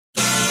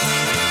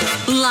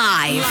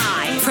Live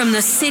from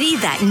the city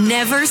that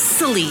never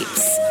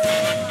sleeps.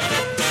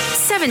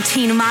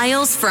 17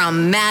 miles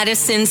from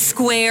Madison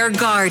Square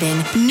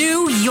Garden,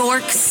 New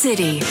York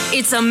City.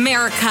 It's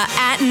America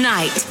at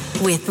Night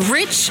with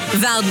Rich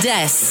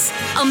Valdez,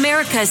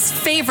 America's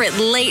favorite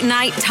late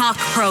night talk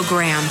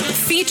program,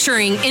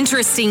 featuring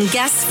interesting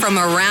guests from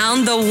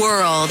around the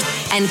world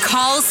and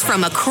calls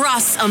from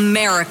across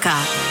America.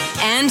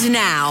 And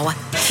now,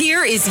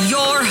 here is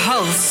your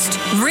host,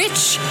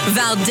 Rich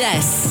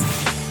Valdez.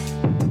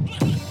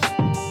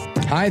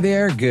 Hi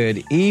there,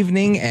 good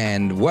evening,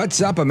 and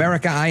what's up,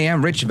 America? I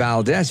am Rich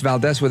Valdez,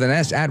 Valdez with an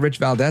S, at Rich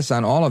Valdez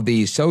on all of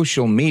the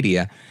social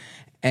media.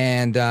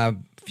 And a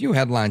few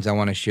headlines I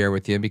want to share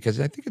with you because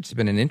I think it's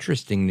been an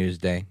interesting news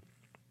day.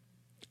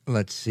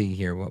 Let's see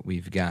here what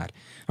we've got.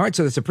 All right,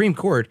 so the Supreme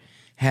Court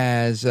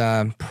has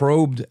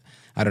probed,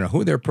 I don't know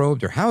who they're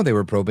probed or how they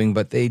were probing,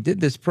 but they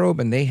did this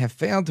probe and they have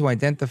failed to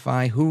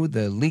identify who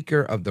the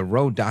leaker of the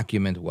Roe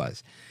document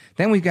was.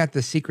 Then we've got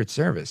the Secret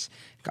Service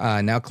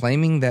now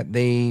claiming that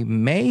they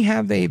may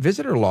have a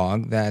visitor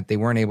log that they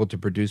weren't able to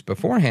produce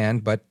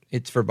beforehand, but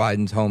it's for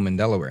Biden's home in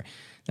Delaware.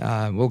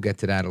 We'll get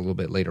to that a little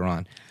bit later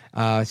on.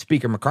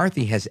 Speaker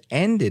McCarthy has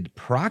ended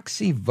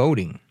proxy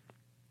voting,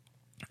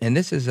 and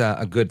this is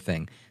a good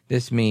thing.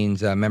 This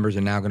means members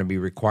are now going to be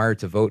required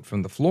to vote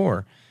from the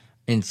floor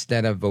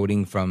instead of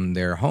voting from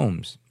their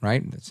homes,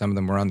 right? Some of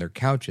them were on their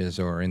couches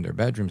or in their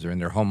bedrooms or in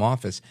their home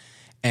office.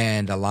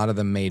 And a lot of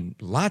them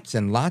made lots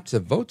and lots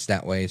of votes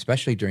that way,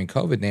 especially during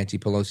COVID. Nancy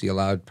Pelosi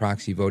allowed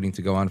proxy voting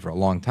to go on for a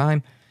long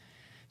time.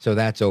 So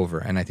that's over,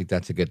 and I think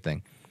that's a good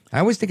thing. I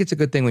always think it's a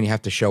good thing when you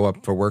have to show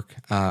up for work.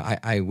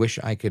 I wish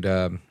I could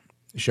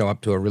show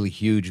up to a really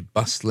huge,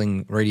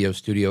 bustling radio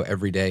studio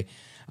every day.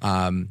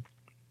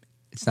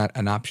 It's not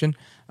an option,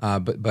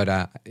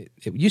 but it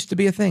used to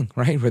be a thing,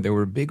 right, where there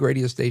were big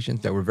radio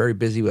stations that were very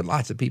busy with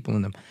lots of people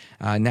in them.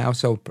 Now,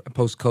 so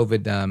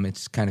post-COVID,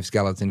 it's kind of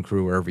skeleton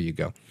crew wherever you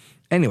go.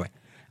 Anyway,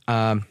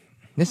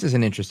 this is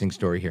an interesting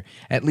story here.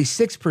 At least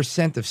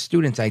 6% of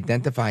students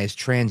identify as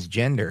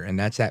transgender, and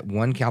that's at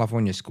one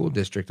California school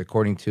district,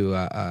 according to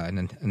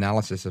an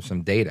analysis of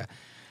some data.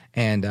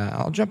 And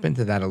I'll jump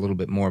into that a little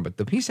bit more. But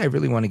the piece I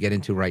really want to get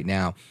into right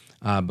now,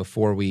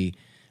 before we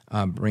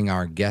bring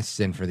our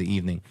guests in for the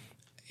evening,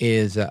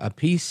 is a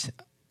piece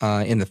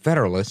in the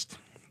Federalist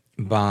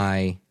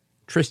by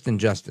Tristan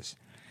Justice.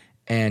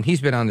 And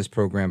he's been on this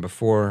program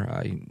before.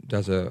 He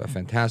does a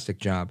fantastic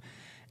job.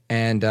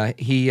 And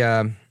he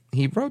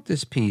wrote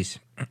this piece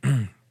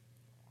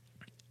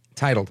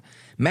titled,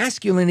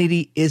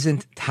 "Masculinity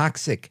Isn't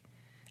Toxic.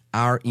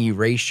 Our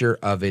Erasure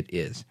of It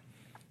Is."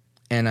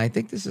 And I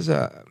think this is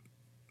a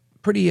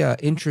pretty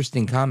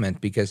interesting comment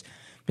because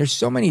there's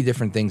so many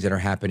different things that are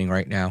happening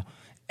right now,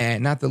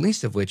 and not the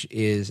least of which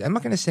is, I'm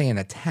not going to say an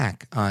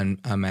attack on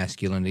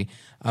masculinity,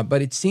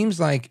 but it seems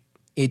like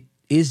it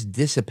is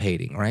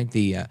dissipating, right?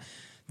 The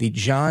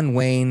John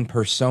Wayne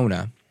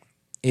persona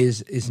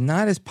is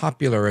not as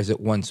popular as it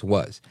once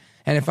was.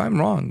 And if I'm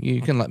wrong,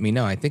 you can let me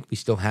know. I think we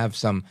still have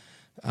some,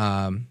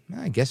 I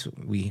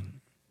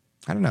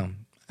don't know.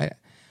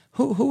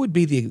 Who would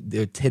be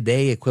the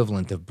today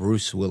equivalent of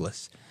Bruce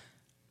Willis?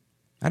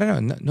 I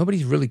don't know.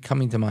 Nobody's really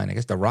coming to mind. I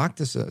guess The Rock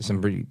does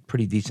some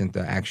pretty decent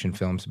action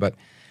films, but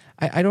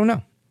I don't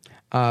know.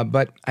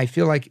 But I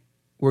feel like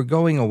we're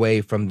going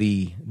away from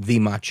the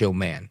macho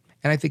man.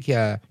 And I think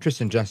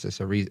Tristan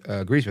Justice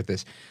agrees with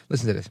this.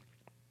 Listen to this.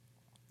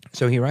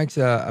 So he writes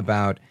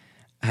about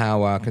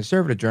how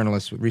conservative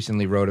journalists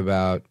recently wrote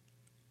about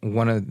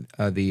one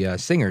of the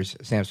singers,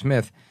 Sam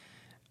Smith,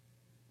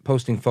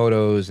 posting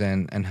photos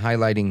and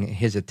highlighting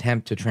his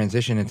attempt to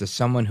transition into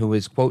someone who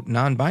is, quote,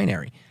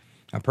 non-binary,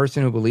 a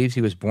person who believes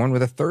he was born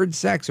with a third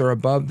sex or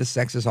above the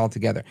sexes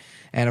altogether.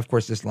 And, of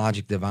course, this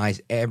logic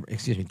defies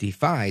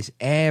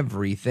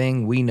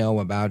everything we know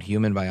about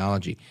human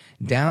biology,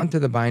 down to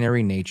the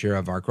binary nature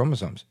of our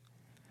chromosomes.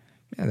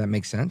 Yeah, that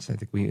makes sense. I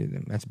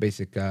think that's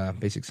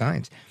basic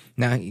science.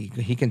 Now,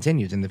 he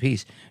continues in the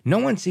piece. No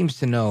one seems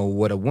to know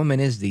what a woman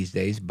is these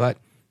days, but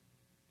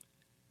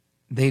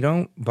they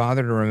don't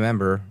bother to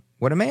remember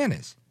what a man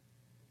is.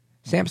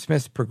 Sam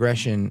Smith's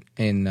progression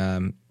in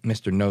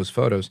Mr. No's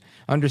photos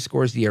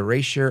underscores the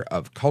erasure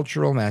of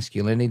cultural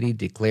masculinity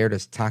declared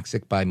as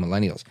toxic by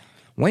millennials.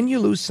 When you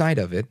lose sight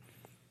of it,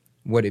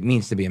 what it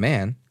means to be a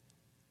man,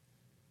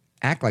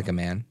 act like a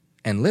man,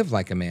 and live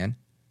like a man,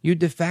 you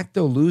de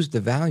facto lose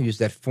the values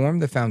that form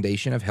the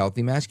foundation of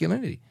healthy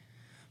masculinity.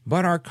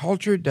 But our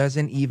culture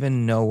doesn't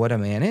even know what a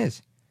man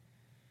is.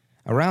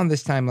 Around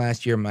this time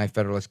last year, my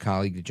Federalist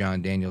colleague,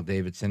 John Daniel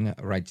Davidson,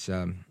 writes,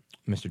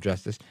 Mr.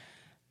 Justice,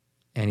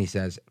 and he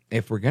says,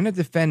 if we're going to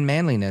defend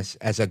manliness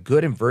as a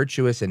good and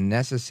virtuous and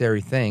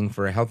necessary thing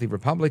for a healthy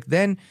republic,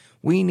 then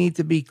we need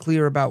to be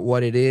clear about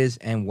what it is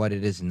and what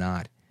it is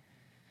not.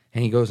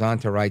 And he goes on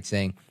to write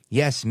saying,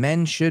 yes,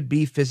 men should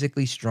be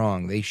physically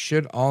strong. They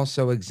should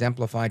also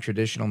exemplify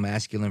traditional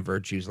masculine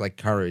virtues like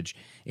courage,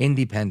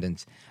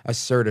 independence,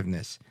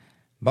 assertiveness.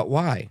 But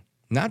why?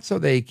 Not so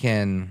they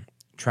can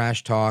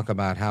trash talk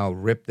about how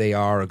ripped they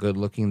are or good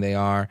looking they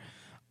are,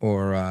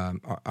 or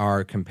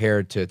are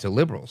compared to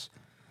liberals,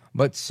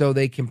 but so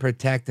they can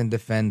protect and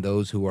defend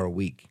those who are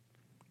weak.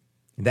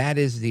 That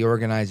is the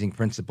organizing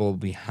principle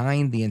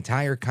behind the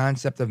entire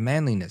concept of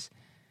manliness.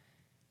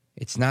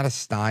 It's not a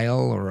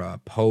style or a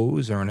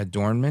pose or an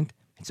adornment.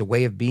 It's a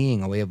way of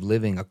being, a way of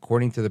living,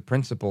 according to the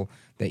principle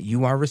that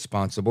you are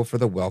responsible for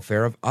the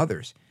welfare of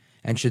others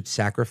and should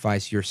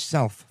sacrifice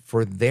yourself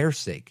for their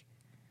sake.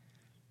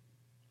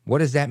 What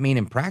does that mean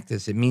in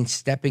practice? It means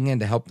stepping in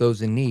to help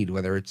those in need,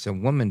 whether it's a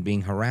woman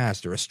being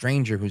harassed or a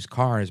stranger whose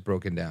car is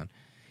broken down.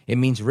 It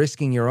means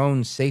risking your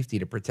own safety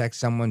to protect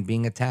someone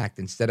being attacked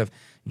instead of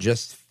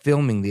just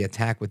filming the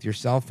attack with your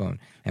cell phone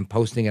and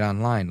posting it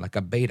online like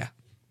a beta.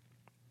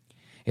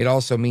 It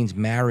also means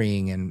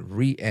marrying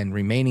and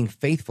remaining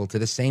faithful to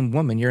the same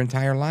woman your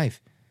entire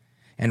life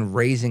and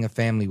raising a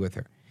family with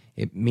her.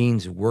 It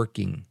means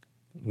working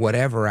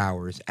whatever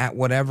hours at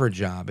whatever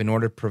job in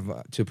order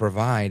to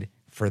provide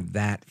for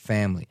that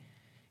family.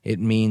 It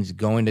means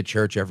going to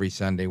church every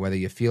Sunday, whether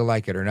you feel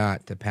like it or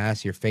not, to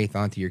pass your faith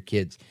on to your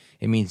kids.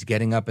 It means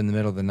getting up in the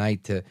middle of the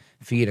night to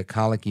feed a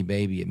colicky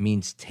baby. It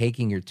means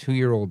taking your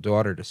 2-year-old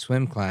daughter to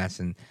swim class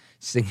and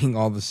singing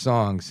all the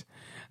songs.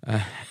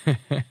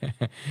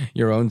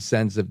 Your own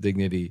sense of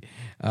dignity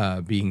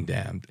being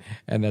damned.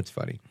 And that's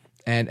funny.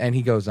 And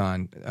he goes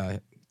on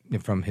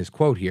from his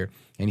quote here,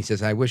 and he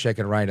says, I wish I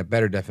could write a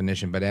better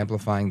definition, but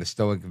amplifying the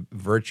Stoic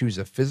virtues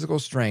of physical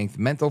strength,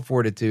 mental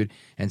fortitude,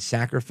 and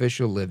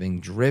sacrificial living,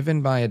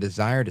 driven by a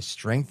desire to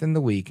strengthen the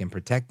weak and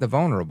protect the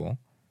vulnerable,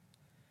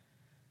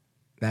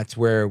 that's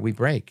where we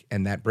break,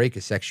 and that break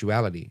is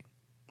sexuality.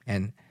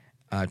 And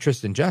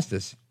Tristan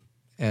Justice,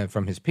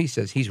 from his piece,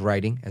 says he's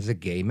writing as a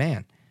gay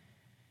man.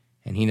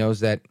 And he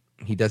knows that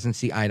he doesn't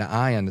see eye to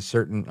eye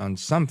on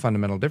some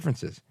fundamental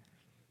differences.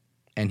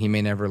 And he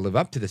may never live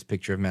up to this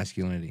picture of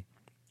masculinity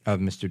of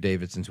Mr.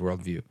 Davidson's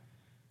worldview.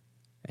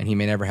 And he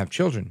may never have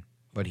children,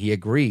 but he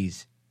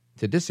agrees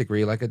to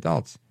disagree like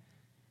adults.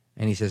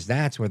 And he says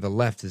that's where the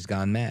left has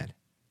gone mad.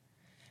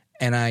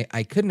 And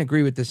I couldn't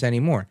agree with this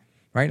anymore,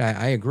 right?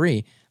 I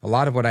agree. A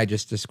lot of what I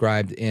just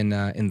described in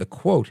the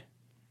quote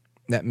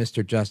that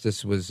Mr.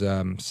 Justice was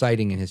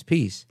citing in his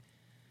piece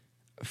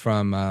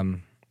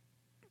from,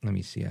 let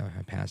me see,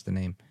 I passed the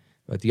name,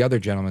 but the other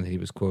gentleman that he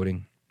was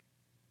quoting,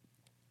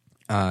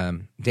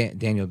 John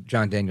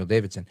Daniel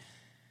Davidson.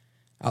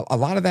 A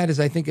lot of that is,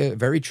 I think, a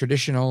very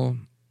traditional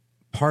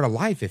part of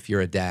life if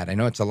you're a dad. I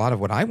know it's a lot of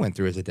what I went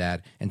through as a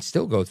dad and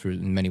still go through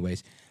in many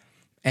ways.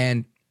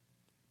 And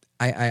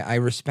I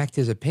respect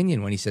his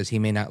opinion when he says he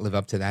may not live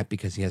up to that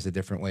because he has a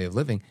different way of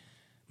living,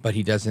 but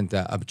he doesn't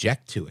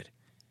object to it.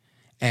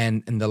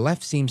 And the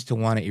left seems to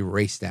want to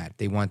erase that.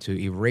 They want to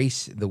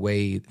erase the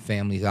way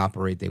families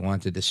operate. They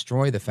want to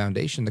destroy the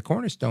foundation, the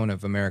cornerstone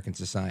of American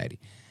society.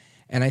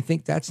 And I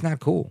think that's not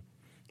cool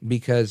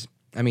because,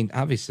 I mean,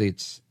 obviously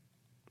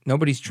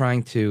nobody's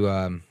trying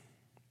to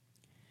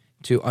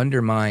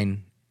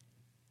undermine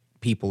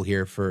people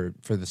here for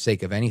the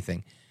sake of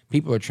anything.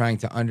 People are trying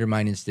to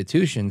undermine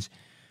institutions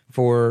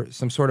for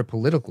some sort of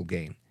political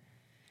gain.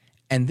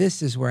 And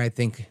this is where I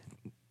think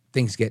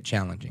things get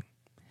challenging.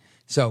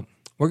 So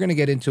we're going to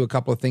get into a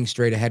couple of things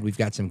straight ahead. We've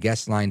got some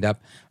guests lined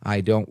up. I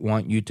don't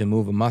want you to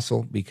move a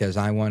muscle because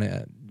I want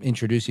to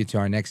introduce you to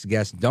our next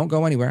guest. Don't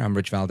go anywhere. I'm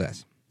Rich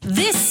Valdez.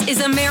 This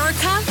is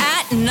America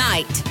at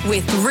Night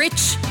with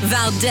Rich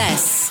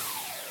Valdez.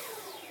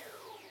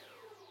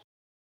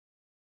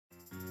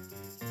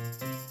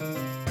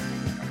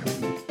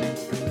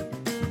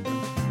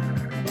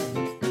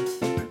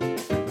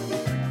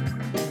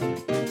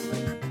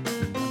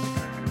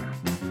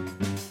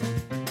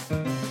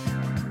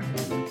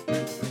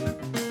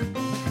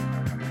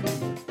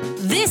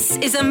 This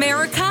is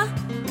America.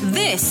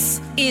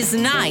 This is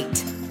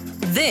Night.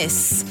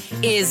 This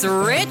is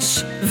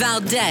Rich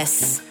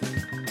Valdez.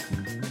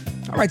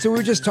 All right, so we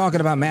were just talking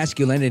about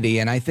masculinity,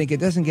 and I think it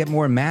doesn't get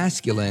more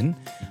masculine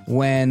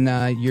when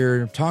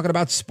you're talking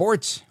about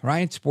sports,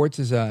 right? Sports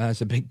is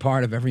a big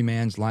part of every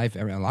man's life.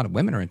 A lot of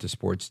women are into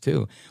sports,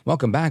 too.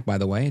 Welcome back, by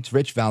the way. It's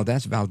Rich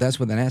Valdez, Valdez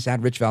with an S,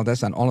 at Rich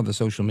Valdez on all of the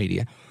social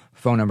media.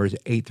 Phone number is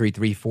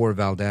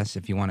 833-4-VALDEZ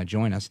if you want to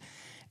join us.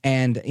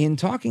 And in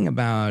talking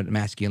about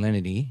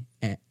masculinity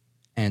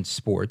and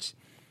sports,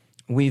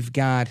 we've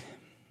got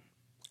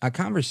a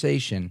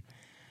conversation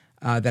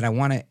that I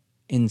want to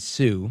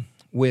ensue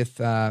with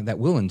that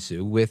will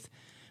ensue with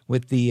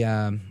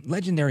the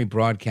legendary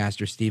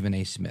broadcaster Stephen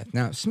A. Smith.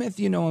 Now, Smith,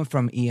 you know him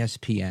from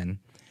ESPN.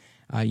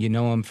 You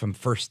know him from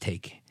First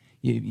Take.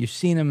 You've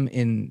seen him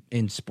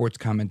in sports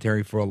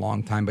commentary for a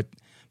long time, but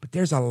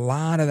there's a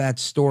lot of that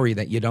story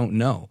that you don't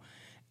know.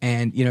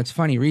 And, you know, it's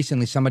funny,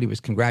 recently somebody was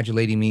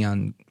congratulating me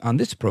on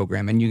this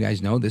program, and you guys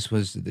know this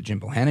was the Jim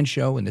Bohannon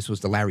show, and this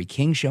was the Larry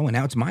King show, and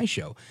now it's my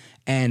show.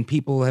 And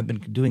people have been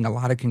doing a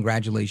lot of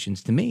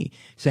congratulations to me,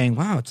 saying,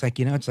 wow, it's like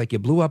you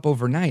blew up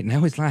overnight. And I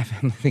always laugh.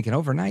 I'm thinking,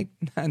 overnight?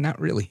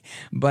 Not really.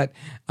 But,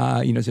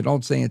 it's an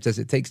old saying. It says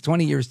it takes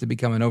 20 years to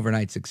become an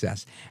overnight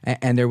success.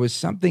 And there was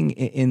something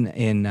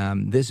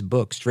in this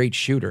book, Straight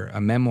Shooter,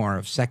 a memoir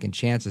of second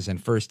chances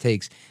and first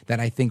takes, that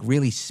I think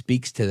really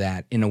speaks to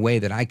that in a way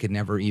that I could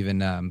never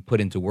even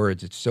put into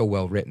words. It's so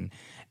well written.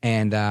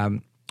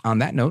 And on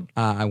that note,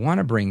 I want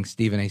to bring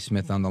Stephen A.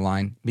 Smith on the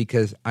line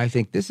because I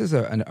think this is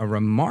a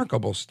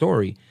remarkable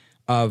story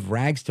of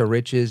rags to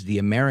riches, the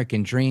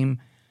American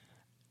dream.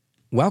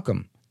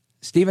 Welcome.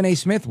 Stephen A.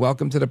 Smith,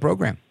 welcome to the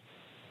program.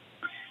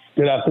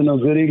 Good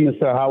afternoon. Good evening,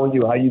 sir. How are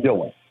you? How you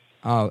doing?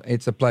 Oh,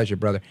 it's a pleasure,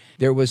 brother.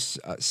 There was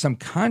some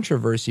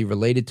controversy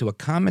related to a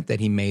comment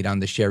that he made on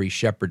the Sherri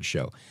Shepherd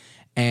show.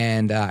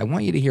 And I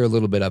want you to hear a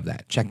little bit of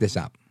that. Check this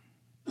out.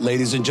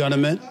 Ladies and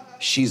gentlemen,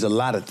 she's a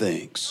lot of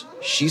things.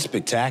 She's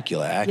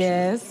spectacular, actually.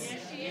 Yes.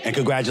 And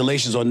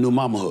congratulations on new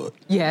mamahood.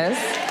 Yes.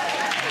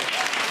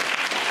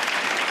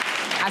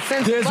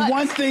 There's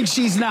one thing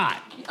she's not.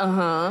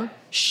 Uh-huh.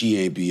 She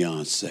ain't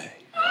Beyonce.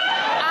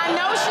 I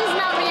know she's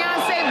not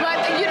Beyonce, but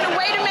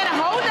wait a minute.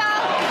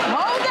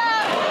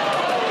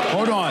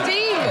 Hold up.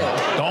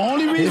 Steven. The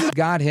only reason This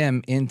got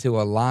him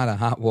into a lot of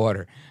hot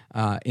water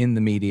in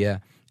the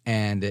media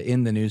and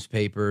in the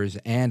newspapers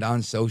and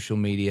on social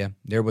media.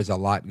 There was a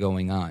lot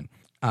going on.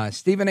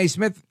 Stephen A.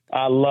 Smith.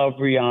 I love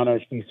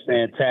Rihanna. She's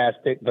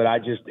fantastic, but I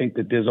just think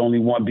that there's only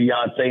one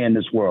Beyonce in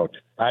this world.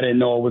 I didn't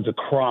know it was a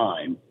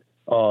crime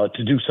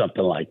to do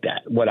something like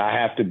that. What I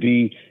have to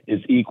be is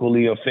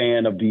equally a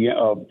fan of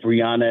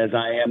Rihanna as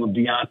I am of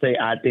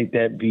Beyonce. I think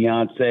that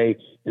Beyonce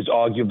is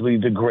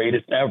arguably the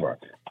greatest ever.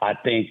 I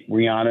think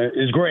Rihanna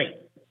is great,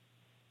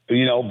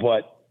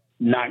 but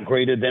not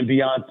greater than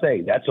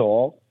Beyonce. That's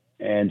all.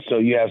 And so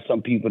you have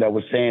some people that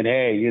were saying,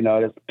 hey,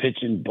 that's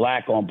pitching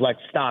black on black.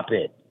 Stop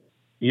it.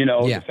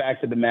 The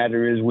fact of the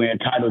matter is we're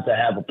entitled to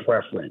have a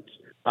preference.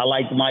 I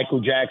liked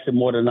Michael Jackson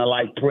more than I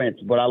liked Prince,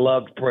 but I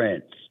loved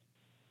Prince.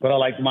 But I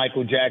liked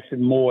Michael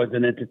Jackson more as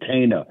an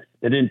entertainer.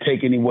 That didn't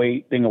take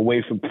anything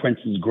away from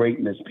Prince's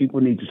greatness. People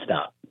need to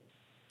stop.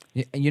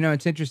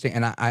 It's interesting.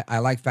 And I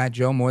like Fat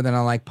Joe more than I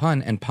like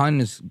Pun. And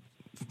Pun is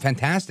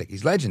fantastic.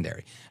 He's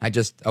legendary. I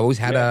just always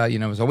had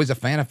was always a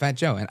fan of Fat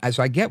Joe. And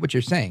so I get what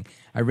you're saying.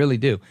 I really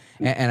do.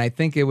 And I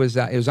think it was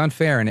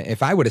unfair. And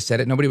if I would have said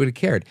it, nobody would have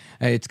cared.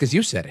 It's because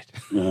you said it.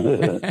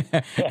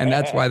 And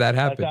that's why that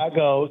happened. That's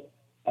how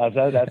it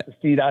goes. That's the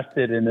seat I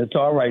sit in. It's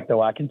all right,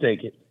 though. I can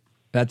take it.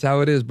 That's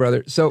how it is,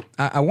 brother. So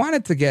I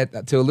wanted to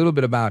get to a little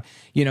bit about,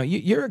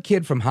 you're a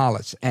kid from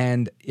Hollis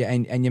and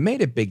you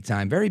made it big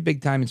time, very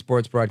big time in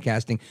sports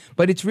broadcasting,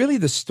 but it's really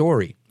the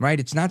story, right?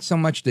 It's not so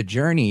much the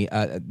journey,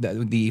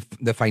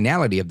 the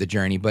finality of the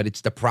journey, but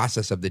it's the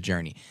process of the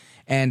journey.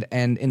 And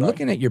in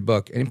looking at your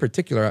book, and in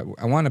particular,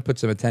 I want to put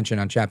some attention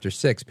on chapter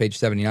 6, page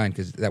 79,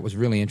 because that was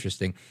really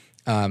interesting.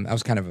 That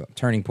was kind of a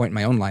turning point in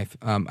my own life.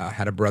 I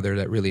had a brother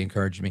that really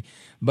encouraged me.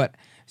 But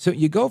so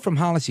you go from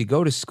Hollis, you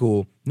go to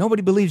school,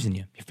 nobody believes in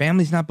you. Your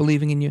family's not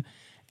believing in you,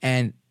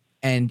 and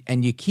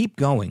you keep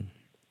going.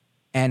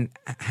 And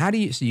so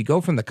you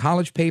go from the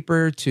college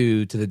paper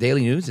to the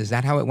Daily News? Is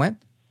that how it went?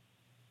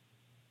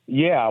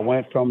 Yeah, I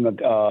went from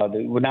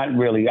not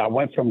really. I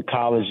went from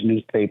college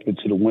newspaper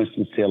to the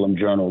Winston-Salem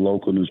Journal,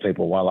 local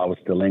newspaper, while I was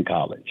still in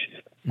college.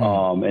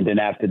 And then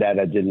after that,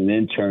 I did an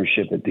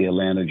internship at the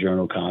Atlanta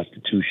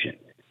Journal-Constitution.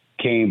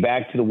 Came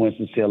back to the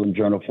Winston-Salem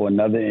Journal for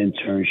another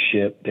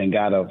internship, then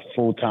got a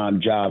full-time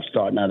job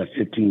starting out at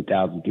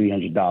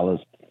 $15,300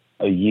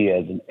 a year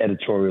as an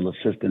editorial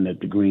assistant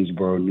at the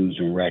Greensboro News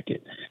and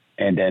Record.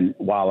 And then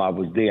while I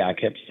was there, I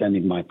kept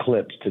sending my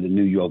clips to the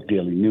New York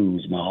Daily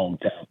News, my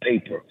hometown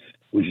paper,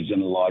 which is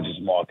in the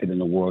largest market in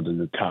the world and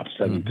the top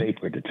 7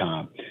 paper at the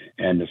time.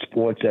 And the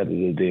sports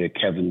editor there,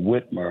 Kevin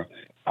Whitmer,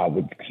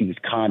 he was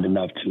kind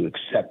enough to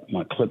accept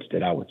my clips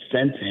that I would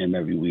send to him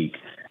every week.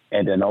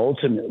 And then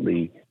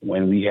ultimately,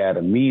 when we had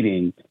a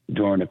meeting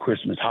during the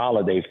Christmas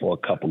holiday for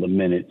a couple of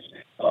minutes,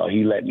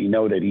 he let me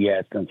know that he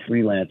had some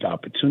freelance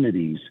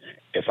opportunities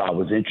if I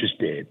was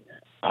interested.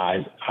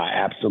 I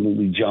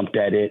absolutely jumped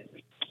at it.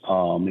 It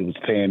was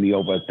paying me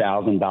over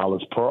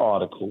 $1,000 per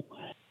article.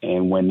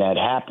 And when that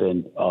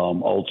happened,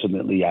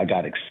 ultimately, I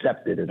got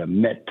accepted at a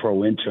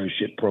MetPro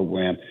internship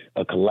program,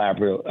 a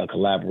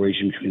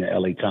collaboration between the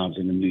LA Times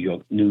and the New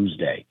York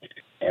Newsday.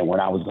 And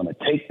when I was going to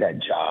take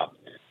that job,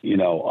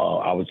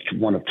 I was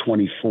one of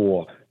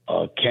 24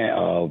 of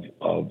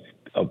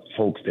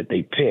folks that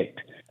they picked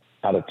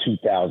out of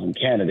 2,000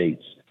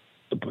 candidates.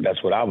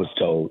 That's what I was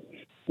told.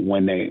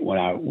 When I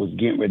was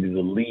getting ready to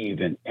leave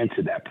and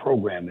enter that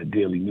program, the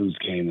Daily News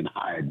came and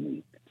hired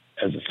me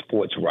as a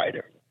sports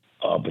writer.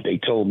 But they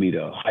told me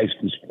the high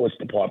school sports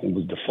department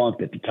was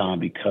defunct at the time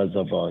because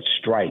of a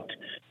strike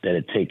that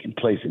had taken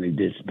place, and they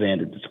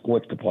disbanded the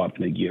sports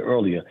department a year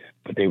earlier,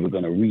 but they were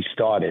going to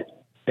restart it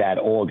that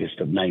August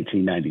of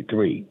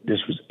 1993. This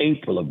was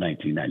April of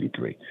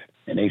 1993.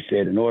 And they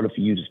said, in order for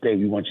you to stay,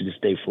 we want you to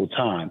stay full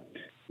time.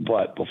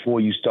 But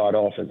before you start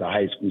off as a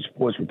high school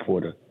sports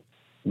reporter,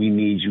 we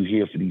need you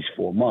here for these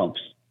 4 months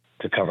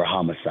to cover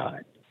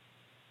homicide.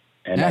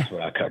 And that's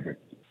what I covered.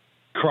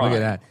 Crime. Look at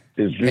that.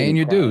 It was really Paying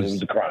your crime. dues. It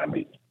was a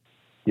crime.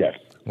 Yes.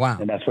 Wow.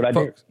 And that's what I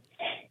Folks,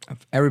 did.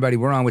 Everybody,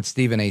 we're on with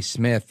Stephen A.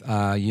 Smith.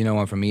 You know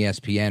him from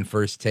ESPN,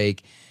 First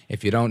Take.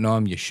 If you don't know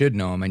him, you should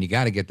know him, and you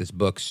got to get this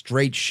book,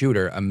 Straight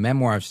Shooter, a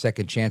memoir of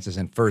second chances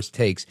and first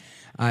takes.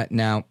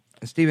 Now,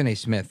 Stephen A.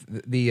 Smith,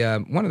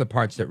 the one of the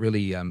parts that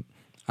really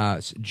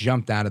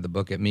jumped out of the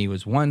book at me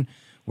was one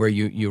where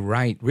you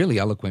write, really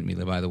eloquently,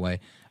 by the way,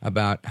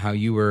 about how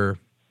you were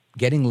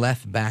getting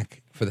left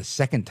back for the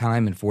second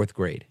time in fourth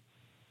grade,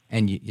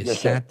 and you Yes,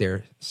 sat sir.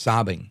 there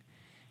sobbing,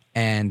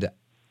 and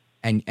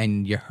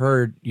you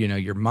heard,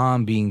 your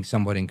mom being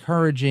somewhat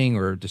encouraging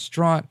or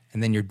distraught,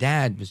 and then your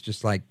dad was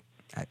just like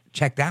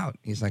checked out.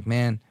 He's like,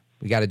 man,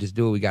 we got to just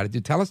do what we got to do.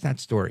 Tell us that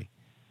story.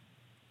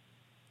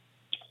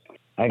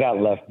 I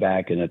got left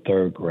back in the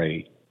third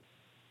grade,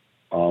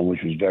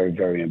 which was very,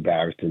 very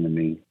embarrassing to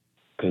me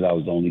because I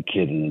was the only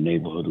kid in the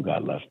neighborhood who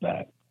got left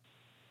back.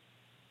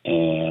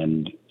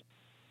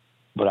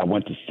 But I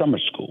went to summer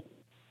school,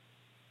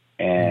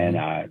 and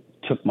I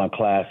took my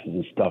classes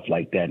and stuff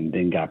like that, and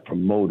then got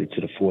promoted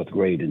to the fourth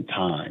grade in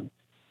time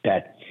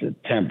that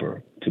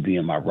September to be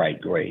in my right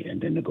grade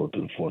and then to go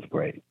through the fourth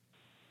grade.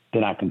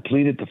 Then I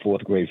completed the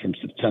fourth grade from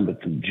September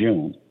through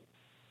June.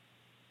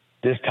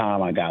 This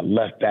time I got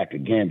left back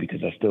again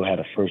because I still had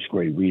a first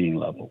grade reading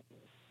level.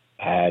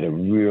 I had a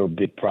real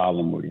big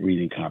problem with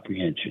reading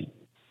comprehension.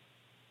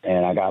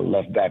 And I got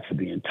left back for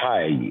the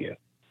entire year.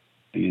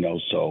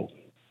 So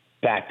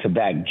back to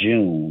back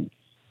June,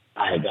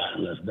 I had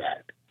gotten left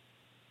back.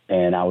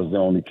 And I was the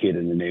only kid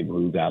in the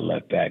neighborhood who got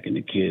left back, and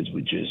the kids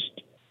were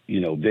just,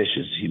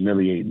 vicious,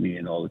 humiliating me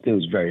and all that. It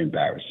was very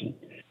embarrassing.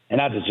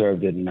 And I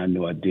deserved it, and I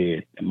knew I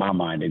did, in my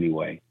mind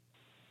anyway.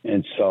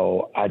 And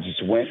so I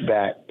just went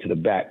back to the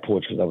back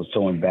porch because I was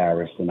so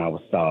embarrassed, and I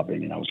was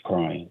sobbing and I was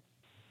crying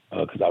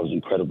because I was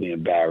incredibly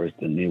embarrassed.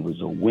 And there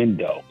was a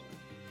window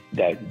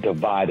that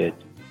divided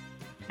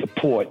the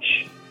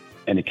porch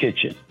and the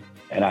kitchen.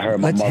 And I heard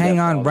my Let's mother hang and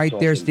on father right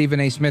there, talking. Stephen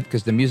A. Smith,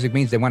 because the music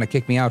means they want to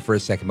kick me out for a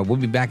second, but we'll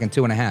be back in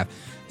 2.5.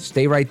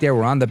 Stay right there.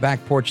 We're on the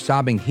back porch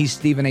sobbing. He's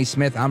Stephen A.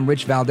 Smith. I'm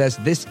Rich Valdez.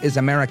 This is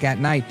America at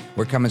Night.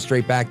 We're coming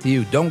straight back to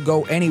you. Don't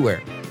go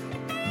anywhere.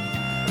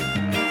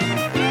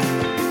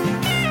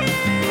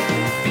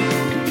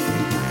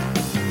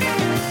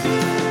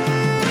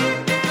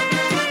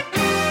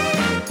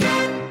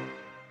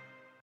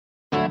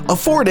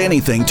 Afford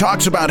Anything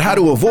talks about how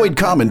to avoid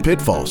common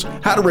pitfalls,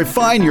 how to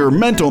refine your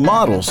mental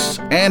models,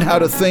 and how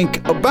to think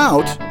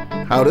about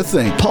how to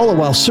think. Paula,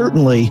 while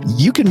certainly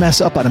you can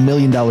mess up on $1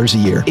 million a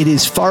year, it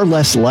is far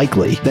less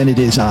likely than it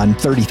is on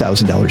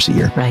 $30,000 a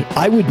year. Right.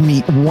 I would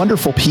meet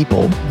wonderful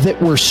people that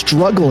were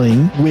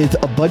struggling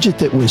with a budget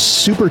that was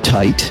super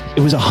tight.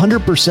 It was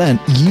 100%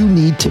 you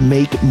need to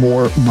make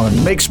more money.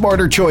 Make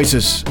smarter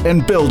choices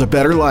and build a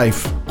better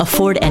life.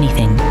 Afford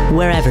Anything,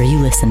 wherever you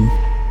listen.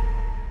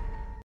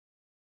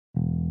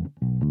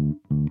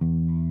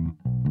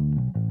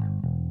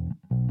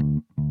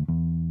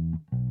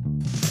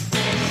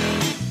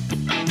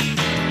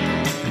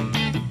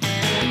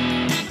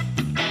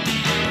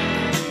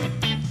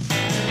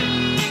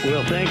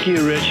 Well, thank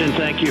you, Rich, and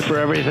thank you for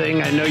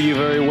everything. I know you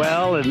very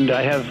well, and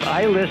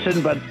I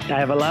listen, but I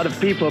have a lot of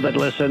people that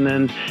listen,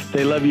 and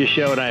they love your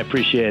show, and I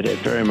appreciate it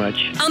very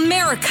much.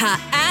 America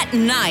at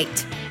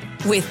Night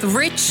with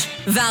Rich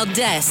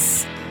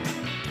Valdez.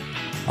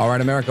 All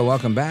right, America,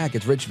 welcome back.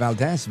 It's Rich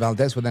Valdez,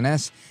 Valdez with an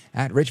S,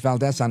 at Rich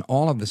Valdez on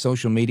all of the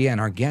social media. And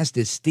our guest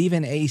is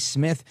Stephen A.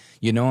 Smith.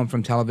 You know him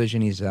from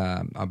television. He's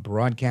a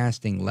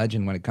broadcasting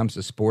legend when it comes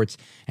to sports.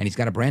 And he's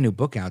got a brand new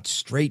book out,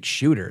 Straight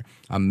Shooter,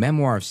 a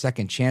memoir of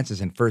second chances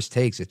and first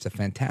takes. It's a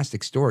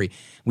fantastic story.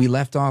 We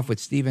left off with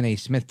Stephen A.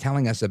 Smith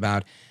telling us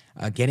about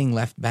getting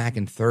left back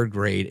in third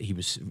grade. He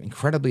was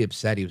incredibly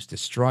upset. He was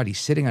distraught.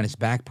 He's sitting on his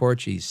back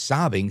porch. He's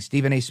sobbing.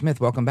 Stephen A.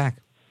 Smith, welcome back.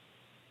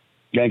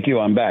 Thank you.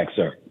 I'm back,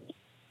 sir.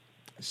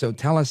 So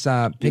tell us,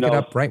 pick it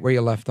up right where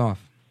you left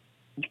off.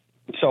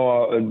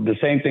 So the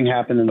same thing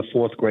happened in the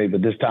fourth grade,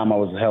 but this time I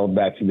was held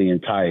back for the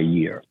entire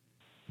year.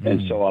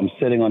 And so I'm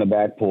sitting on the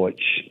back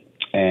porch,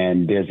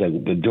 and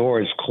the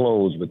door is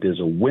closed, but there's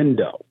a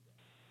window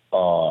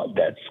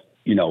that's,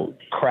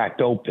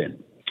 cracked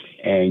open,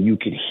 and you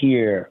could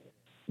hear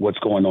what's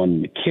going on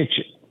in the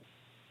kitchen.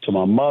 So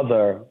my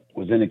mother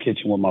was in the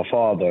kitchen with my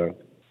father,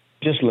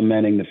 just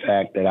lamenting the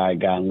fact that I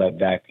had gotten left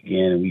back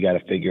again, and we got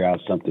to figure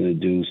out something to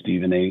do.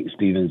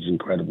 Steven's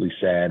incredibly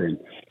sad, and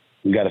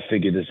we got to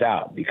figure this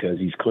out because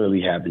he's clearly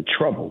having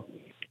trouble,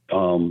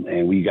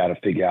 and we got to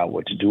figure out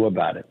what to do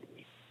about it.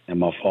 And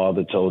my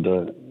father told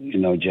her,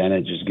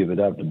 Janet, just give it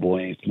up. The boy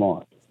ain't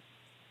smart.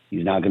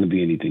 He's not going to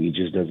be anything. He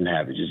just doesn't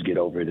have it. Just get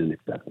over it and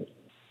accept it.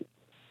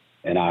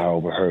 And I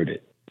overheard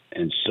it.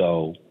 And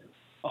so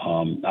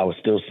I was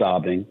still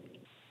sobbing.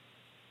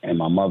 And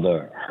my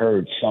mother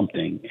heard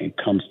something and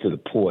comes to the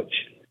porch,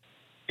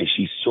 and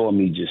she saw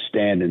me just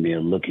standing there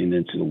looking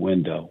into the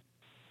window,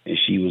 and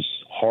she was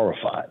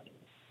horrified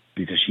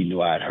because she knew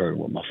I had heard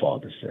what my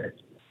father said.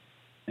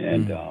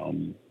 And,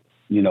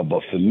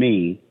 but for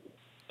me,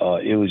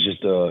 it was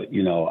just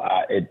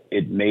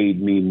it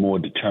made me more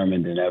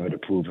determined than ever to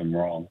prove him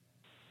wrong,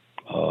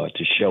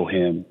 to show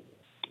him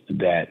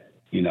that,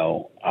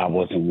 I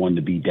wasn't one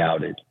to be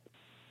doubted,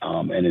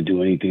 and to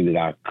do anything that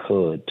I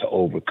could to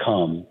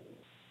overcome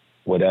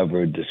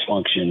whatever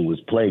dysfunction was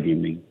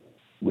plaguing me,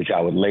 which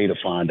I would later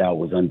find out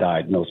was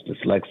undiagnosed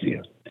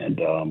dyslexia. And,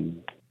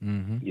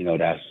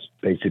 that's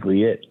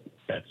basically it.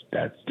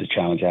 That's the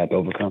challenge I had to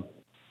overcome.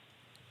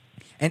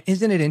 And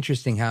isn't it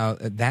interesting how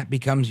that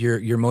becomes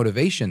your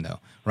motivation, though,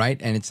 right?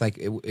 And it's like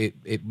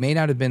it may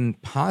not have been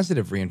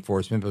positive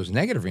reinforcement, but it was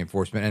negative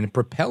reinforcement, and it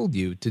propelled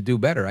you to do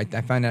better. I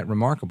find that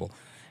remarkable.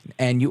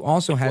 And you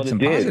also had some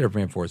positive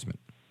reinforcement.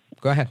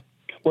 Go ahead.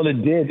 Well,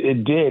 it did,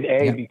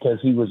 because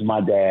he was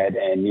my dad,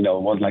 and, it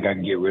wasn't like I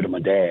could get rid of my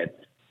dad.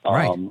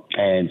 Right.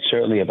 And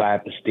certainly if I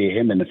have to stare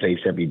him in the face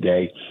every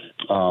day,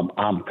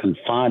 I'm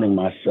confining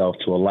myself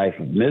to a life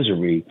of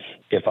misery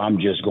if I'm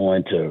just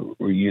going to,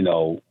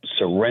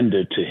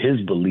 surrender to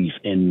his belief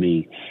in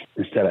me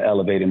instead of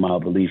elevating my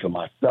belief in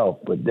myself.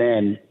 But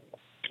then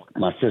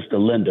my sister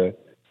Linda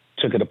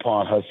took it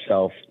upon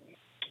herself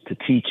to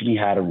teach me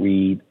how to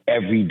read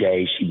every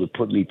day. She would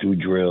put me through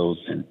drills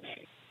and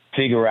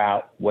figure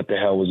out what the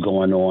hell was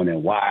going on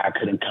and why I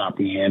couldn't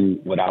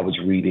comprehend what I was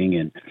reading,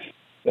 and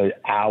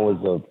hours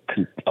of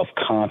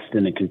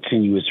constant and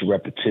continuous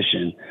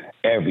repetition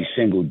every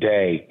single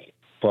day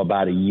for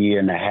about 1.5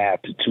 years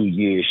to 2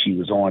 years. She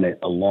was on it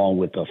along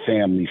with a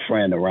family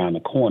friend around the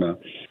corner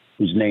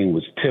whose name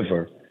was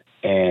Tiver.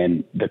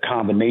 And the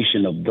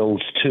combination of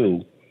those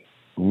two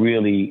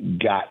really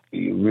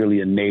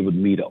enabled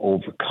me to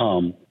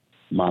overcome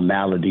my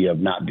malady of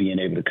not being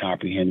able to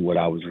comprehend what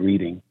I was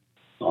reading.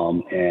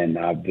 And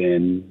I've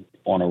been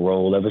on a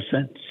roll ever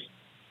since.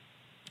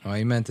 Oh,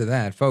 amen to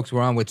that. Folks,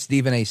 we're on with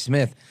Stephen A.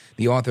 Smith,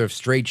 the author of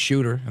Straight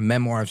Shooter, a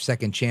memoir of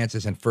second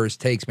chances and first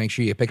takes. Make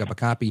sure you pick up a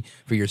copy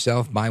for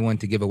yourself, buy one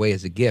to give away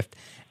as a gift.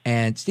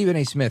 And Stephen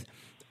A. Smith,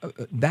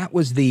 that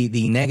was the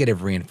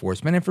negative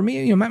reinforcement. And for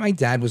me, my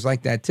dad was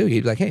like that too.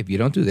 He'd be like, hey, if you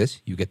don't do this,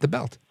 you get the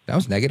belt. That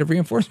was negative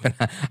reinforcement.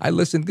 I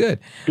listened good.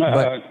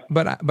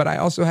 But I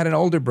also had an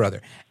older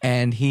brother,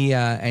 and he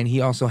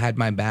also had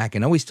my back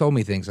and always told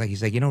me things like,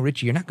 he's like,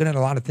 Richie, you're not good at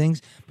a lot of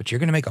things, but you're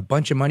going to make a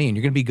bunch of money and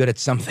you're going to be good at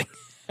something.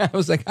 I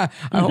was like, I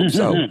hope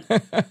so.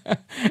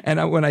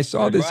 And when I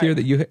saw this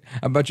here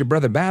about your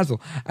brother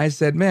Basil, I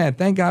said, man,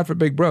 thank God for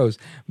Big Bros,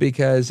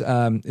 because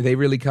they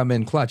really come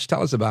in clutch.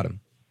 Tell us about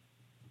him.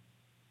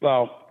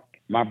 Well,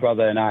 my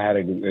brother and I had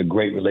a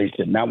great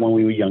relationship. Not when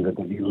we were younger,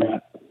 because he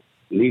left.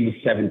 When he was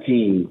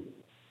 17,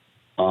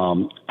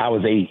 I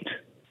was 8.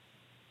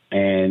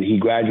 And he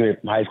graduated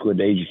from high school at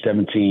the age of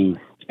 17,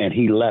 and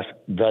he left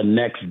the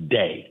next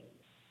day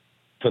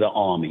for the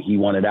Army. He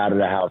wanted out of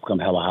the house come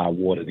hell or high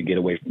water to get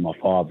away from my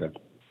father.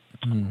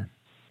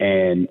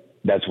 And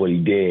that's what he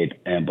did.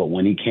 But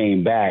when he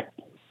came back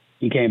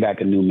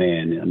a new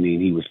man. I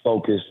mean, he was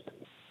focused.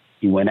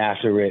 He went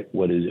after it,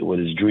 what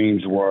his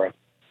dreams were.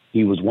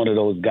 He was one of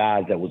those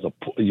guys that was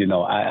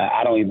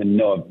I don't even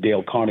know if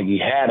Dale Carnegie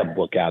had a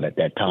book out at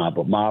that time,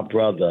 but my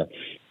brother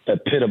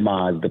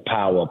epitomized the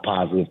power of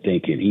positive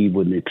thinking. He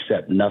wouldn't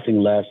accept nothing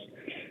less.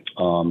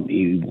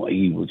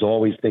 He was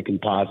always thinking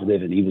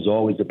positive, and he was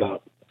always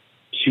about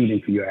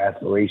shooting for your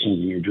aspirations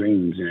and your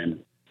dreams. And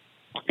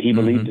he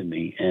believed in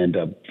me. And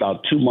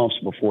about 2 months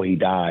before he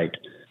died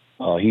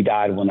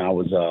when I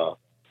was I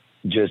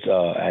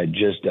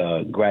just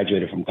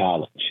graduated from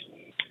college.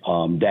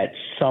 That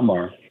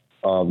summer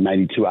of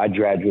 92, I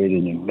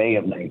graduated in May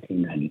of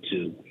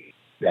 1992.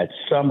 That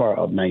summer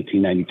of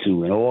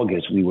 1992, in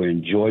August, we were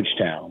in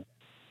Georgetown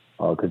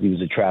because he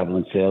was a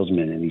traveling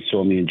salesman, and he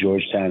saw me in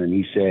Georgetown, and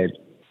he said,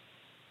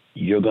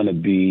 you're going to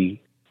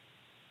be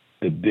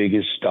the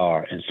biggest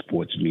star in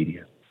sports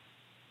media.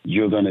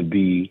 You're going to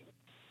be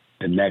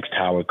the next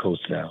Howard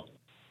Cosell.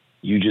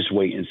 You just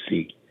wait and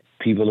see.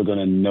 People are going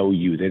to know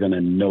you. They're going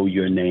to know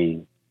your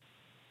name.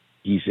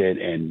 He said,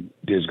 and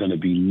there's going to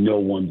be no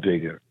one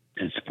bigger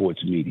in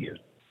sports media.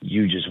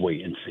 You just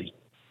wait and see.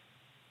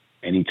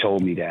 And he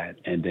told me that.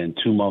 And then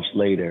 2 months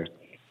later,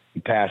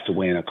 he passed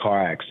away in a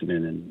car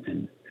accident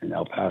in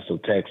El Paso,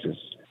 Texas.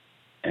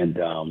 And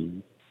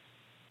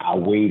I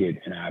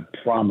waited, and I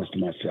promised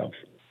myself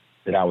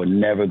that I would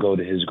never go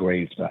to his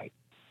gravesite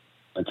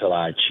until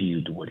I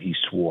achieved what he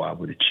swore I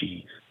would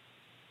achieve.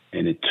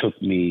 And it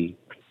took me,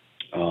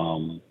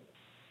 11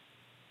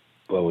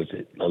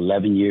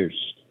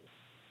 years.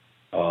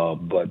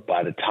 But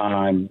by the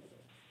time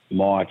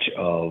March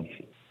of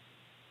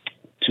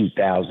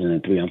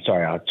 2003,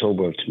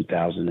 October of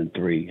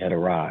 2003 had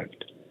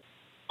arrived,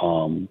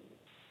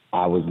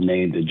 I was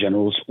named the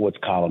general sports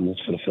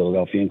columnist for the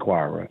Philadelphia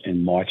Inquirer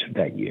in March of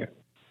that year.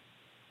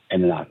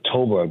 And in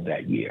October of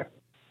that year,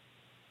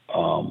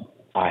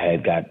 I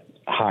had got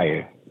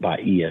hired by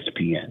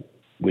ESPN,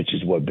 which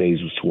is what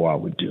Basil swore I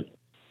would do.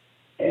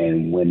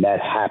 And when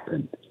that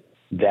happened,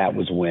 that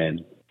was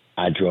when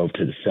I drove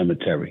to the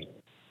cemetery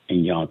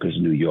in Yonkers,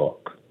 New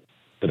York,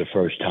 for the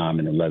first time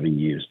in 11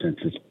 years since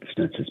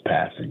his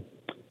passing,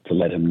 to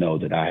let him know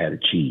that I had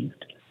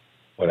achieved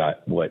what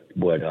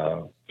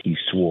he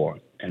swore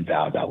and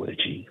vowed I would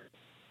achieve.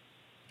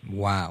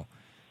 Wow.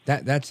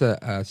 That's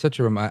such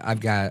a I've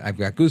got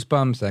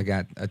goosebumps. I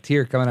got a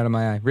tear coming out of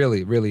my eye.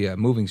 Really, really a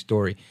moving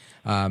story.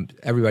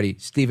 Everybody,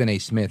 Stephen A.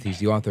 Smith. He's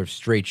the author of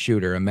Straight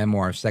Shooter, a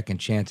memoir of second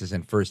chances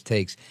and first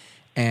takes.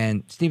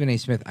 And Stephen A.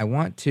 Smith, I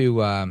want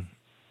to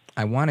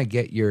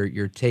get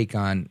your take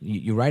on.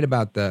 You write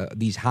about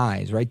these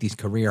highs, right? These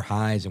career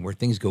highs and where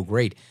things go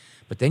great,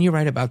 but then you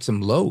write about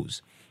some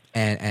lows.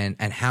 And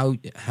how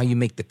you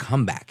make the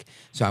comeback.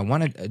 So I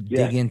want to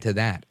dig into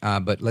that.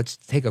 But let's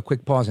take a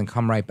quick pause and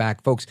come right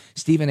back. Folks,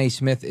 Stephen A.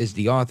 Smith is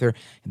the author.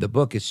 The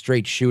book is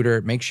Straight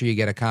Shooter. Make sure you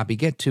get a copy.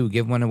 Get two.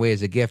 Give one away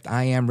as a gift.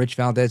 I am Rich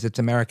Valdez. It's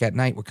America at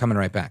Night. We're coming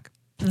right back.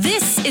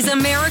 This is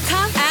America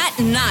at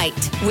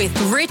Night with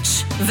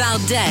Rich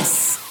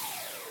Valdez.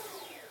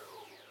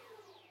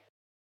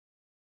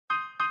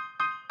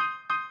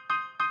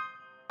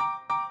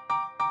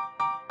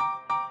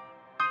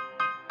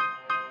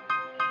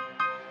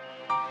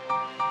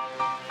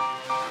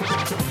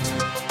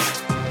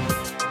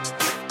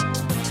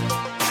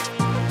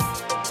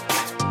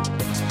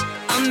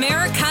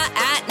 America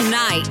at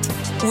Night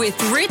with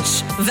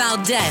Rich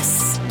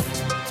Valdez.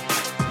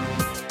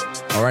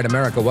 All right,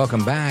 America,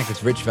 welcome back.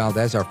 It's Rich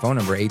Valdez. Our phone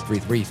number,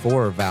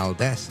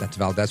 833-4-VALDEZ. That's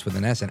Valdez with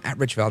an S. And at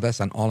Rich Valdez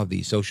on all of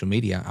these social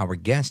media. Our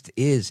guest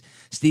is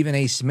Stephen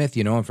A. Smith.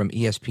 You know him from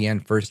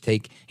ESPN First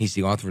Take. He's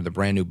the author of the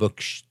brand new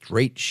book,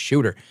 Straight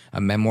Shooter, a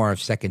memoir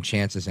of second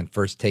chances and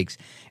first takes.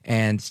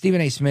 And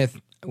Stephen A. Smith,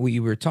 we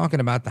were talking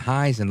about the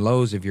highs and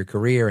lows of your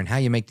career and how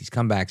you make these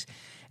comebacks.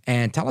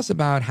 And tell us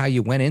about how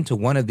you went into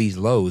one of these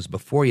lows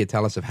before you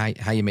tell us of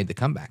how you made the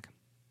comeback.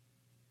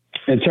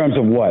 In terms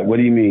of what? What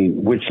do you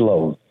mean? Which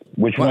lows?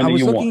 Which one do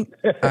you want?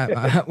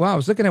 I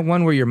was looking at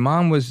one where your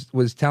mom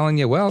was telling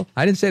you, well,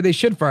 I didn't say they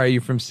should fire you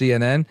from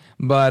CNN,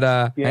 but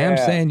I am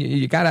saying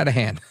you got out of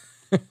hand.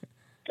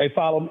 They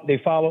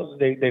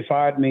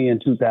fired me in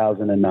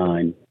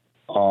 2009,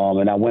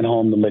 and I went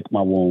home to lick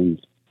my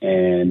wounds.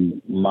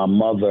 And my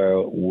mother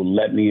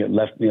left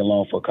me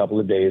alone for a couple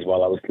of days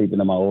while I was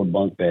sleeping in my old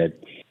bunk bed.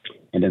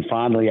 And then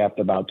finally,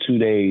 after about 2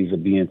 days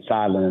of being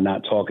silent and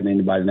not talking to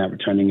anybody, not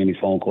returning any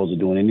phone calls or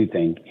doing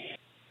anything,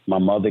 my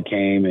mother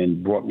came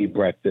and brought me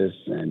breakfast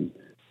and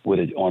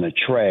on a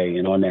tray.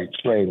 And on that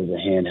tray was a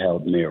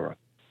handheld mirror.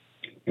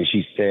 And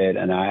she said,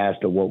 and I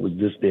asked her, what was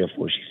this there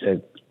for? She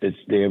said, it's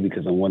there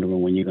because I'm wondering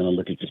when you're going to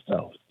look at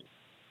yourself.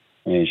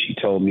 And she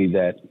told me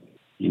that,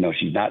 you know,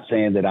 she's not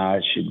saying that I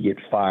should get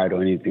fired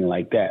or anything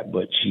like that,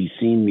 but she's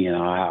seen me in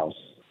our house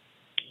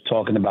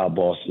talking about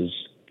bosses,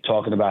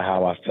 talking about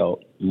how I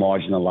felt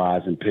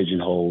marginalized and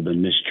pigeonholed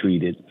and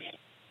mistreated,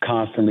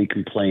 constantly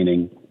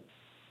complaining,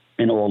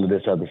 and all of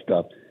this other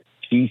stuff.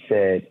 She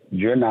said,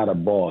 you're not a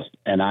boss,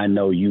 and I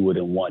know you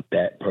wouldn't want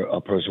that a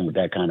person with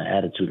that kind of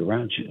attitude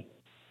around you.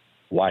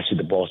 Why should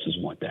the bosses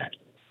want that?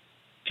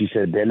 She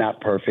said, they're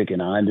not perfect,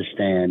 and I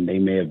understand they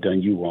may have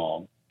done you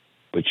wrong,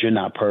 but you're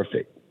not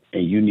perfect.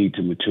 And you need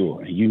to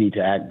mature, and you need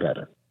to act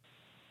better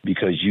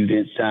because you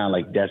didn't sound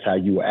like that's how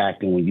you were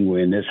acting when you were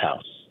in this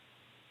house.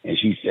 And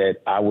she said,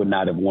 I would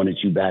not have wanted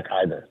you back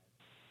either.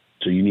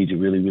 So you need to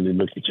really, really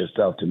look at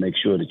yourself to make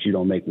sure that you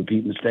don't make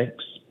repeat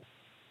mistakes.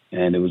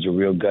 And it was a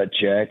real gut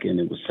check, and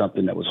it was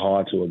something that was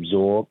hard to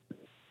absorb.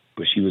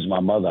 But she was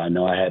my mother. I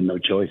know I had no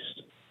choice.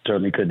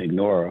 Certainly couldn't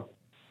ignore her,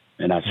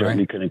 and I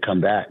certainly couldn't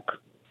come back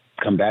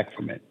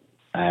from it.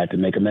 I had to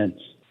make amends.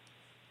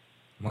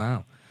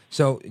 Wow.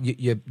 So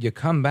you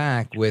come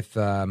back with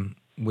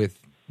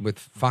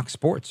Fox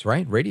Sports,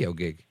 right? Radio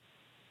gig.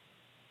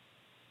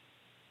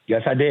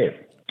 Yes, I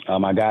did.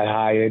 I got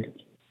hired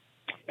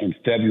in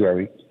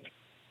February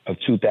of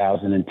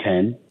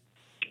 2010,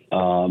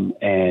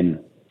 and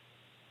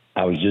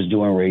I was just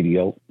doing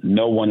radio.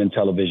 No one in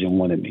television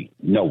wanted me.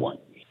 No one.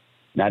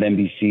 Not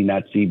NBC,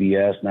 not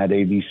CBS, not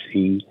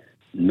ABC,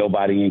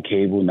 nobody in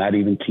cable, not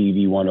even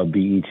TV One or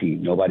BET.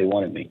 Nobody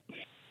wanted me.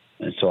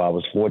 And so I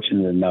was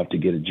fortunate enough to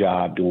get a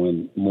job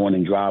doing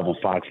morning drive on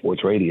Fox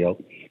Sports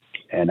Radio.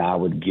 And I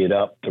would get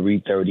up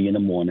 3:30 in the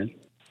morning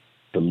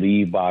to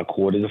leave by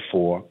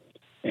 3:45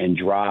 and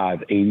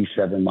drive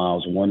 87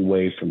 miles one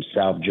way from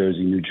South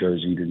Jersey, New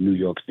Jersey to New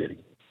York City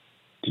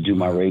to do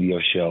my radio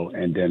show.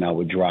 And then I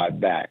would drive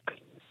back,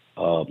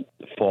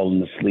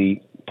 falling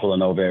asleep,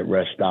 pulling over at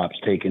rest stops,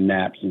 taking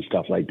naps and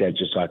stuff like that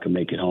just so I could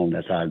make it home.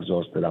 That's how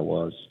exhausted I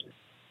was.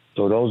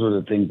 So those were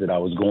the things that I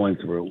was going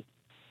through.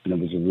 And it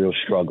was a real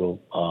struggle.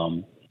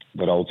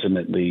 But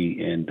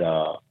ultimately in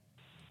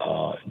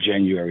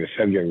February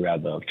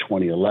of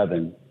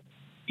 2011,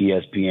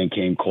 ESPN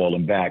came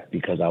calling back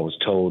because I was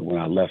told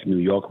when I left New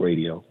York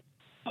radio,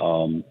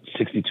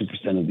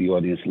 62% of the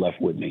audience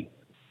left with me.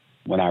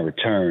 When I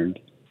returned,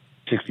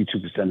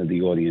 62% of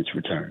the audience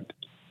returned.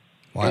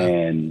 Wow.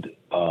 And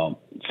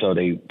so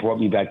they brought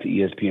me back to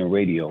ESPN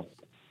radio,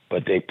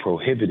 but they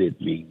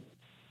prohibited me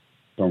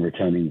from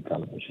returning to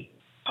television.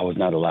 I was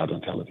not allowed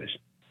on television.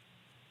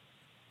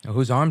 Now,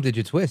 whose arm did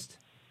you twist?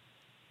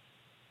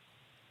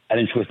 I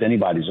didn't twist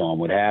anybody's arm.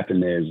 What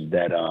happened is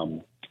that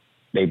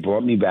they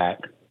brought me back.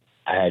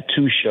 I had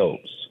two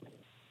shows.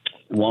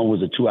 One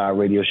was a 2-hour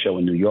radio show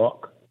in New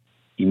York,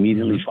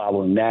 Immediately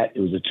following that, it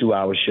was a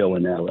 2-hour show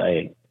in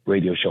L.A.,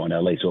 radio show in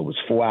L.A. So it was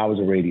 4 hours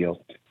of radio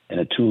in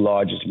the 2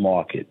 largest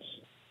markets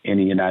in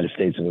the United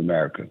States of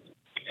America.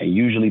 And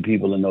usually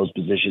people in those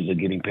positions are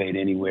getting paid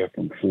anywhere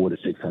from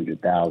 $400,000 to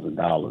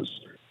 $600,000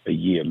 a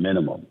year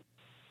minimum.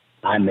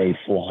 I made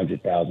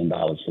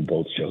 $400,000 for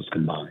both shows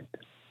combined.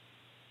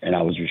 And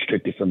I was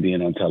restricted from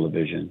being on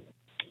television.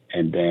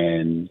 And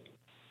then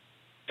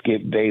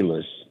Skip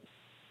Bayless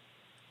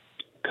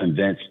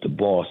convinced the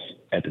boss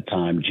at the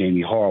time,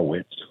 Jamie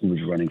Horowitz, who was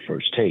running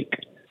First Take,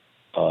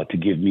 to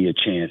give me a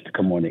chance to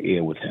come on the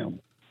air with him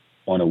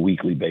on a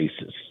weekly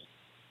basis,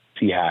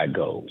 see how it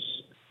goes.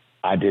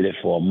 I did it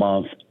for a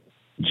month.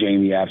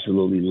 Jamie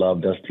absolutely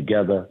loved us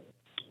together.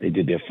 They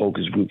did their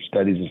focus group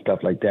studies and stuff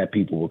like that.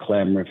 People were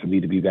clamoring for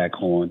me to be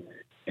back on.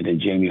 And then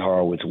Jamie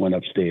Horowitz went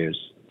upstairs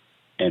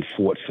and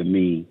fought for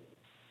me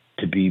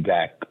to be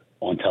back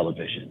on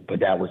television.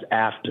 But that was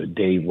after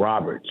Dave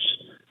Roberts,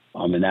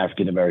 an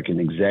African-American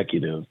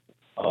executive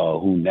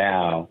who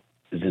now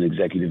is an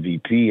executive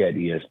VP at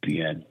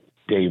ESPN.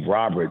 Dave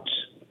Roberts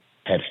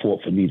had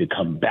fought for me to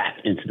come back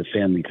into the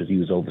family because he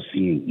was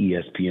overseeing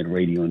ESPN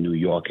Radio in New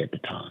York at the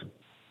time.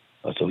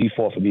 So he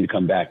fought for me to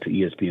come back to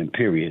ESPN,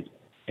 period.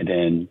 And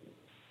then,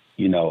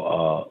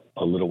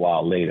 a little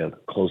while later,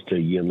 close to a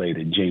year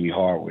later, Jamie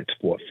Horowitz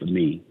fought for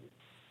me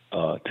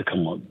to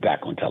come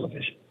back on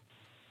television.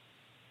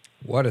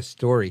 What a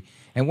story.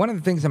 And one of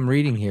the things I'm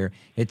reading here,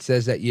 it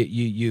says that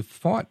you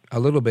fought a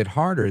little bit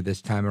harder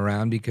this time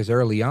around because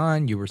early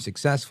on you were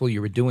successful,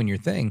 you were doing your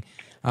thing,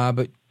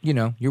 but,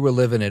 you were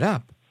living it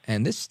up.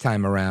 And this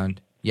time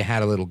around, you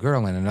had a little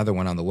girl and another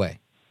one on the way.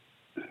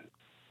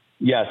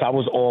 Yes, I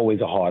was always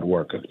a hard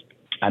worker.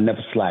 I never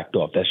slacked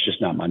off. That's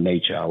just not my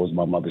nature. I was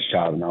my mother's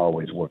child, and I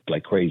always worked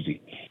like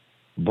crazy.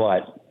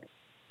 But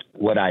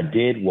what I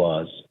did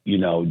was,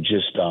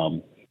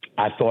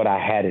 I thought I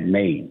had it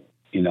made.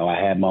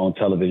 I had my own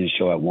television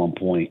show at one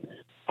point.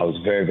 I was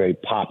very, very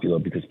popular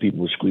because people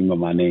were screaming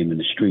my name in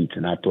the streets,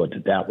 and I thought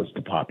that was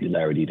the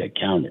popularity that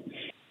counted,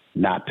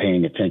 not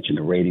paying attention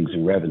to ratings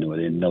and revenue. I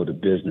didn't know the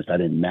business. I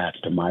didn't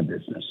master my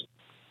business.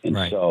 And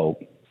so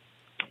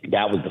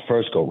that was the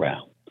first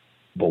go-round.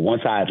 But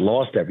once I had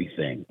lost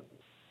everything,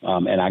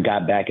 and I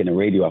got back in the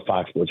radio at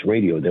Fox Sports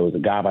Radio, there was a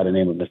guy by the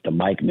name of Mr.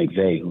 Mike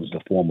McVeigh, who was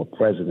the former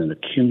president of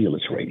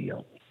Cumulus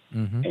Radio.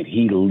 Mm-hmm. And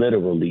he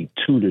literally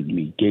tutored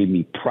me, gave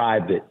me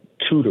private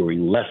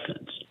tutoring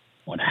lessons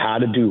on how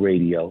to do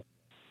radio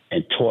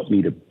and taught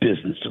me the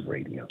business of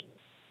radio.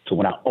 So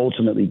when I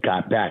ultimately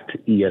got back to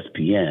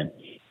ESPN,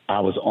 I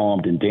was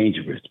armed and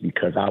dangerous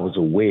because I was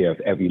aware of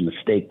every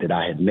mistake that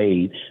I had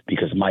made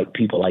because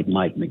people like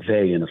Mike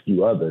McVeigh and a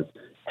few others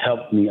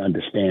helped me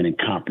understand and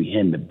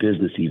comprehend the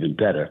business even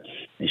better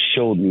and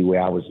showed me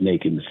where I was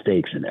making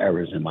mistakes and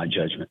errors in my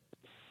judgment.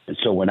 And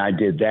so when I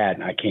did that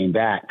and I came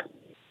back,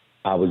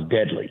 I was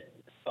deadly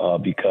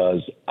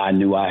because I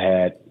knew I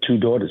had 2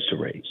 daughters to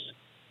raise.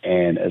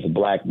 And as a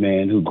black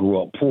man who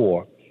grew up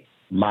poor,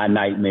 my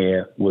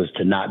nightmare was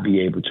to not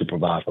be able to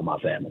provide for my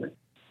family.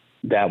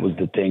 That was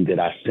the thing that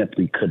I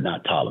simply could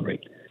not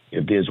tolerate.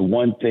 If there's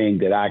one thing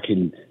that I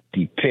can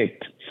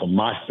depict for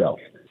myself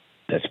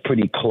that's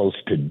pretty close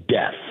to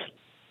death,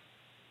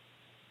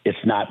 it's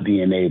not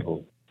being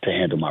able to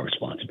handle my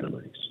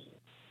responsibilities.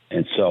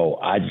 And so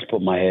I just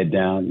put my head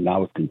down and I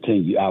was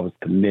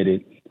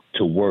committed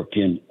to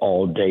working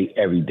all day,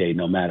 every day,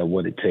 no matter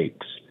what it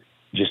takes,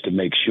 just to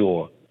make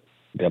sure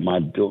that my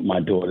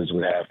daughters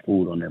would have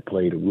food on their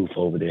plate, a roof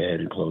over their head,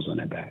 and clothes on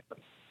their back.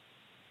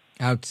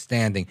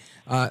 Outstanding.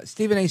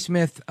 Stephen A.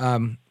 Smith,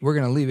 we're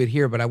going to leave it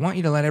here, but I want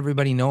you to let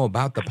everybody know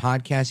about the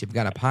podcast. You've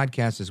got a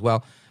podcast as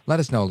well. Let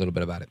us know a little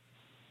bit about it.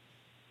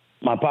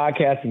 My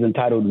podcast is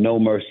entitled No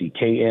Mercy,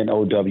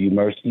 K-N-O-W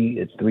Mercy.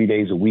 It's 3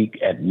 days a week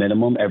at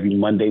minimum, every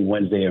Monday,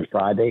 Wednesday, and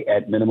Friday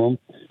at minimum.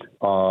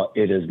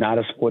 It is not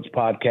a sports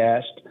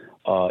podcast.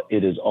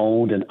 It is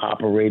owned and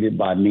operated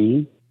by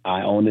me.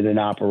 I own it and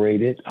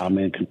operate it. I'm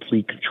in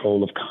complete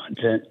control of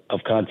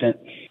content.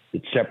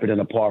 It's separate and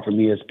apart from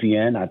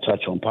ESPN. I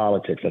touch on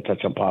politics. I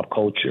touch on pop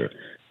culture.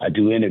 I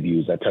do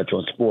interviews. I touch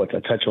on sports. I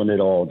touch on it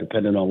all,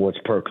 depending on what's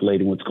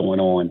percolating, what's going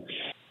on,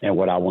 and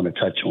what I want to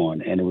touch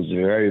on. And it was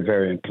very,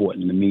 very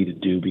important to me to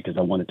do because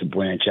I wanted to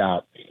branch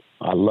out.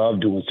 I love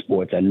doing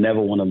sports. I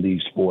never want to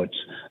leave sports.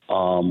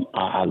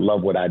 I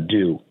love what I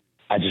do.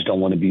 I just don't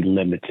want to be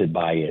limited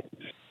by it.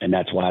 And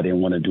that's why I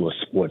didn't want to do a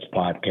sports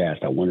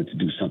podcast. I wanted to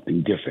do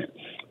something different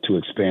to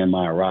expand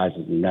my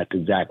horizons. And that's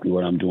exactly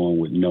what I'm doing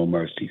with No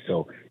Mercy.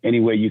 So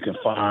anywhere you can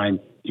find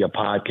your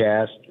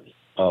podcast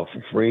for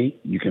free,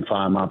 you can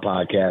find my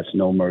podcast,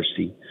 No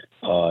Mercy,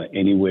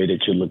 anywhere that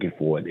you're looking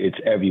for it. It's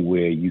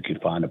everywhere you can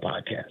find a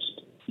podcast,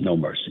 No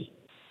Mercy.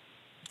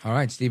 All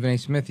right, Stephen A.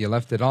 Smith, you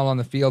left it all on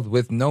the field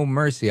with No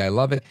Mercy. I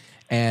love it.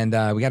 And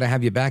we got to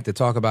have you back to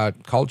talk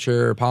about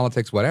culture,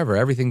 politics, whatever,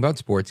 everything but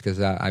sports, because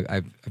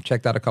I've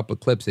checked out a couple of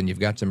clips, and you've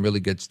got some really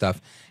good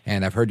stuff.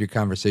 And I've heard your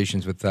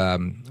conversations with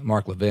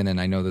Mark Levin,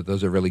 and I know that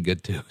those are really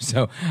good, too.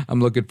 So I'm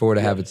looking forward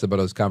to having some of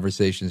those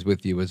conversations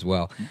with you as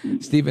well.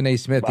 Stephen A.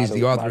 Smith, he's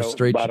the author of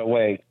Straight... By the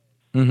way,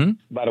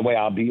 By the way,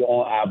 I'll be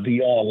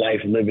on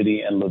Life,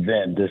 Liberty, and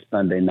Levant this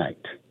Sunday night.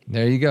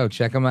 There you go.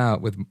 Check them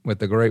out with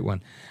the great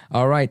one.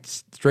 All right,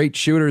 Straight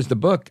Shooters, the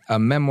book, a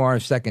memoir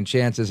of second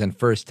chances and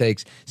first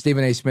takes.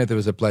 Stephen A. Smith, it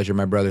was a pleasure,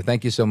 my brother.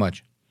 Thank you so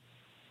much.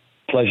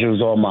 Pleasure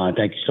was all mine.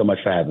 Thank you so much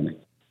for having me.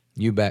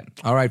 You bet.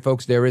 All right,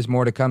 folks, there is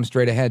more to come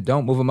straight ahead.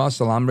 Don't move a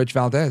muscle. I'm Rich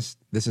Valdez.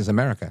 This is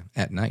America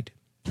at Night.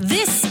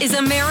 This is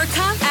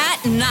America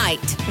at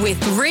Night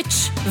with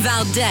Rich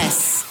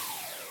Valdez.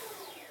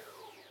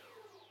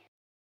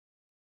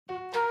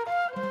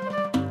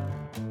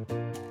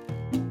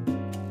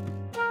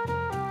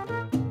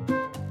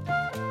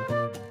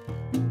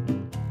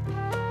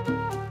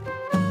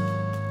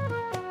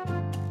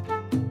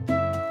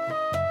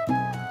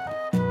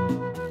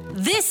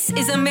 This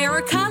is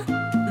America.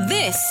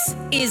 This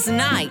is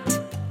Night.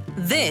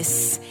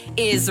 This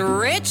is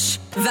Rich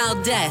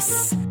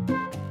Valdez.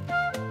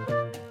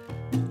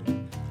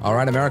 All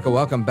right, America,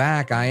 welcome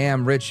back. I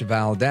am Rich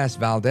Valdez,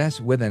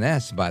 Valdez with an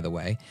S, by the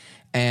way.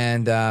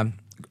 And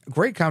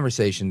great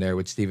conversation there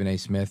with Stephen A.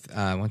 Smith.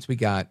 Once we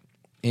got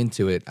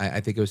into it,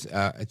 I think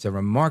it's a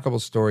remarkable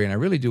story, and I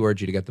really do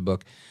urge you to get the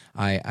book.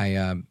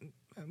 I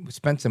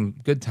spent some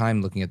good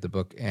time looking at the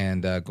book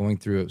and going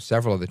through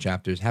several of the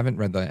chapters. Haven't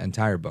read the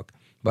entire book,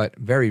 but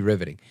very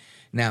riveting.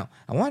 Now,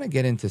 I want to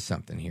get into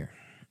something here.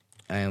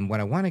 And what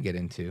I want to get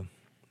into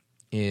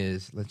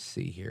is, let's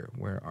see here,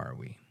 where are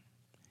we?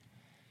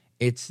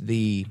 It's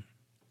the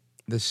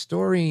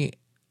story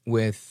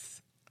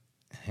with,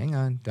 hang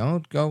on,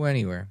 don't go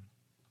anywhere.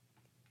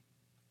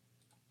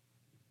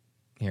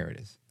 Here it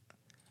is.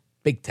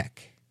 Big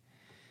tech,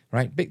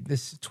 right?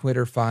 This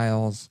Twitter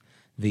files,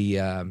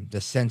 the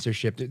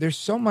censorship. There's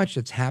so much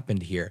that's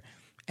happened here.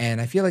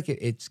 And I feel like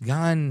it's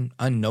gone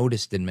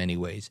unnoticed in many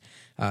ways.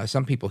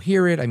 Some people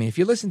hear it. I mean, if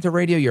you listen to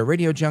radio, you're a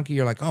radio junkie,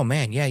 you're like, oh,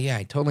 man, yeah,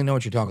 I totally know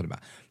what you're talking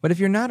about. But if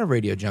you're not a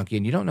radio junkie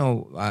and you don't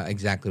know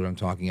exactly what I'm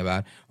talking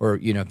about, or,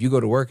 you know, if you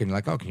go to work and you're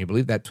like, oh, can you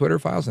believe that Twitter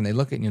files? And they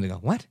look at you and they go,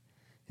 what?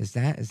 Is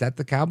that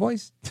the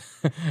Cowboys?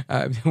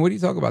 What do you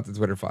talk about, the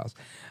Twitter files?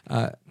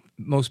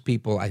 Most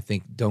people, I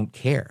think, don't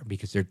care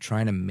because they're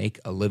trying to make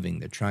a living.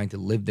 They're trying to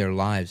live their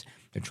lives.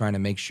 They're trying to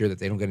make sure that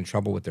they don't get in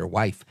trouble with their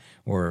wife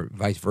or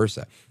vice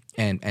versa.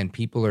 And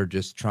people are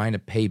just trying to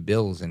pay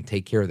bills and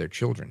take care of their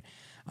children.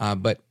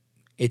 But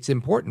it's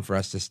important for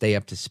us to stay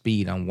up to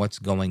speed on what's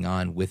going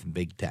on with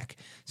big tech.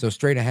 So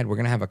straight ahead, we're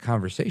going to have a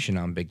conversation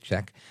on big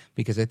tech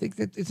because I think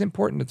that it's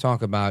important to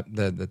talk about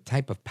the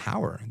type of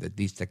power that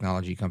these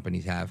technology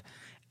companies have.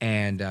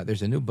 And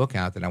there's a new book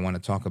out that I want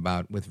to talk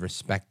about with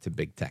respect to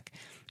big tech.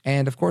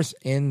 And, of course,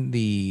 in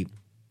the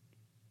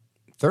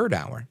third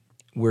hour,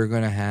 we're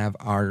going to have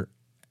our,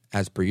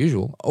 as per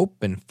usual,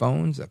 open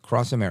phones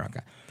across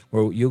America,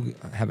 where you'll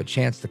have a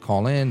chance to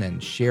call in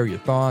and share your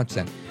thoughts.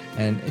 And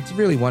it's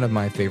really one of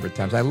my favorite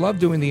times. I love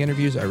doing the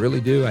interviews. I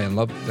really do. I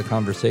love the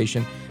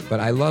conversation. But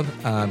I love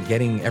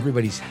getting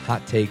everybody's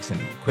hot takes and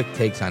quick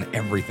takes on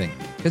everything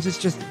because it's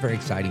just very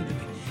exciting to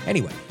me.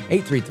 Anyway,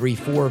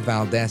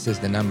 833-4-VALDEZ is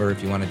the number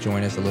if you want to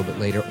join us a little bit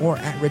later, or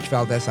at Rich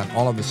Valdez on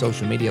all of the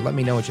social media. Let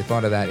me know what you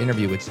thought of that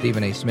interview with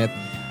Stephen A. Smith.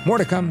 More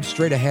to come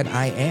straight ahead.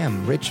 I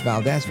am Rich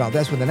Valdez,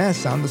 Valdez with an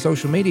S on the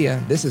social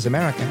media. This is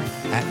America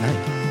at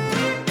Night.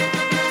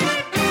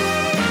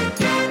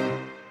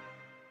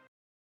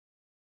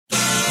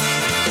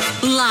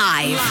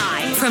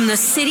 Live from the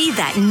city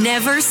that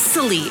never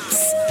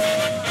sleeps.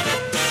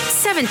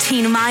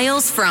 17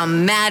 miles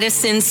from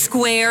Madison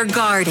Square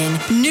Garden,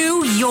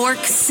 New York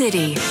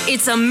City.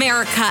 It's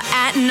America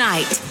at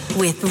Night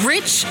with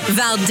Rich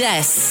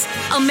Valdez,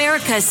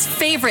 America's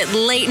favorite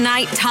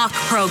late-night talk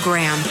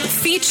program,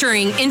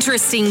 featuring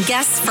interesting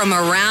guests from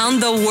around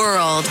the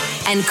world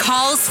and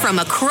calls from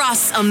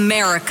across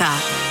America.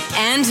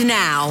 And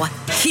now,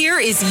 here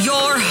is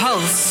your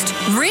host,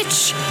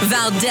 Rich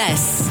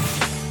Valdez.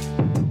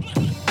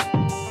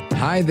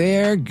 Hi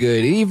there,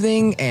 good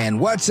evening, and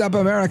what's up,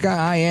 America?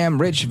 I am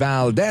Rich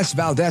Valdez,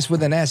 Valdez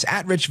with an S,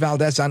 at Rich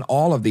Valdez on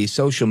all of the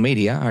social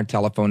media. Our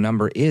telephone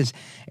number is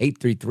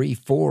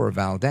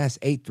 833-4-VALDEZ,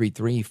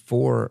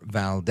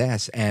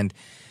 833-4-VALDEZ. And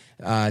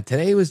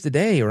today was the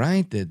day,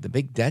 right? The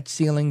big debt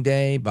ceiling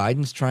day.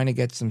 Biden's trying to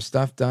get some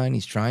stuff done.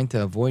 He's trying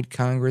to avoid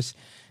Congress.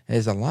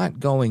 There's a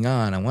lot going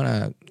on. I want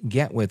to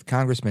get with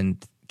Congressman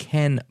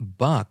Ken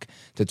Buck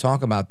to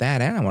talk about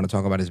that, and I want to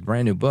talk about his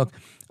brand new book,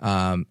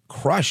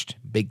 Crushed: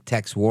 Big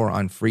Tech's War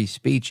on Free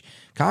Speech.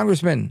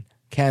 Congressman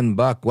Ken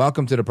Buck,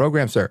 welcome to the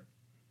program, sir.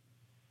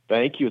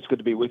 Thank you. It's good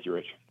to be with you,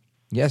 Rich.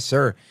 Yes,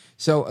 sir.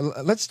 So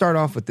let's start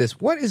off with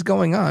this. What is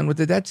going on with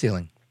the debt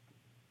ceiling?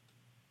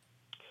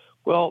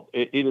 Well,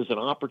 it is an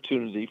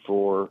opportunity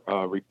for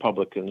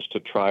Republicans to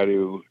try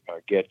to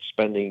get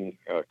spending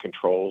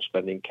control,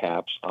 spending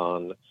caps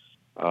on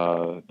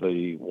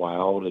the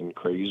wild and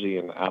crazy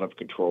and out of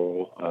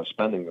control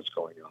spending that's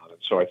going on. And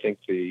so I think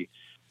the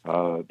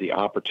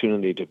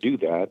opportunity to do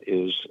that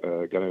is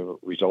going to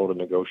result in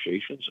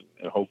negotiations,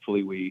 and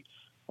hopefully we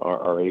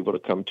are able to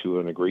come to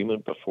an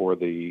agreement before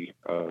the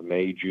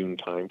May-June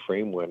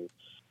timeframe when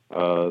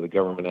the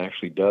government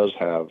actually does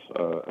have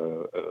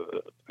a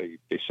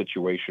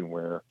situation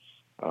where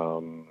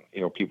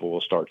people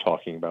will start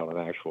talking about an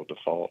actual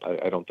default.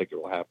 I don't think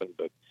it will happen,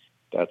 but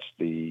that's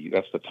the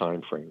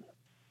time frame.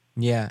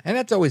 Yeah, and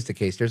that's always the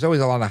case. There's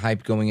always a lot of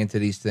hype going into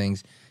these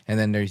things, and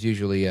then there's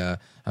usually a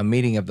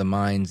meeting of the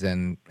minds,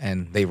 and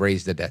they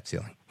raise the debt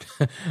ceiling.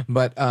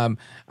 But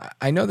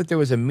I know that there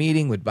was a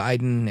meeting with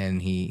Biden,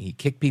 and he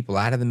kicked people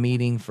out of the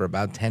meeting for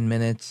about 10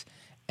 minutes.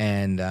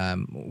 And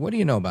what do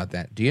you know about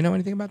that? Do you know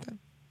anything about that?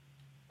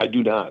 I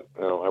do not.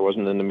 No, I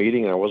wasn't in the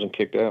meeting, and I wasn't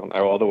kicked out.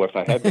 Although if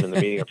I had been in the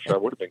meeting, I'm sure I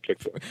would have been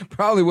kicked out.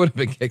 Probably would have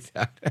been kicked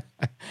out.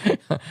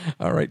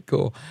 All right,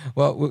 cool.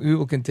 Well, we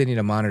will continue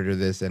to monitor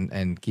this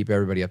and keep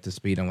everybody up to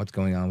speed on what's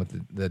going on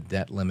with the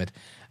debt limit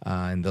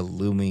and the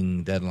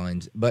looming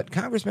deadlines. But,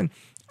 Congressman,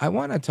 I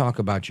want to talk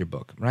about your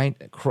book, right?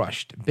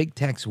 Crushed, Big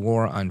Tech's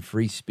War on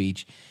Free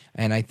Speech.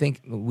 And I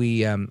think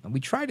we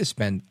try to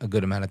spend a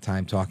good amount of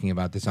time talking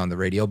about this on the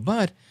radio,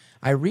 but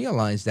I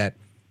realize that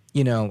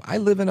I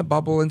live in a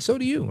bubble, and so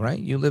do you, right?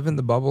 You live in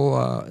the bubble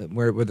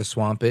where the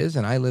swamp is,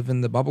 and I live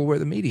in the bubble where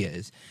the media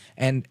is.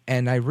 And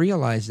I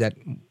realize that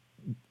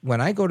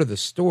when I go to the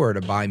store to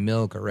buy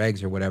milk or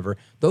eggs or whatever,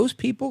 those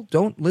people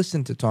don't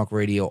listen to talk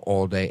radio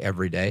all day,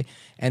 every day,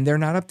 and they're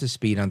not up to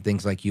speed on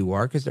things like you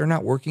are because they're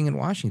not working in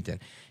Washington.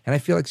 And I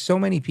feel like so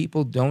many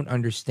people don't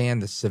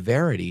understand the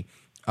severity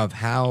of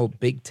how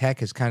big tech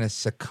has kind of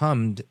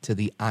succumbed to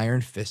the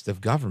iron fist of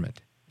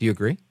government. Do you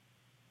agree?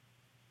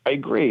 I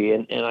agree,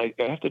 and I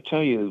have to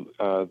tell you,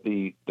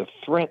 the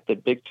threat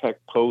that big tech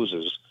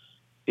poses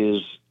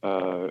is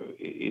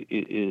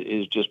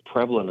just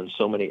prevalent in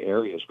so many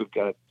areas. We've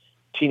got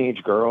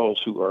teenage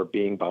girls who are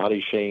being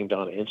body shamed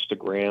on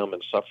Instagram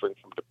and suffering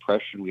from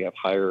depression. We have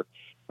higher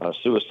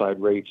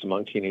suicide rates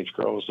among teenage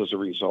girls as a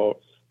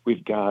result.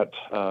 We've got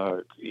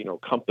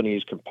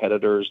companies,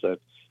 competitors that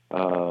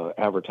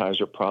advertise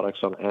their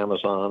products on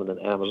Amazon, and then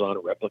Amazon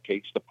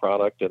replicates the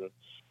product, and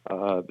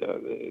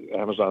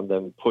Amazon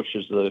then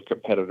pushes the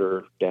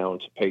competitor down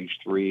to page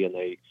 3, and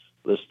they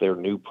list their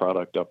new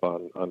product up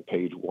on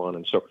page 1.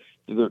 And so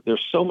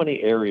there's so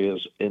many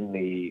areas in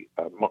the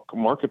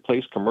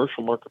marketplace,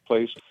 commercial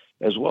marketplace,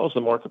 as well as the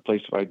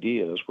marketplace of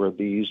ideas, where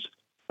these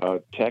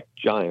tech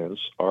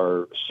giants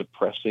are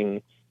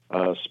suppressing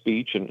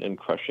speech and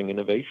crushing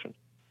innovation.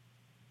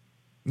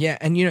 Yeah,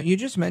 and you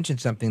just mentioned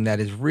something that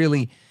is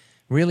really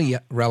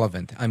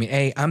relevant. I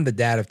mean, I'm the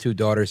dad of 2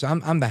 daughters.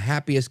 I'm the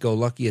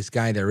happiest-go-luckiest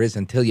guy there is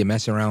until you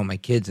mess around with my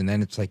kids, and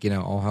then it's like,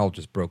 all hell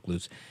just broke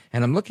loose.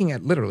 And I'm looking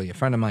at, literally, a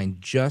friend of mine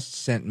just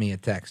sent me a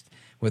text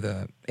with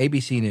a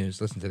ABC News.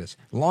 Listen to this.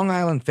 Long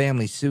Island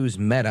family sues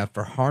Meta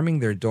for harming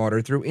their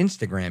daughter through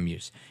Instagram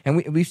use.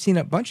 And we've seen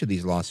a bunch of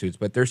these lawsuits,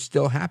 but they're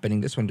still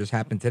happening. This one just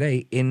happened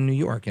today in New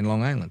York, in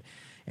Long Island.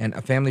 And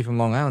a family from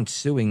Long Island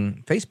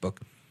suing Facebook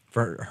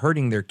for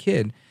hurting their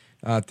kid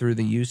through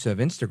the use of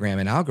Instagram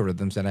and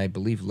algorithms that I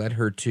believe led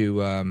her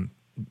to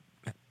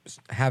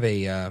have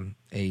a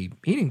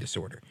eating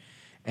disorder.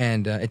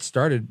 And it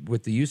started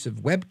with the use of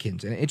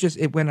Webkins, and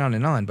it went on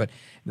and on. But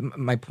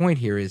my point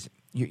here is,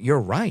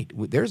 you're right.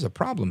 There's a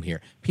problem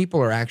here.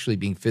 People are actually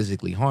being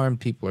physically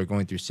harmed. People are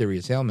going through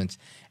serious ailments,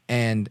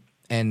 and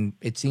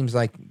it seems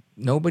like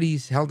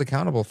nobody's held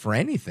accountable for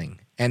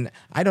anything. And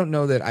I don't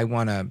know that I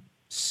want to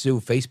sue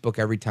Facebook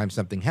every time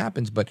something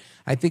happens, but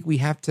I think we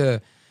have to,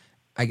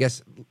 I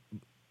guess,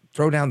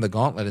 throw down the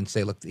gauntlet and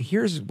say, look,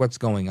 here's what's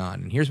going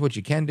on, and here's what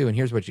you can do, and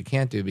here's what you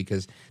can't do,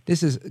 because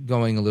this is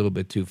going a little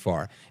bit too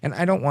far. And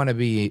I don't want to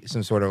be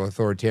some sort of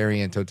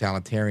authoritarian,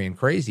 totalitarian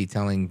crazy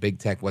telling big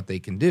tech what they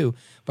can do,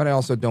 but I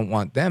also don't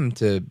want them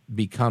to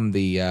become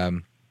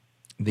the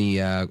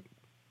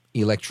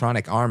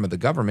electronic arm of the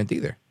government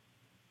either.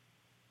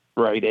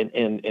 Right,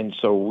 and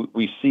so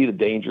we see the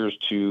dangers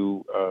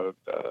to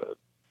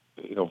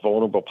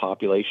vulnerable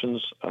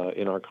populations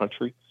in our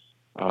country.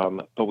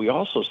 But we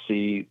also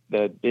see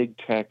that big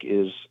tech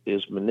is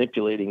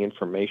manipulating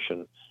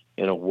information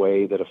in a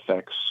way that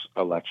affects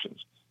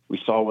elections. We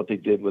saw what they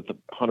did with the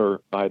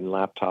Hunter Biden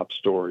laptop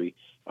story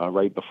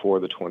right before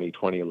the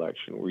 2020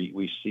 election.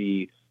 We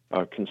see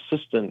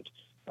consistent,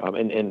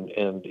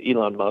 and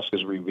Elon Musk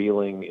is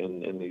revealing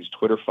in these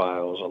Twitter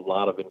files a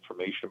lot of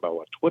information about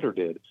what Twitter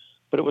did,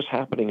 but it was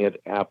happening at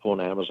Apple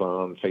and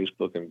Amazon,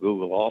 Facebook and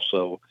Google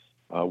also,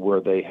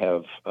 where they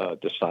have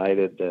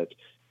decided that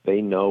they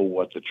know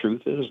what the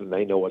truth is, and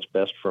they know what's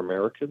best for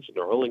Americans, and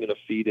they're only going to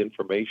feed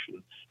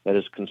information that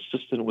is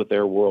consistent with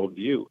their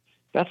worldview.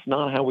 That's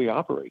not how we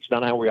operate. It's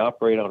not how we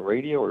operate on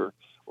radio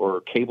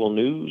or cable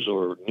news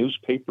or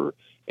newspaper,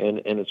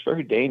 and it's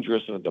very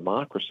dangerous in a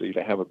democracy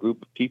to have a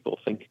group of people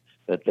think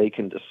that they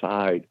can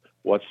decide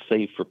what's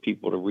safe for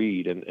people to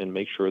read and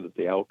make sure that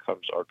the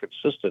outcomes are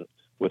consistent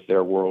with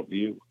their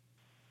worldview.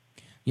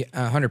 Yeah,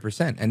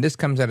 100%. And this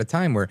comes at a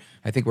time where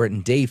I think we're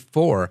in day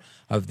 4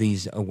 of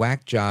these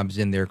whack jobs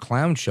in their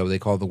clown show they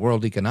call the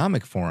World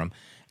Economic Forum.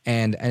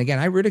 And again,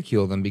 I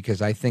ridicule them because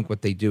I think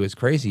what they do is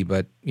crazy.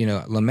 But,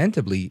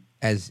 lamentably,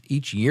 as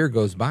each year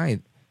goes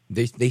by,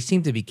 they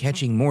seem to be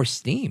catching more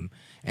steam,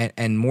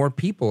 and more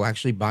people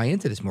actually buy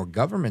into this. More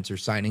governments are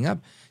signing up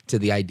to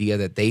the idea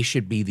that they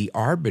should be the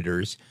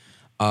arbiters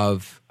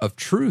of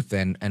truth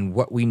and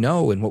what we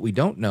know and what we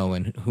don't know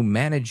and who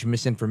manage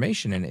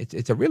misinformation. And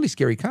it's a really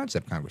scary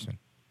concept, Congressman.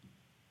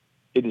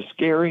 It is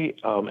scary,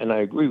 and I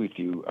agree with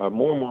you.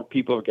 More and more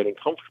people are getting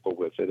comfortable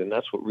with it, and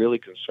that's what really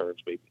concerns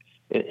me.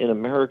 In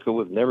America,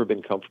 we've never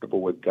been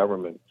comfortable with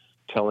government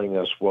telling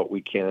us what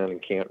we can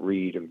and can't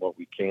read and what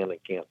we can and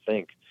can't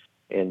think.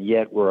 And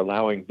yet we're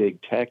allowing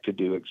big tech to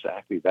do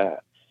exactly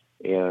that.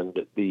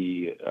 And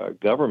the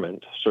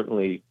government,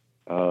 certainly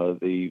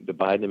the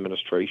Biden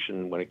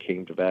administration, when it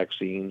came to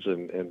vaccines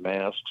and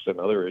masks and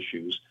other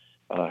issues,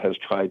 has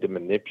tried to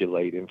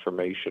manipulate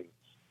information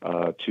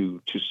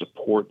to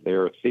support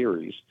their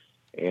theories.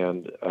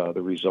 And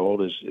the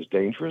result is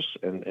dangerous,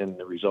 and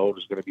the result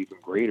is going to be even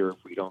greater if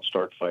we don't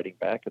start fighting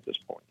back at this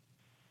point.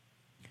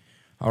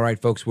 All right,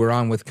 folks, we're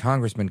on with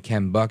Congressman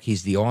Ken Buck.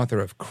 He's the author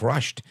of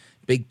Crushed,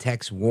 Big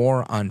Tech's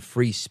War on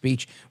Free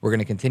Speech. We're going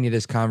to continue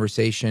this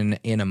conversation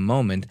in a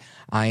moment.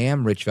 I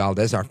am Rich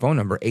Valdez. Our phone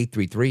number,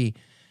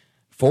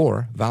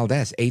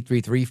 833-4-VALDEZ,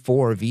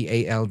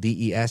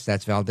 833-4-VALDES.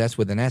 That's Valdez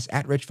with an S,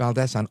 at Rich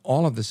Valdez on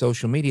all of the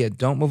social media.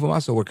 Don't move a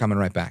muscle. We're coming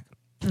right back.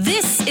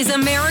 This is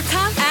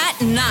America at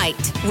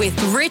Night with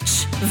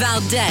Rich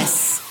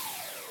Valdez.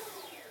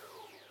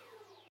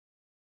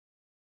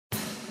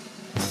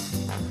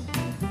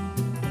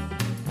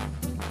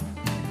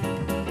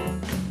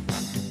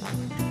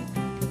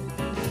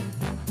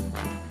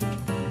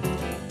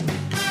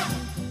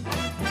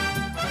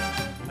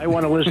 I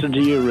want to listen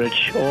to you,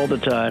 Rich, all the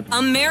time.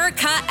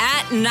 America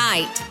at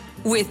Night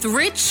with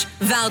Rich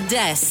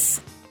Valdez.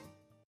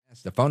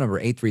 The phone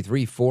number,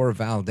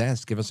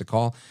 833-4-VALDEZ. Give us a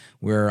call.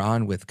 We're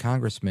on with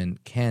Congressman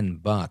Ken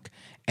Buck.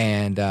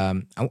 And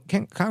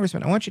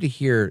Congressman, I want you to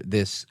hear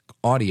this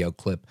audio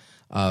clip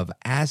of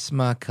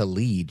Asma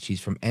Khalid.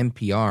 She's from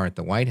NPR at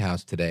the White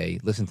House today.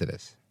 Listen to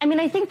this. I mean,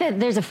 I think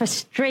that there's a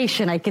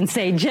frustration, I can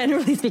say,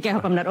 generally speaking, I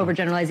hope I'm not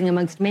overgeneralizing,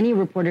 amongst many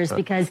reporters,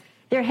 because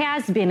there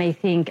has been, I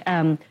think,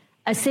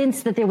 a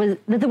sense that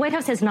the White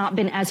House has not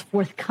been as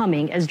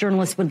forthcoming as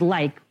journalists would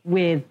like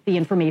with the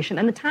information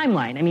and the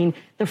timeline. I mean,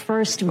 the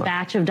first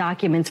batch of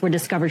documents were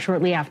discovered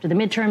shortly after the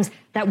midterms.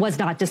 That was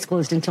not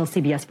disclosed until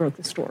CBS broke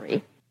the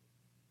story.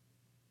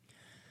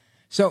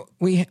 So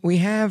we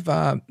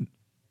have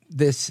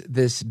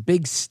this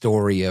big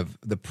story of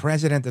the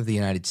President of the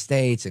United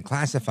States and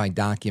classified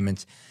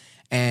documents.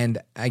 And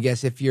I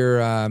guess if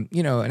you're, an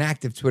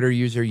active Twitter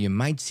user, you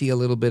might see a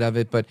little bit of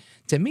it. But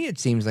to me, it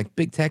seems like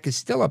big tech is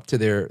still up to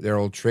their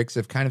old tricks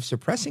of kind of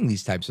suppressing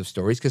these types of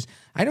stories, because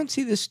I don't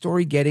see this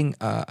story getting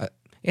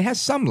it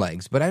has some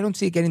legs, but I don't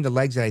see it getting the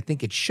legs that I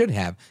think it should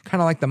have, kind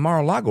of like the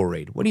Mar-a-Lago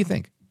raid. What do you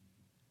think?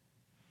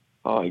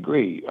 I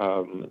agree.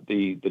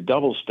 The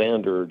double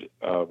standard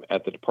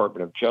at the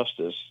Department of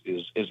Justice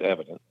is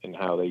evident in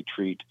how they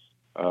treat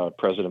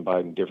President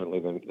Biden differently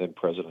than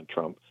President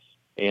Trump.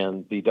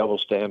 And the double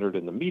standard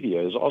in the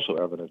media is also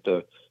evident.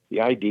 The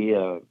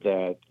idea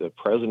that the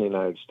President of the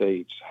United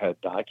States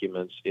had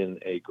documents in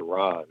a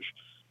garage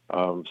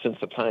since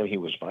the time he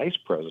was vice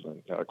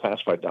president,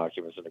 classified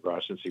documents in the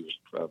garage since he was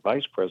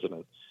vice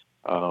president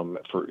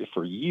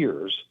for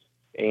years.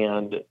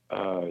 And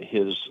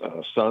his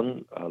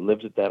son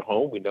lived at that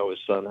home. We know his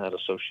son had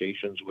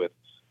associations with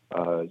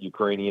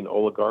Ukrainian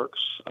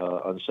oligarchs,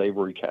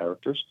 unsavory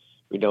characters.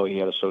 We know he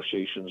had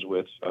associations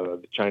with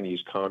the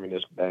Chinese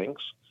communist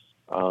banks.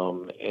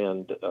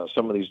 And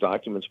some of these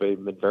documents may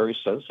have been very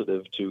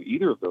sensitive to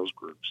either of those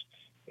groups.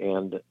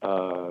 And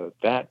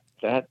that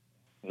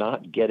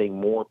not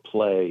getting more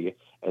play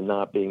and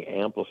not being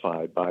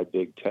amplified by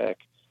big tech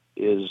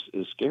is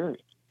scary.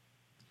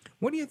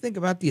 What do you think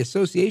about the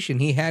association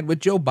he had with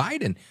Joe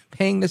Biden,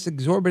 paying this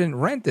exorbitant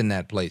rent in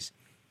that place?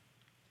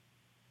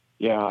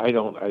 Yeah,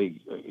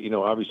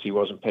 obviously he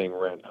wasn't paying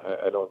rent.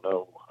 I don't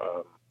know.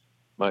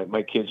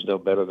 My kids know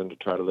better than to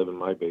try to live in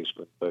my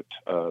basement, but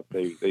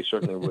they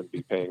certainly wouldn't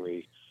be paying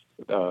me,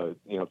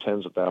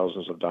 tens of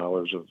thousands of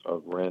dollars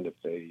of rent if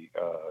they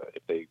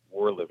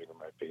were living in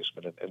my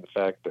basement. And the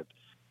fact that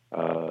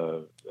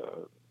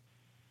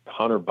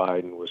Hunter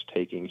Biden was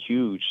taking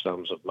huge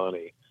sums of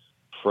money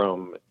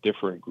from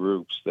different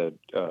groups that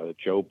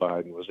Joe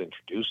Biden was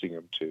introducing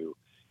him to,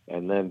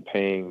 and then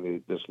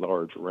paying this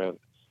large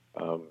rent,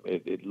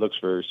 it looks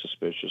very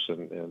suspicious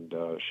and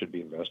should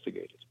be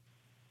investigated.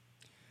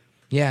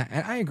 Yeah,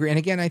 and I agree. And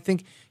again, I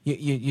think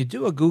you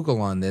do a Google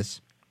on this,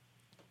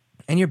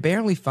 and you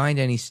barely find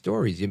any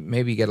stories. You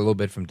maybe get a little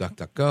bit from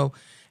DuckDuckGo,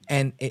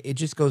 and it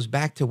just goes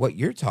back to what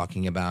you're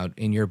talking about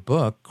in your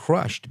book,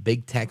 Crushed,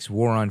 Big Tech's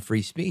War on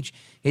Free Speech.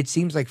 It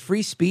seems like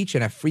free speech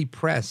and a free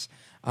press,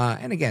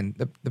 and again,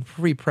 the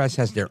free press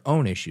has their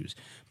own issues,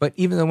 but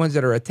even the ones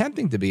that are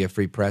attempting to be a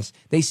free press,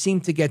 they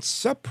seem to get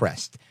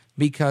suppressed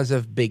because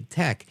of big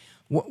tech.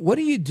 What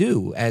do you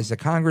do as a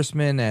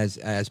congressman,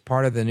 as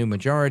part of the new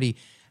majority?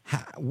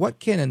 What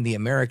can the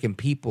American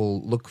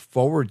people look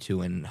forward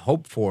to and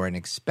hope for and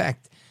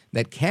expect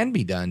that can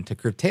be done to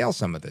curtail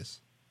some of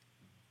this?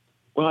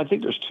 Well, I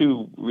think there's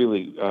two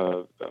really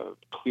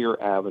clear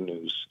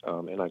avenues,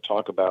 and I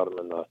talk about them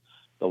in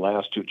the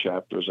last two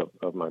chapters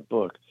of my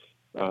book.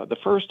 The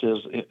first is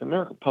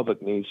American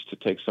public needs to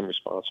take some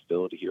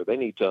responsibility here. They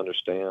need to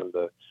understand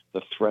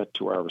the threat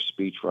to our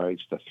speech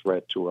rights, the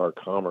threat to our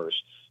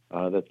commerce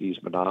that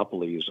these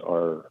monopolies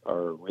are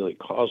really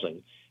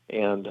causing.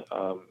 And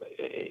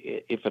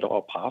if at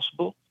all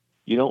possible,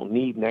 you don't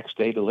need next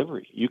day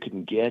delivery. You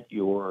can get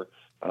your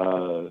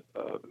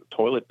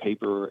toilet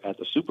paper at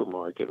the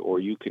supermarket, or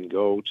you can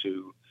go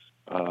to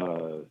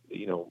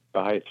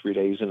buy it 3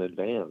 days in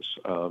advance.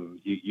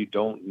 You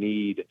don't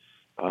need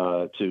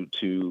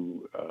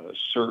to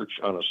search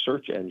on a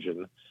search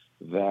engine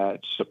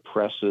that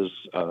suppresses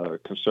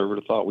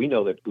conservative thought. We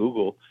know that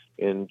Google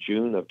in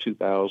June of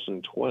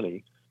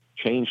 2020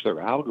 changed their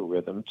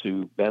algorithm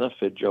to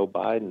benefit Joe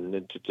Biden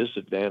and to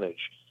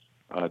disadvantage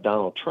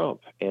Donald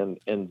Trump,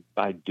 and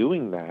by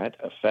doing that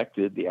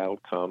affected the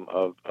outcome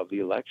of the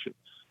election.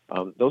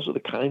 Those are the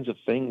kinds of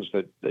things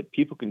that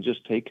people can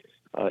just take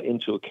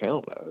into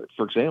account.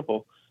 For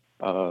example,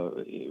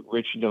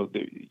 Rich,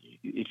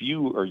 if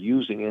you are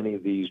using any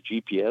of these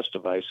GPS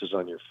devices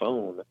on your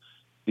phone,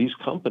 these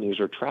companies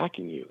are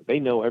tracking you. They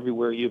know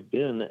everywhere you've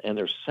been, and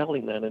they're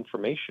selling that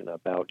information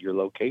about your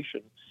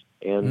location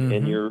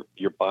and your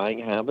buying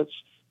habits.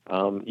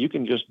 You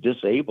can just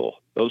disable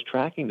those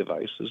tracking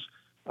devices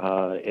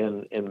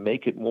and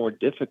make it more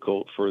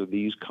difficult for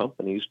these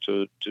companies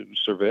to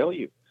surveil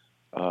you.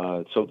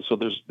 So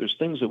there's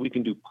things that we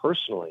can do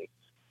personally,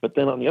 but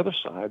then on the other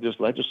side, there's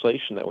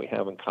legislation that we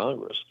have in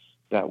Congress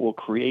that will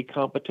create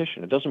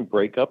competition. It doesn't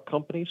break up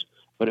companies,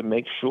 but it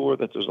makes sure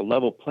that there's a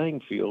level playing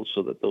field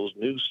so that those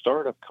new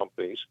startup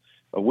companies,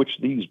 which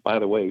these, by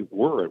the way,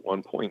 were at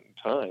one point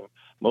in time,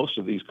 most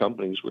of these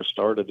companies were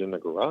started in a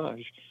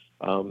garage.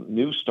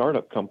 New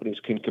startup companies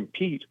can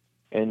compete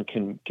and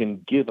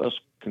can give us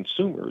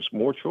consumers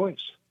more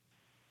choice.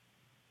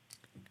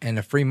 And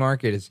a free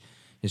market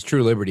is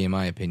true liberty, in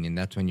my opinion.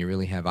 That's when you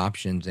really have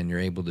options and you're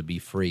able to be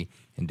free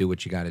and do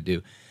what you got to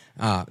do.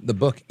 The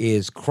book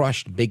is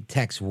Crushed: Big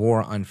Tech's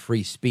War on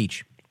Free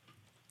Speech.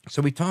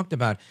 So we talked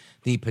about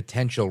the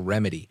potential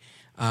remedy.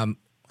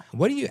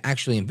 What do you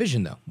actually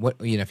envision, though?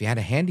 If you had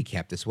to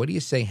handicap this, what do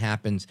you say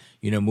happens,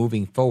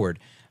 moving forward?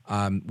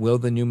 Will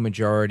the new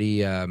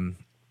majority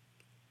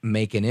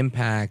make an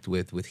impact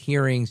with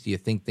hearings? Do you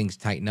think things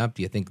tighten up?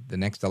 Do you think the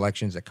next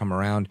elections that come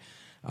around,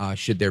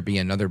 should there be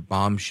another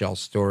bombshell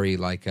story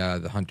like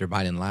the Hunter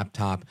Biden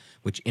laptop,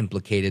 which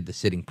implicated the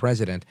sitting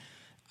president?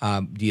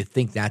 Do you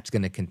think that's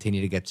going to continue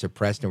to get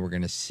suppressed and we're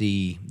going to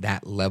see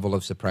that level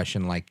of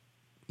suppression like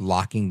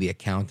locking the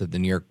account of the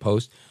New York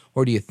Post?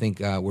 Or do you think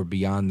we're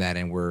beyond that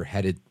and we're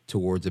headed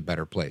towards a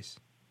better place?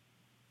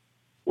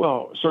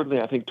 Well,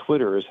 certainly I think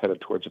Twitter is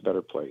headed towards a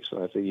better place.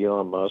 And I think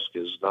Elon Musk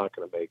is not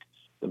going to make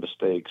the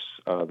mistakes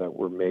that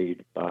were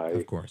made by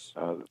of course.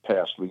 The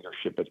past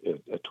leadership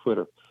at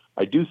Twitter.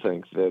 I do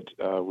think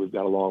that we've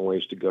got a long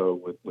ways to go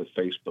with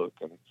Facebook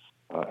and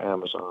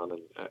Amazon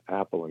and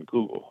Apple and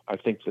Google. I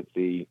think that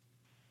the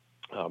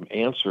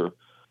answer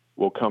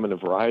will come in a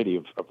variety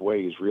of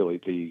ways, really.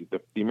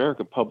 The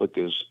American public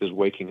is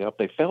waking up.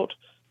 They felt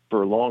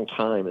for a long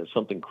time that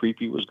something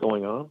creepy was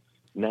going on.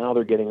 Now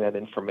they're getting that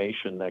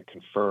information that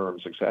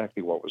confirms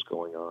exactly what was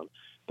going on.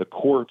 The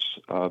courts,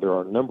 there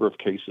are a number of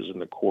cases in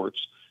the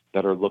courts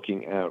that are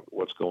looking at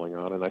what's going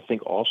on. And I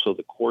think also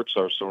the courts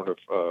are sort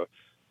of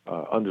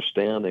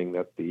understanding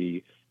that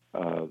the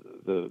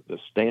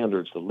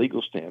standards, the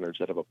legal standards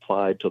that have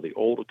applied to the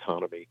old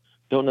economy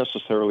don't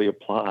necessarily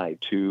apply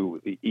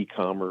to the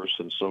e-commerce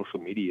and social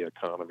media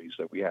economies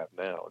that we have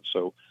now. And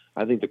so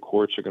I think the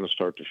courts are going to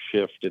start to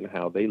shift in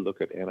how they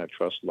look at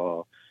antitrust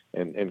law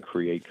and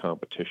create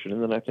competition.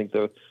 And then I think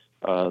the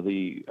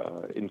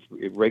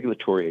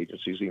regulatory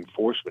agencies, the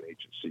enforcement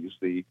agencies,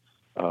 the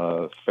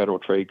Federal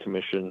Trade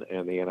Commission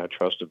and the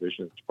Antitrust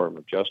Division of the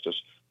Department of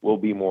Justice will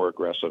be more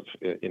aggressive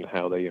in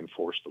how they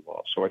enforce the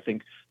law. So I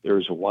think there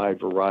is a wide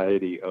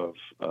variety of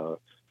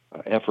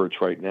efforts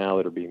right now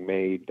that are being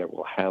made that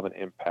will have an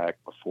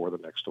impact before the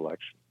next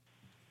election.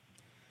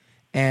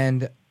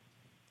 And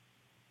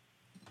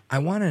I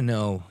want to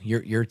know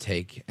your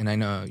take, and I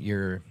know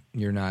you're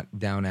not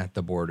down at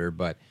the border,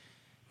 but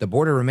the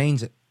border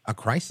remains a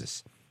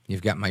crisis.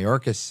 You've got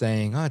Mayorkas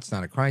saying, oh, it's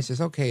not a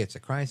crisis. Okay, it's a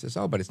crisis.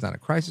 Oh, but it's not a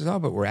crisis. Oh,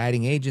 but we're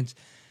adding agents.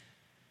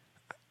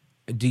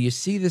 Do you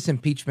see this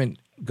impeachment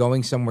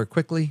going somewhere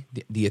quickly?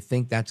 Do you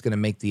think that's going to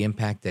make the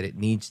impact that it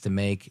needs to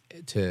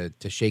make to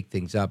shake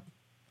things up?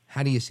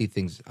 How do you see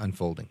things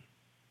unfolding?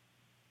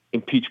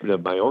 Impeachment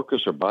of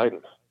Mayorkas or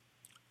Biden?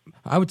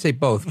 I would say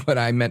both, but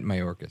I meant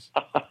Mayorkas.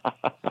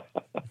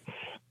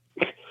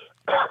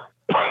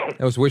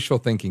 That was wishful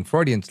thinking,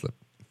 Freudian slip.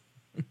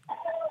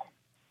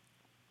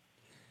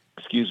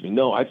 Excuse me.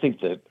 No, I think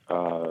that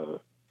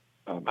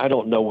I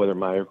don't know whether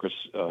Mayorkas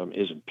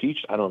is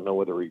impeached. I don't know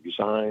whether he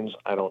resigns.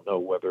 I don't know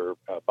whether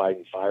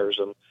Biden fires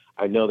him.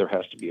 I know there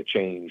has to be a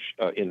change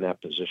in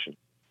that position.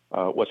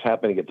 What's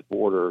happening at the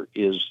border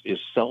is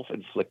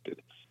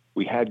self-inflicted.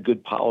 We had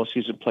good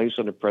policies in place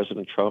under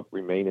President Trump,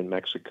 remain in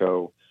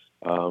Mexico,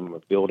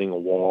 building a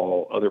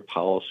wall, other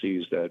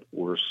policies that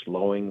were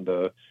slowing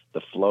the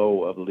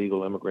flow of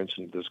illegal immigrants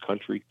into this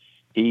country.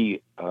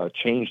 He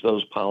changed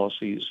those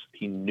policies.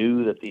 He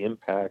knew that the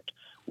impact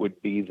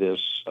would be this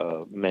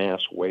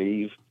mass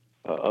wave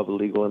of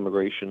illegal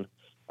immigration.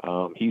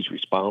 He's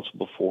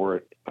responsible for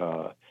it,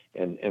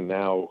 and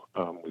now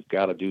we've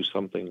got to do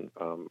something.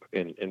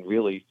 And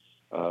really,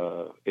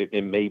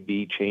 it may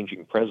be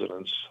changing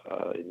presidents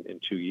in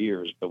 2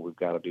 years, but we've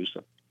got to do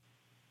something.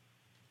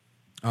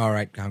 All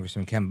right,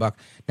 Congressman Ken Buck.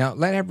 Now,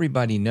 let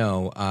everybody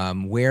know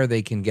where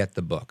they can get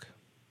the book.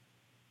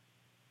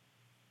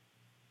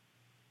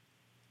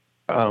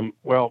 I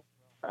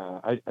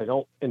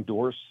don't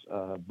endorse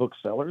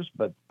booksellers,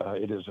 but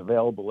it is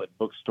available at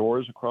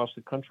bookstores across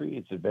the country.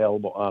 It's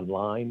available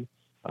online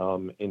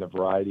in a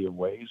variety of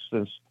ways.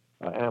 Since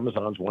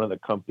Amazon's one of the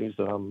companies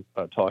that I'm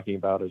talking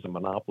about as a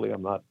monopoly,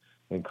 I'm not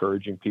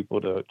encouraging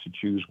people to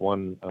choose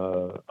one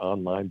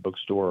online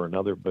bookstore or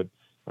another, but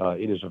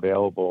it is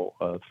available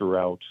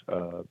throughout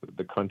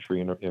the country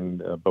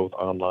in both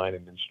online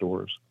and in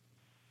stores.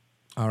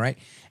 All right.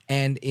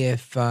 And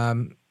if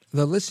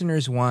the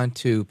listeners want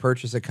to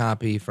purchase a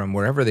copy from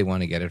wherever they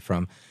want to get it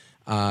from,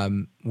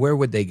 where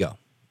would they go?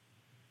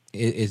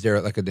 Is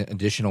there like an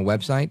additional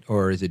website,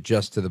 or is it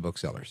just to the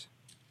booksellers?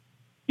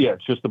 Yeah,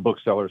 it's just the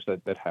booksellers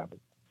that have it.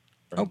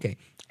 Right. Okay.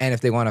 And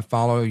if they want to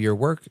follow your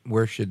work,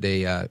 where should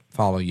they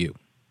follow you?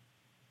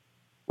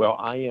 Well,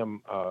 I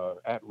am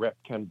at Rep.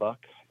 Ken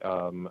Buck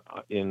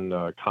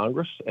in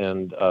Congress,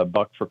 and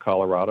Buck for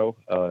Colorado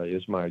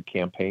is my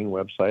campaign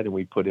website, and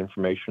we put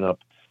information up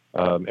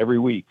every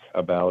week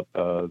about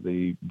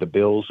the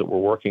bills that we're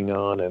working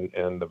on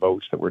and the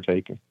votes that we're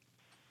taking.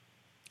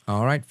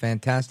 All right,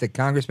 fantastic.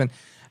 Congressman,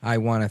 I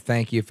want to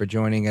thank you for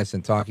joining us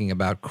and talking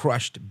about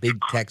Crushed,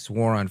 Big Tech's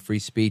War on Free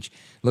Speech.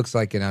 Looks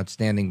like an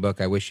outstanding book.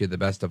 I wish you the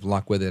best of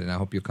luck with it, and I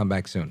hope you'll come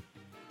back soon.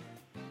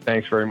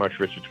 Thanks very much,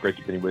 Rich. It's great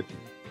to be with you.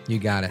 You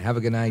got it. Have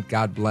a good night.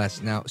 God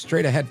bless. Now,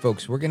 straight ahead,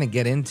 folks, we're going to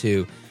get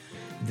into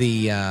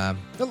the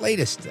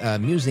latest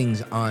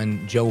musings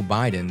on Joe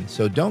Biden.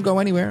 So don't go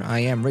anywhere. I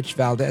am Rich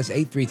Valdez,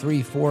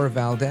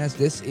 833-4-VALDEZ.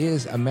 This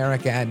is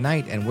America at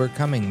Night, and we're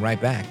coming right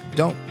back.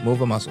 Don't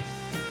move a muscle.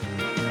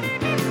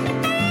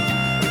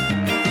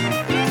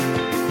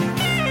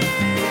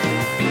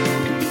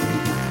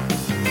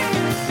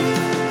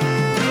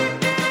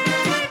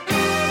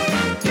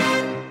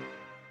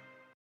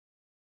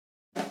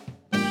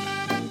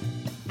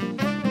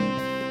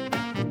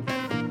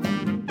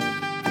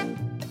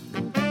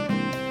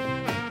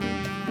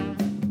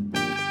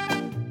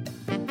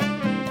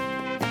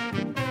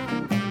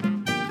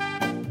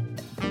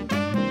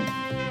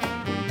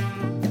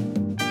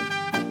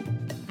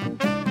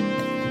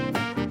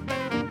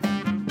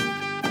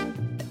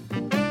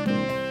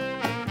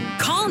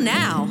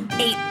 Now,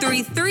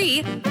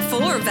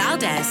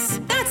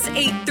 833-4-VALDEZ. That's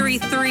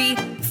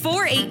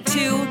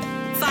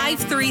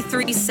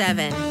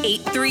 833-482-5337.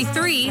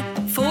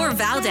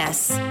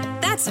 833-4-VALDEZ.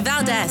 That's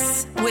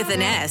Valdez with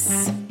an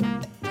S.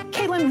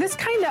 Caitlin, this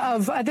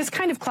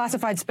kind of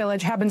classified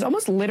spillage happens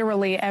almost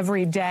literally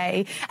every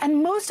day,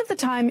 and most of the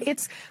time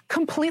it's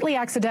completely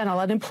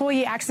accidental. An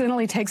employee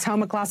accidentally takes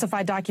home a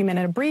classified document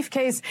in a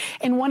briefcase.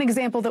 In one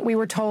example that we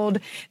were told,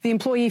 the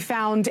employee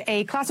found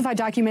a classified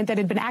document that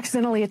had been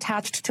accidentally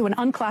attached to an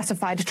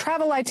unclassified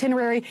travel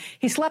itinerary.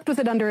 He slept with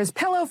it under his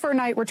pillow for a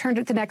night, returned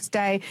it the next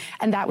day,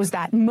 and that was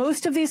that.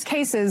 Most of these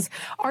cases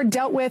are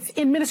dealt with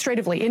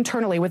administratively,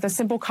 internally, with a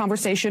simple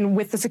conversation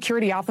with the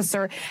security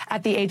officer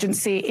at the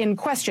agency in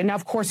question. Now,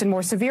 of course, in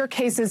more severe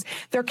cases,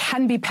 there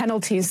can be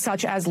penalties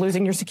such as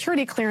losing your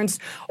security clearance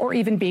or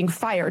even being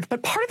fired.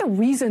 But part of the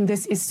reason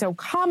this is so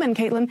common,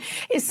 Caitlin,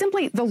 is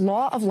simply the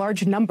law of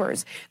large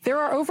numbers. There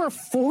are over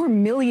 4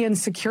 million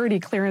security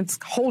clearance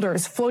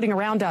holders floating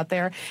around out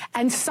there,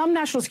 and some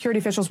national security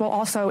officials will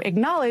also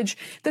acknowledge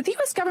that the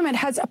U.S. government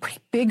has a pretty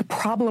big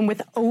problem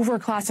with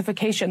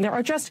overclassification. There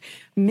are just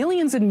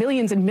millions and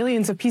millions and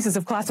millions of pieces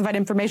of classified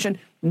information,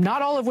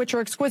 not all of which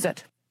are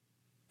exquisite.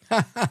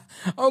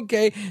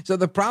 Okay, so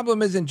the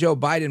problem isn't Joe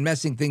Biden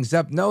messing things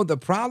up. No, the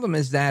problem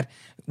is that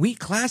we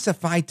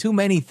classify too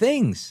many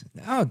things.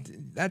 Oh,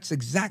 that's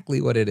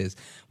exactly what it is.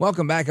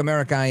 Welcome back,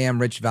 America. I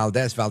am Rich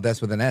Valdez, Valdez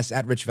with an S,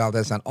 at Rich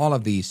Valdez on all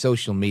of the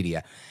social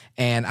media.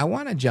 And I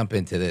want to jump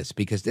into this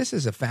because this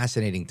is a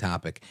fascinating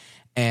topic.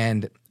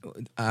 And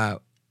I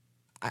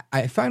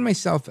find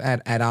myself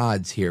at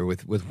odds here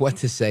with what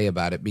to say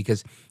about it,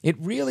 because it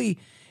really,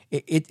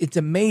 it's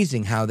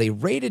amazing how they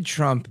rated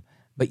Trump,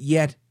 but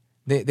yet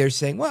they're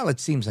saying, well, it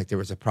seems like there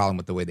was a problem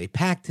with the way they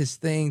packed his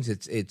things.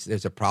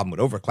 There's a problem with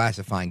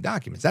overclassifying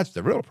documents. That's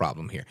the real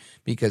problem here,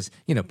 because,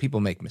 people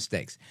make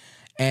mistakes.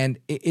 And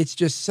it's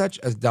just such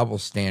a double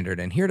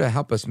standard. And here to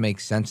help us make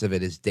sense of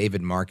it is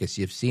David Marcus.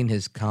 You've seen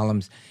his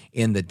columns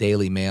in the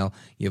Daily Mail.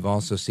 You've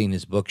also seen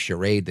his book,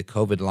 Charade, The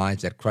COVID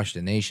Lies That Crushed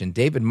the Nation.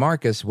 David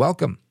Marcus,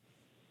 welcome.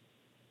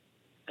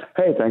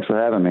 Hey, thanks for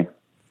having me.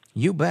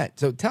 You bet.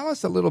 So tell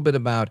us a little bit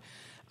about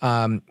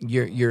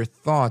your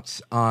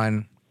thoughts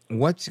on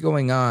what's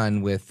going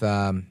on with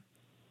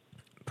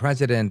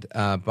President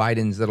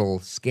Biden's little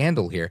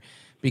scandal here,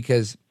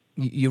 because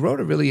you wrote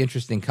a really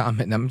interesting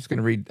comment, and I'm just going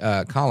to read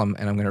a column,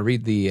 and I'm going to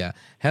read the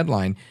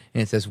headline,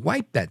 and it says,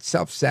 "Wipe that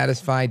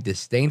self-satisfied,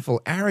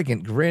 disdainful,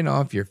 arrogant grin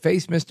off your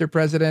face, Mr.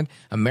 President.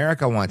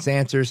 America wants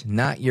answers,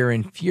 not your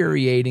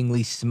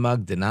infuriatingly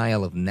smug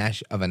denial of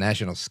a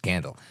national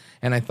scandal."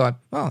 And I thought,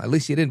 well, at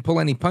least you didn't pull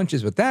any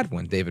punches with that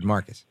one, David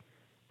Marcus.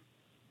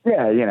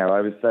 Yeah,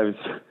 I was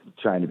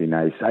trying to be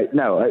nice.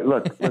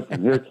 Look,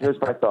 listen, here's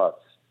my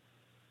thoughts.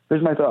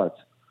 Here's my thoughts.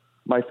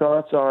 My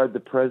thoughts are the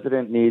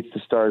president needs to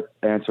start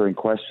answering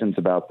questions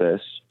about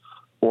this,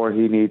 or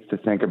he needs to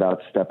think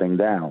about stepping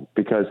down,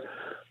 because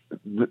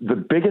the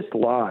biggest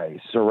lie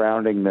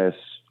surrounding this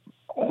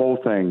whole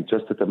thing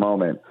just at the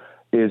moment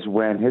is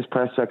when his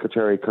press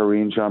secretary,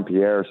 Karine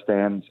Jean-Pierre,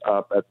 stands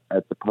up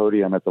at the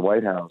podium at the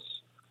White House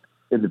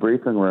in the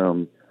briefing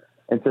room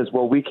and says,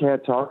 well, we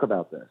can't talk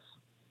about this.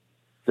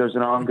 There's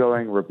an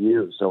ongoing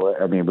review. So,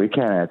 we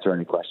can't answer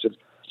any questions.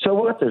 So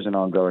what? There's an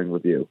ongoing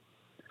review.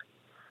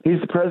 He's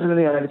the president of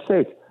the United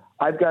States.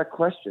 I've got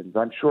questions.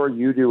 I'm sure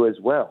you do as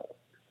well.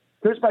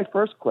 Here's my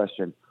first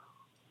question.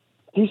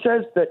 He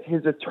says that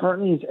his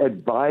attorneys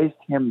advised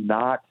him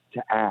not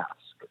to ask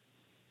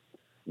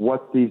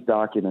what these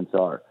documents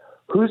are.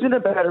 Who's in a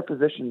better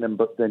position than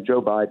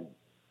Joe Biden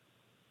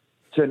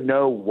to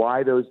know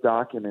why those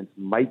documents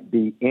might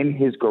be in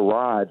his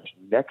garage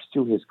next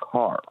to his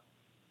car?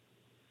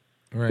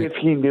 Right. If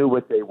he knew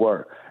what they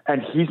were.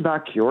 And he's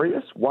not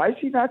curious? Why is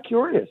he not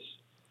curious?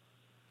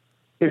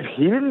 If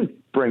he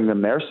didn't bring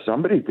them there,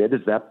 somebody did.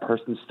 Does that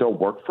person still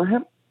work for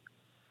him?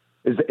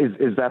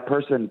 Is that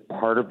person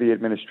part of the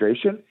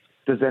administration?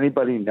 Does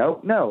anybody know?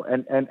 No.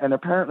 And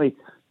apparently,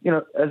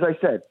 as I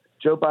said,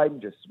 Joe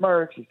Biden just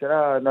smirks. He said,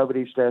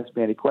 nobody should ask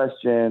me any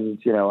questions.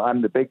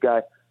 I'm the big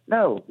guy.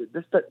 No,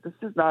 this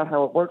is not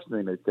how it works in the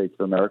United States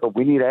of America.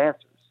 We need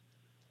answers.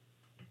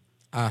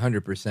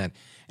 100%.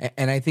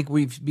 And I think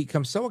we've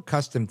become so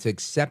accustomed to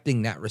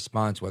accepting that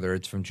response, whether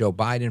it's from Joe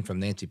Biden,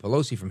 from Nancy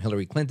Pelosi, from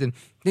Hillary Clinton.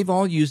 They've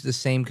all used the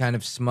same kind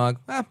of smug,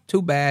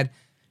 too bad,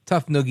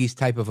 tough noogies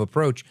type of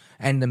approach.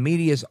 And the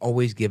media's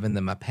always given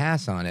them a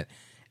pass on it.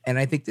 And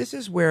I think this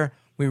is where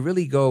we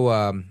really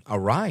go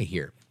awry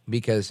here,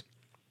 because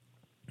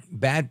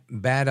bad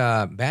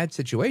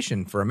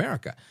situation for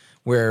America,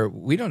 where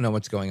we don't know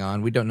what's going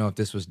on. We don't know if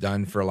this was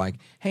done for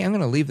hey, I'm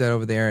going to leave that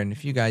over there, and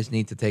if you guys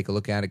need to take a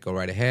look at it, go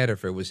right ahead. Or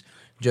if it was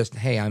just,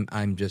 hey,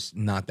 I'm just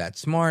not that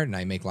smart and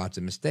I make lots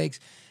of mistakes.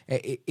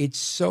 It's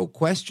so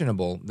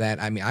questionable that,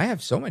 I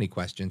have so many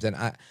questions, and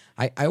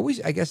I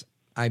always, I guess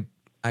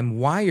I'm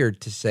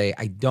wired to say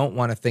I don't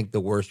want to think the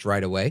worst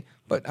right away,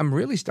 but I'm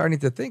really starting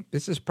to think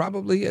this is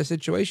probably a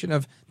situation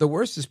of the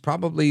worst is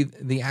probably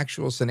the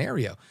actual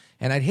scenario.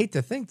 And I'd hate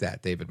to think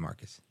that, David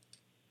Marcus.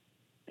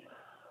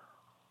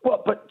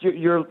 Well, but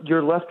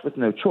you're left with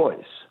no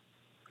choice,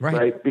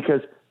 right? Because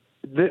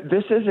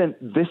this isn't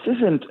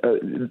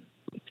a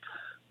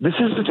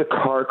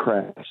car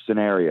crash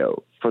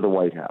scenario for the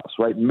White House,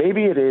 right?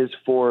 Maybe it is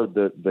for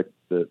the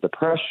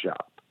press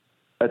shop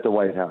at the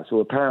White House, who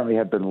apparently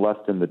have been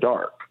left in the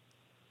dark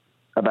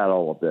about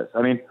all of this.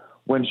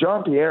 When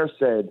Jean-Pierre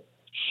said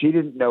she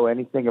didn't know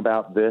anything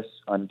about this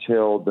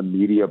until the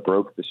media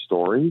broke the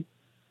story,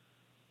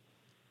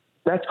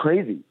 that's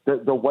crazy.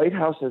 The White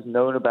House has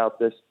known about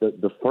this,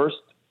 the first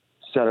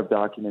set of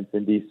documents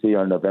in D.C.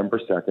 on November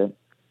 2nd.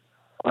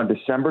 On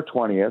December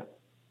 20th,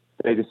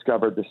 they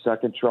discovered the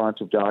second tranche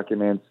of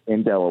documents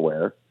in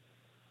Delaware.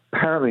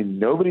 Apparently,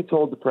 nobody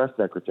told the press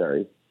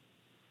secretary,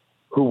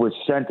 who was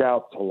sent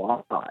out to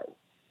lie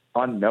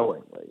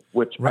unknowingly,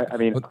 which,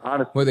 honestly...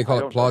 What do they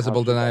call it,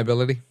 plausible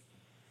deniability?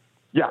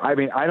 Yeah, I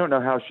don't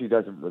know how she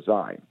doesn't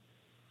resign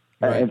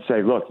and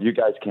say, look, you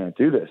guys can't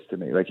do this to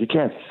me. You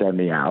can't send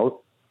me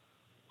out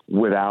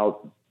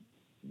without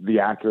the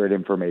accurate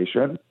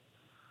information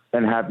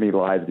and have me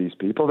lie to these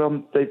people.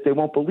 They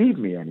won't believe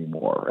me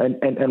anymore.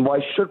 And why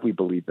should we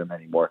believe them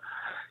anymore?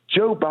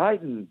 Joe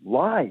Biden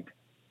lied.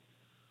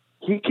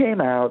 He came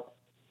out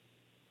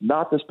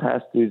not this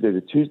past Tuesday,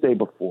 the Tuesday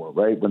before,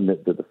 right? When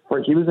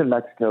he was in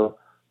Mexico,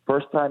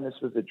 first time this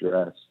was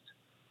addressed.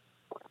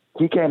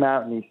 He came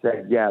out and he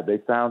said, yeah, they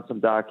found some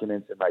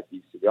documents in my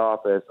D.C.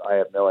 office. I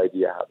have no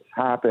idea how this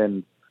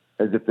happened,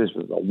 as if this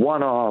was a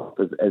one-off,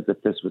 as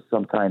if this was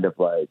some kind of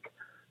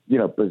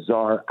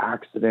bizarre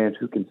accident.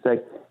 Who can say?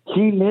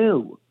 He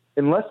knew,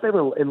 unless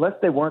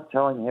they weren't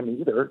telling him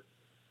either.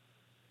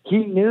 He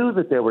knew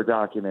that there were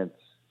documents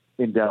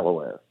in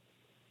Delaware.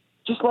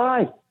 Just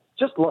lied,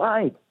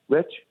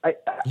 Rich. I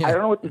don't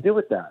know what to do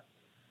with that.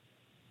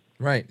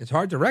 Right. It's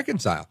hard to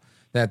reconcile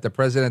that the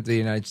president of the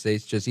United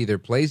States just either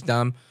plays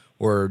dumb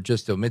or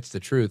just omits the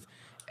truth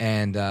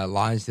and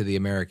lies to the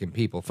American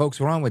people. Folks,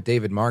 we're on with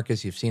David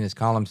Marcus. You've seen his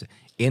columns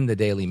in the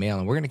Daily Mail,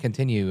 and we're going to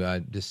continue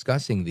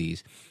discussing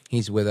these.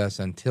 He's with us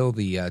until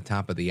the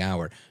top of the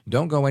hour.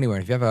 Don't go anywhere.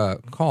 If you have a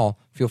call,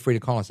 feel free to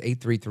call us,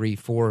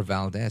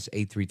 833-4-VALDEZ,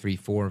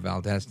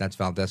 833-4-VALDEZ. That's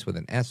Valdez with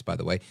an S, by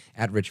the way,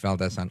 at Rich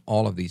Valdez on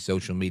all of these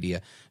social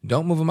media.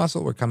 Don't move a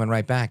muscle. We're coming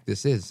right back.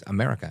 This is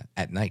America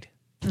at Night.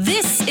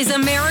 This is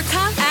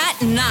America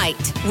at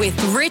Night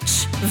with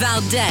Rich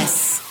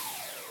Valdez.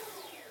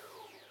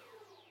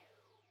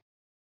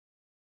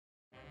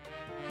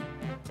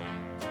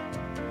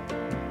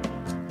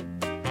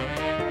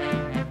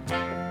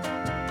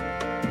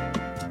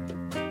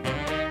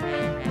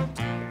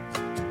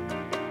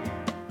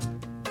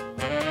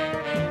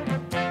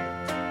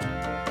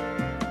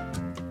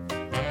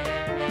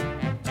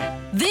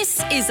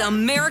 is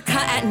America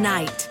at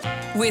Night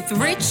with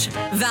Rich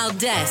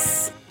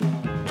Valdez.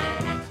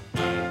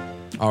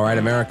 All right,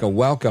 America,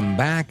 welcome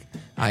back.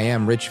 I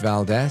am Rich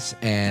Valdez,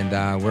 and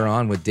we're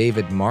on with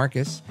David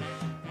Marcus.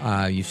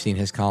 You've seen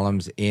his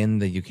columns in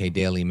the UK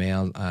Daily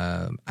Mail.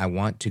 I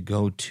want to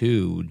go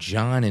to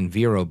John in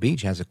Vero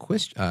Beach has a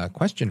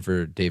question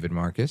for David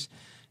Marcus.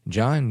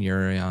 John,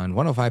 you're on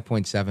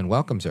 105.7.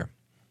 Welcome, sir.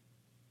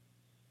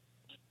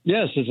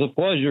 Yes, it's a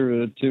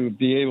pleasure to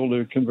be able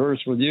to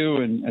converse with you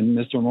and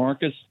Mr.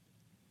 Marcus.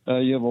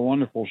 You have a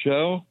wonderful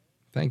show.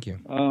 Thank you.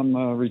 I'm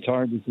a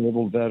retired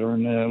disabled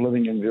veteran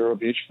living in Vero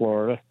Beach,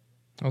 Florida.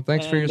 Well,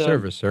 thanks for your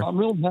service, sir. I'm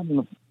really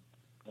having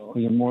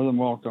you're more than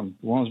welcome,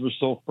 as long as we're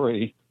still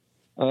free.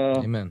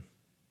 Amen.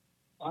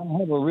 I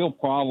have a real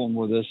problem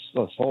with this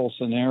whole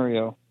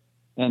scenario,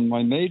 and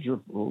my major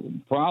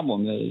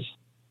problem is,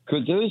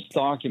 could those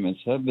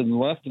documents have been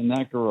left in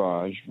that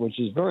garage, which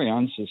is a very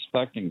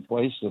unsuspecting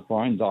place to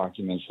find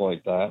documents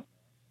like that,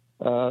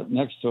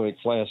 next to a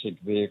classic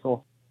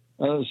vehicle,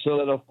 so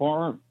that a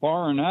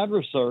foreign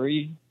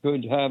adversary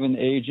could have an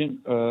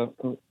agent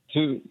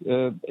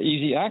to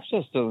easy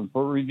access to them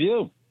for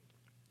review?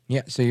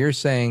 Yeah, so you're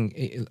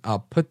saying,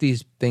 I'll put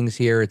these things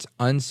here, it's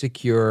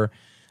unsecure,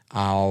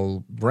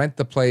 I'll rent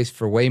the place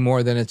for way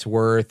more than it's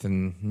worth,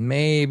 and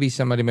maybe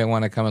somebody may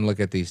want to come and look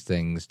at these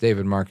things.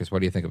 David Marcus, what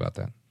do you think about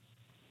that?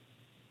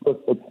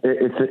 Look,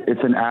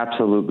 it's an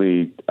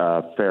absolutely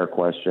fair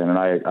question, and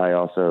I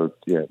also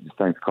just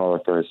thank the caller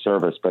for his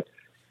service. But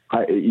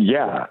I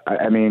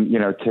mean,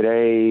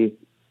 today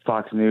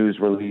Fox News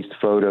released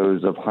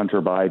photos of Hunter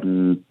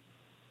Biden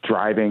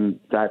driving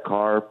that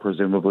car,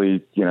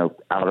 presumably,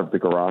 out of the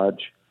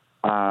garage.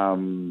 I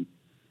mean,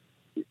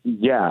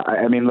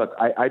 look,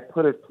 I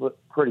put it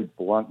pretty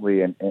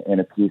bluntly in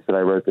a piece that I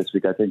wrote this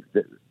week. I think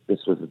that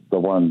this was the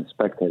one The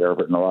Spectator. I've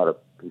written a lot of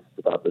pieces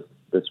about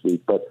this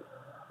week, but.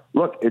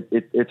 Look,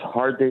 it's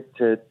hard to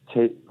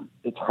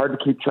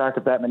keep track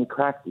of that many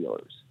crack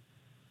dealers,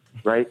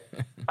 right?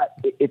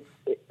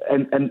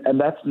 And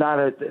that's not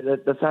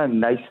a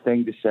nice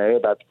thing to say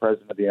about the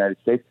president of the United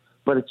States,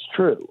 but it's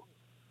true.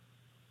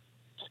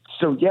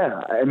 So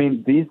yeah, I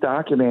mean, these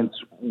documents,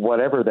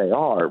 whatever they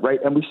are, right?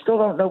 And we still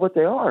don't know what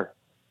they are.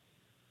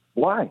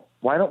 Why?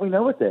 Why don't we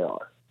know what they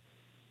are?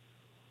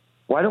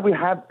 Why don't we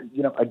have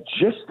a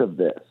gist of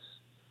this?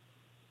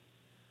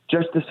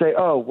 Just to say,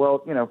 oh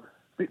well,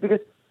 because.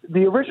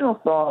 The original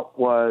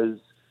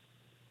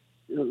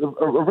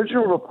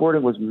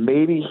reporting was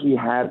maybe he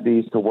had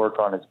these to work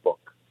on his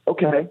book.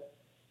 Okay.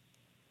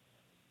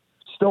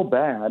 Still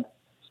bad,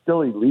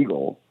 still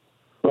illegal,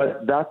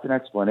 but that's an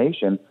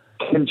explanation.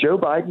 Can Joe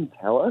Biden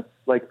tell us,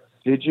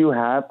 did you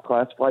have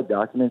classified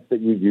documents that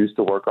you used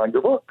to work on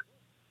your book?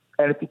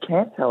 And if he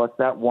can't tell us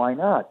that, why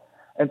not?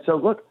 And so,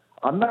 look,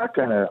 I'm not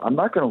gonna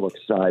look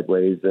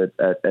sideways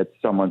at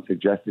someone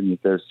suggesting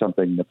that there's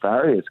something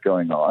nefarious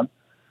going on.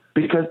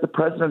 Because the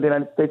president of the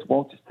United States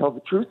won't just tell the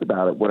truth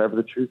about it, whatever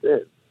the truth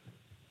is.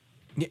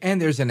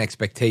 And there's an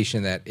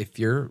expectation that if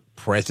you're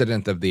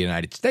president of the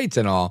United States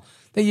and all,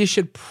 that you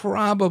should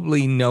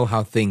probably know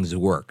how things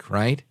work,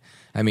 right?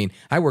 I mean,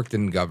 I worked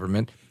in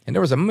government, and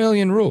there was a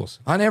million rules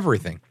on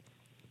everything,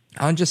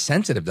 on just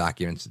sensitive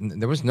documents.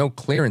 There was no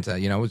clearance.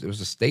 It was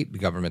a state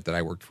government that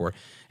I worked for,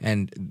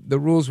 and the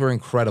rules were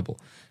incredible.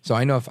 So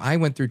I know if I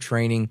went through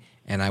training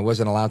and I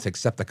wasn't allowed to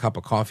accept a cup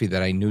of coffee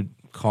that I knew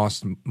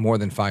cost more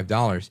than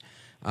 $5,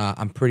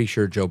 I'm pretty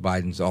sure Joe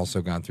Biden's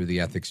also gone through the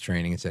ethics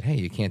training and said, hey,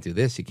 you can't do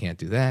this, you can't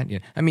do that.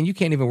 I mean, you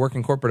can't even work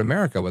in corporate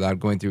America without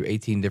going through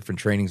 18 different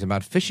trainings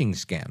about phishing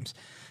scams.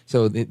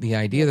 So the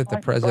idea that the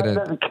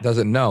president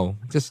doesn't know,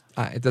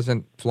 it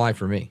doesn't fly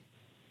for me.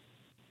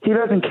 He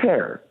doesn't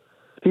care.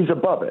 He's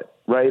above it,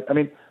 right? I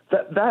mean,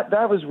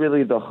 that was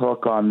really the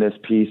hook on this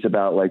piece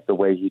about the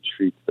way he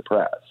treats the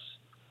press.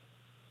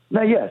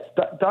 Now, yes,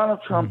 Donald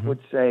Trump would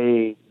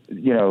say,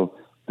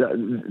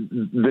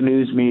 the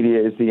news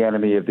media is the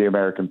enemy of the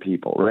American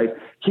people, right?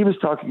 He was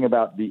talking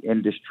about the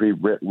industry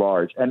writ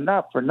large, and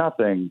not for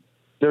nothing.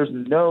 There's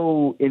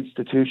no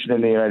institution in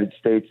the United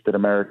States that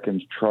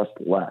Americans trust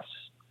less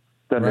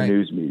than the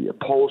news media.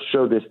 Polls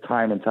show this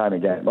time and time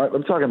again.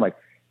 I'm talking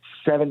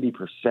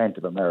 70%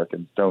 of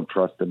Americans don't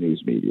trust the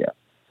news media.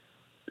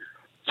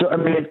 So, I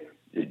mean,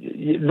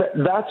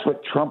 that's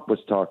what Trump was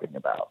talking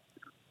about.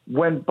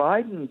 When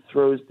Biden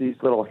throws these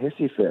little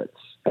hissy fits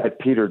at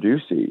Peter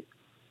Doocy,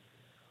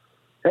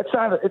 it's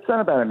not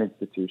about an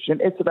institution.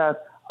 It's about,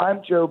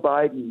 I'm Joe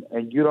Biden,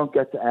 and you don't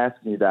get to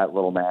ask me that,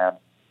 little man.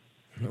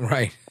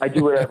 Right. I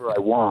do whatever I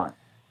want.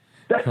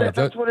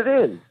 That's what it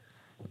is.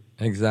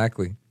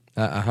 Exactly.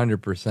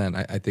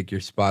 100%. I think you're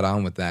spot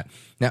on with that.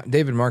 Now,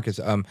 David Marcus,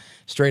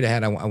 straight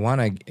ahead, I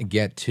want to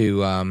get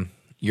to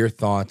your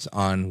thoughts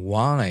on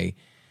why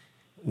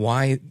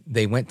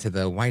they went to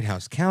the White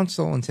House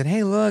counsel and said,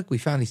 hey, look, we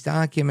found these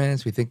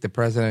documents. We think the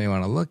president may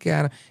want to look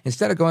at them.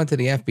 Instead of going to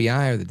the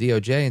FBI or the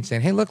DOJ and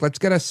saying, hey, look, let's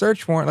get a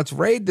search warrant. Let's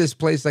raid this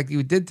place like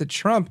you did to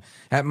Trump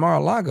at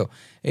Mar-a-Lago.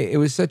 It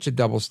was such a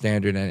double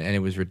standard, and it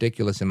was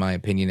ridiculous in my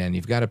opinion. And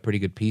you've got a pretty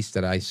good piece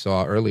that I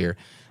saw earlier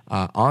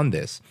on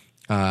this.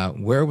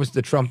 Where was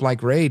the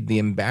Trump-like raid? The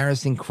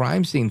embarrassing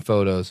crime scene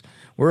photos.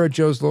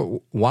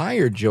 Why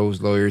are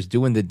Joe's lawyers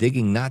doing the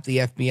digging, not the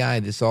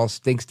FBI? This all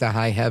stinks to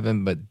high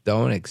heaven, but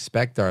don't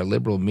expect our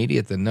liberal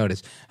media to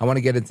notice. I want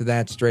to get into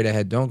that straight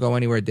ahead. Don't go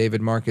anywhere.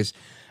 David Marcus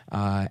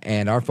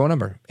and our phone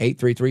number,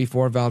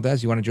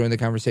 833-4-VALDEZ. You want to join the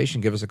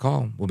conversation? Give us a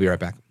call. We'll be right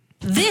back.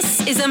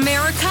 This is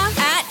America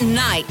at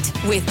Night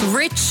with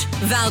Rich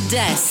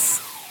Valdez.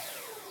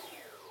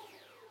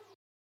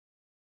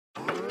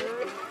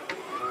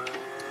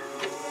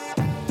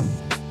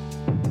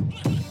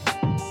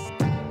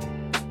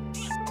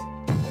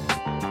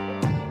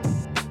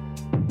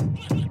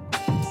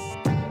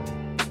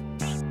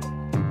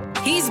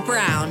 He's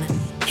brown,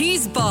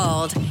 he's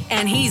bald,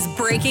 and he's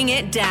breaking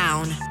it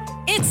down.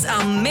 It's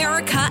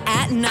America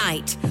at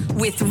Night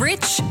with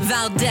Rich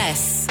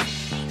Valdez.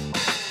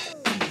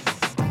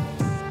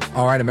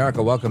 All right,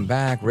 America, welcome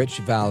back. Rich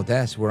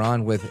Valdez. We're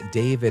on with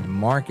David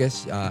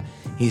Marcus.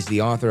 He's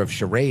the author of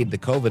Charade, The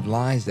COVID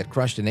Lies That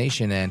Crushed a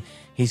Nation, and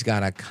he's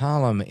got a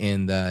column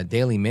in the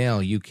Daily Mail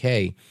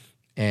UK,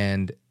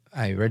 and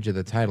I read you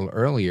the title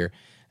earlier.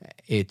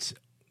 It's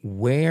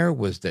Where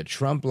Was the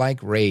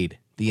Trump-like Raid?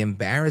 The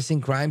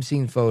embarrassing crime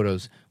scene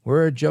photos.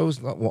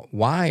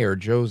 Why are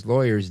Joe's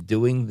lawyers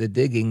doing the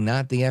digging,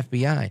 not the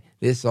FBI?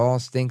 This all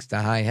stinks to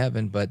high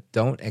heaven, but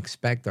don't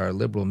expect our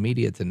liberal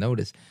media to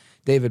notice.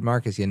 David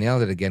Marcus, you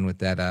nailed it again with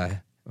that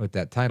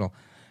title,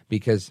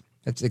 because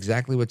that's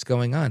exactly what's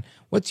going on.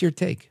 What's your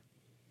take?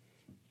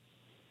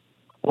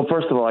 Well,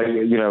 first of all,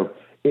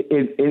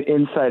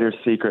 insider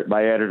secret.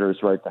 My editors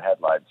write the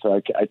headlines, so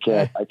I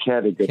can't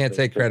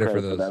take credit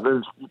for those.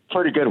 It's a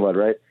pretty good one,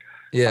 right?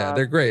 Yeah,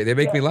 they're great. They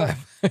make me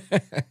laugh.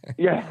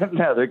 Yeah,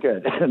 no, they're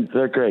good.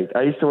 They're great.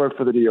 I used to work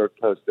for the New York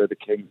Post. They're the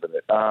kings of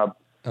it. Oh,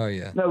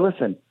 yeah. No,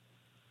 listen.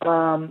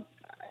 I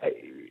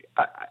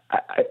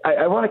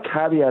want to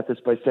caveat this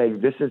by saying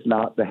this is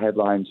not the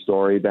headline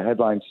story. The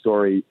headline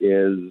story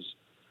is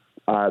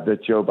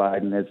that Joe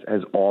Biden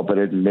has all but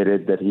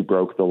admitted that he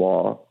broke the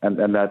law.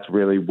 And that's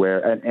really where,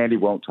 and Andy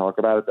won't talk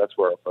about it, that's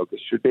where our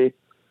focus should be.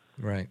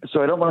 Right.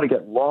 So I don't want to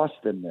get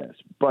lost in this.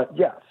 But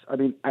yes, I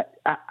mean,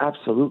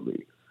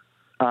 absolutely.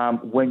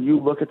 When you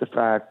look at the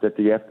fact that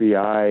the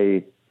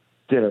FBI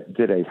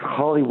did a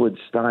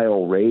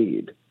Hollywood-style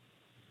raid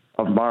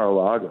of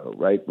Mar-a-Lago,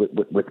 right,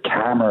 with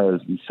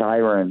cameras and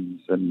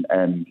sirens and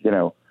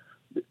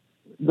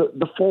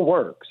the full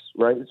works,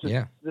 right?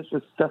 This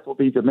was Cecil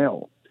B.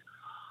 DeMille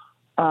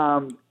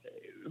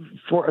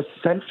for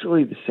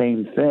essentially the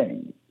same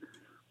thing,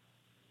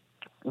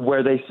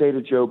 where they say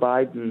to Joe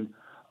Biden,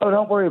 "Oh,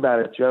 don't worry about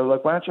it, Joe.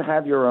 Look, why don't you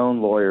have your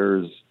own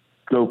lawyers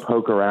go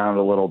poke around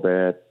a little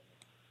bit?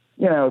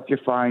 If you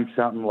find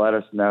something, let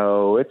us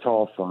know. It's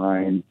all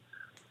fine."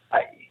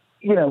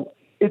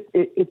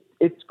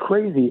 It's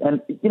crazy. And,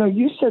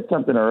 you said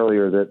something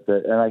earlier that,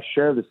 and I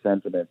share the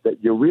sentiment,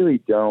 that you really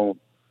don't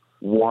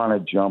want to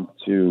jump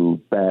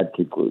to bad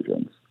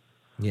conclusions.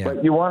 Yeah.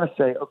 But you want to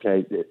say,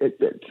 okay,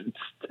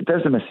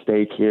 there's a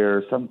mistake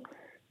here. Something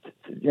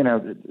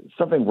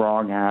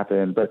wrong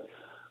happened. But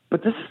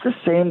this is the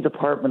same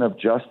Department of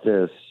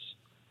Justice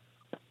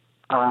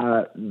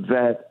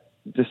that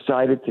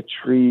decided to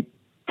treat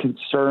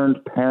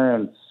concerned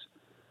parents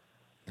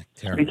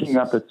speaking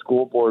up at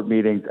school board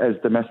meetings as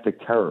domestic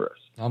terrorists.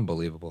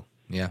 Unbelievable.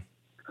 Yeah.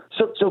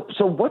 So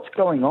what's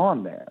going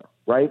on there,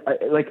 right?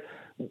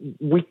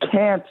 We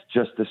can't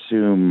just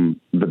assume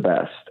the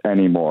best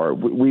anymore.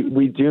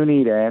 We do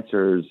need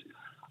answers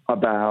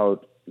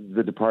about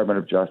the Department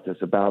of Justice,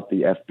 about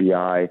the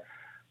FBI,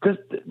 because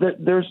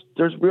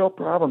there's real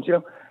problems.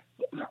 Daily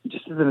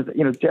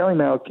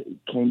Mail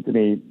came to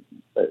me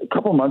a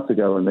couple months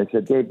ago and they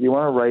said, "Dave, do you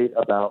want to write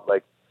about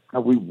how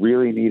we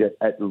really need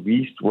at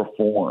least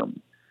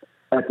reform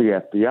at the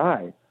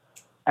FBI?"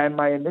 And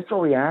my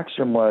initial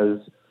reaction was,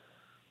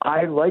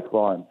 I like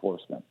law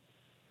enforcement.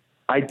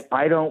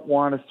 I don't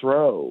want to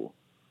throw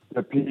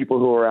the people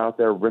who are out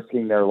there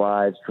risking their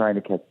lives trying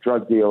to catch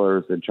drug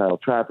dealers and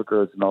child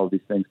traffickers and all of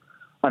these things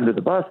under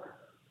the bus.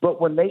 But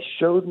when they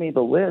showed me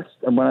the list,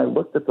 and when I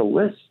looked at the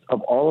list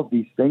of all of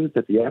these things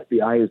that the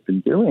FBI has been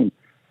doing,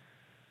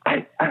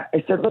 I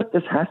said, look,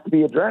 this has to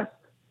be addressed.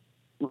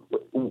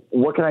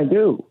 What can I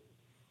do?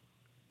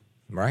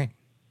 Right.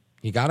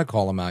 You got to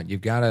call them out.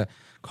 You've got to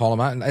call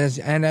them out,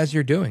 and as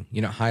you're doing,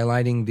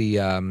 highlighting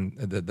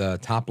the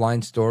top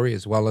line story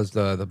as well as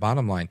the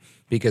bottom line,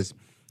 because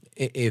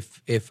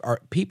if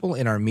our people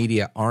in our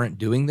media aren't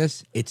doing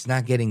this, it's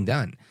not getting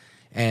done.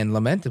 And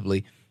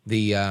lamentably,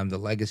 the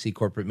legacy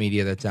corporate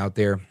media that's out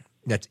there,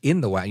 that's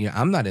in the White,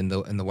 I'm not in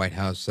the White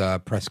House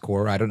press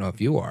corps. I don't know if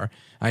you are.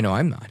 I know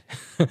I'm not.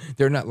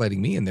 They're not letting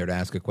me in there to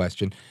ask a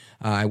question.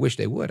 I wish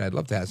they would. I'd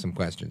love to ask some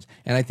questions.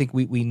 And I think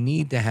we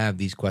need to have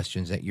these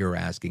questions that you're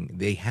asking.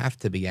 They have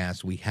to be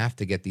asked. We have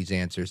to get these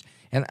answers.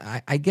 And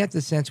I get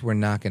the sense we're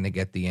not going to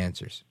get the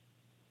answers.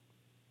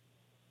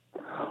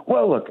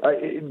 Well, look,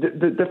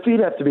 the feet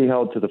have to be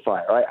held to the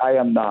fire. I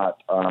am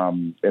not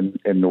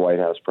in the White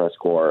House press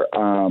corps.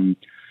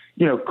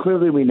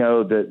 Clearly we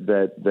know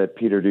that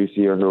Peter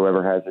Doocy or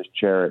whoever has his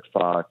chair at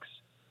Fox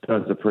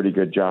does a pretty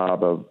good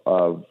job of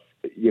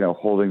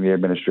holding the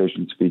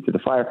administration's feet to the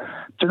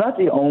fire. They're not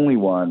the only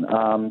one.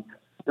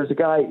 There's a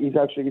guy, he's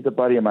a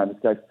buddy of mine, this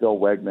guy Phil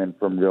Wegman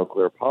from Real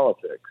Clear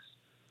Politics,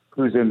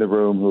 who's in the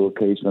room, who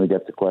occasionally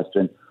gets a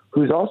question,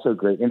 who's also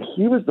great. And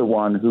he was the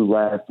one who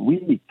last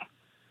week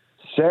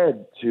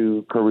said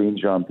to Karine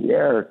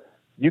Jean-Pierre,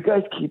 you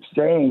guys keep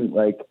saying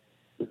that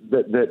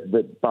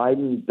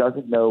Biden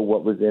doesn't know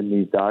what was in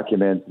these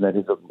documents and that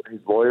his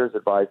lawyers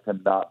advised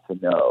him not to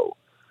know.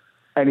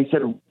 And he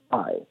said,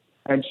 why?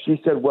 And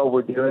she said, well,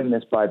 we're doing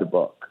this by the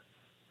book.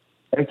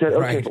 And he said,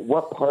 okay, right. But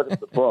what part of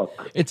the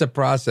book? It's a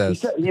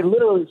process. He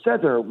literally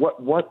said to her,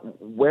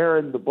 where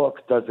in the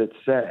book does it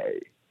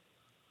say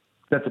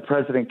that the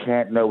president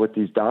can't know what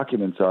these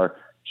documents are?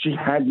 She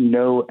had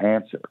no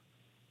answer.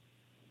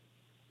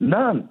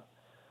 None.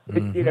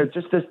 Mm-hmm.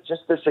 Just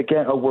this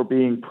again, we're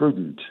being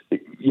prudent.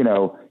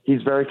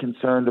 He's very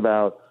concerned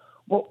about,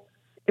 well,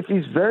 if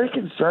he's very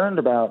concerned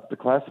about the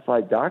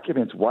classified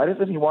documents, why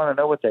doesn't he want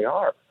to know what they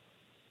are?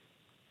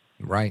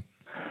 Right.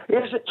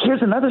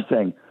 Here's another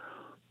thing.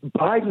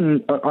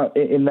 Biden,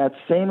 in that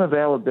same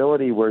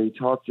availability where he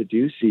talked to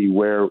Ducey,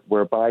 where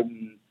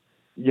Biden,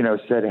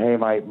 said, hey,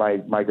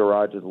 my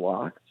garage is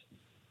locked.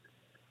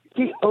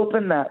 He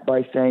opened that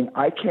by saying,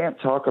 I can't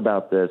talk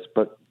about this,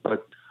 but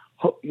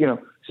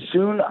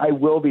soon I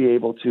will be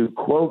able to,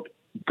 quote,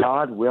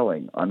 God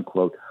willing,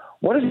 unquote.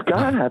 What does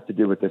God have to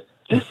do with this?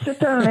 Just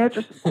sit down and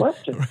answer some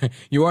questions. Right.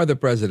 You are the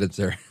president,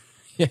 sir.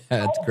 Yeah,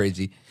 it's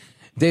crazy.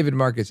 David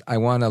Marcus, I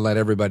want to let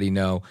everybody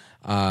know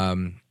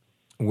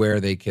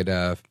where they could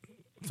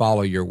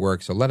follow your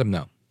work, so let them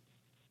know.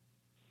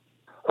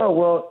 Oh,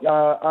 well,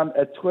 I'm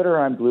at Twitter,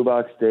 I'm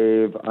Bluebox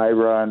Dave. I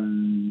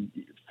run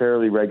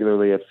fairly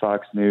regularly at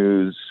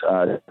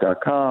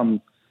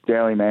FoxNews.com,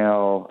 Daily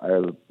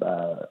Mail,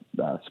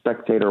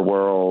 Spectator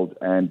World,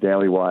 and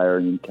Daily Wire.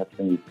 You can catch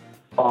me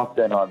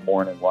often on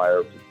Morning Wire,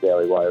 which is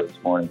Daily Wire's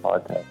morning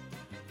podcast.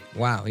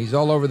 Wow, he's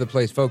all over the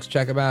place. Folks,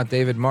 check him out,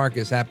 David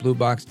Marcus, at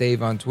Bluebox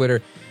Dave on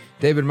Twitter.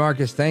 David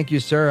Marcus, thank you,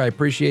 sir. I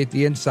appreciate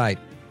the insight.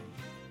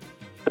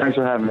 Thanks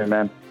for having me,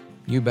 man.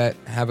 You bet.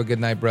 Have a good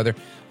night, brother.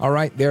 All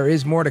right, there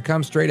is more to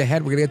come straight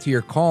ahead. We're going to get to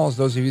your calls.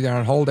 Those of you that are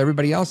on hold,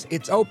 everybody else,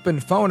 it's Open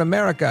Phone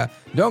America.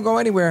 Don't go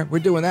anywhere. We're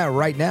doing that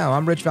right now.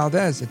 I'm Rich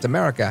Valdez. It's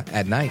America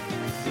at Night.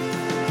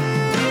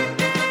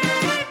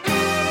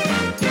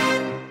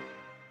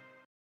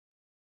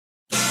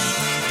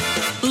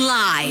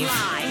 Live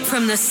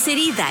from the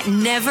city that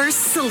never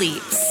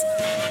sleeps.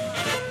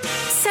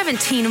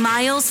 17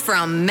 miles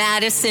from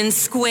Madison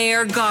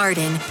Square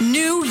Garden,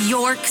 New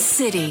York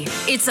City.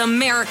 It's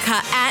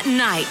America at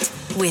Night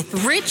with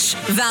Rich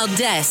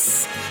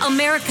Valdez,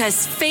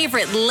 America's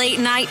favorite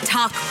late-night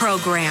talk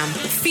program,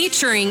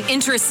 featuring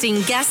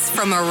interesting guests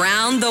from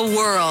around the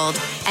world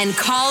and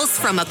calls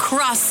from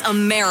across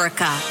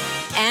America.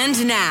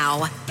 And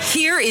now,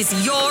 here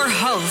is your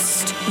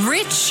host,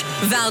 Rich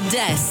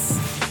Valdez.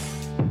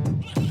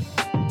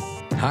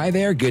 Hi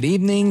there, good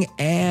evening,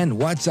 and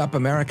what's up,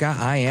 America?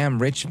 I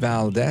am Rich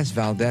Valdez,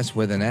 Valdez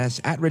with an S,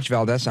 at Rich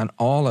Valdez on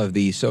all of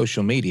the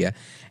social media.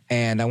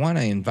 And I want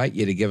to invite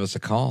you to give us a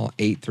call,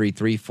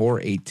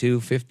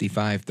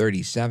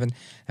 833-482-5537.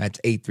 That's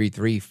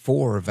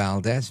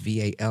 833-4-VALDEZ,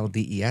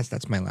 V-A-L-D-E-S.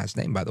 That's my last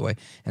name, by the way.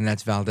 And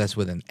that's Valdez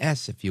with an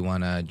S if you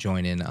want to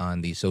join in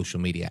on the social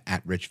media,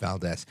 at Rich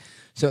Valdez.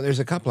 So there's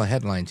a couple of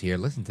headlines here.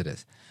 Listen to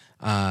this.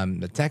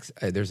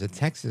 There's a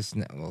Texas...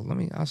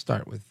 Well, I'll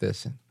start with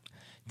this.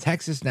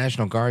 Texas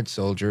National Guard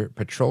soldier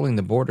patrolling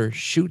the border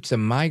shoots a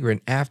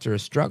migrant after a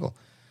struggle.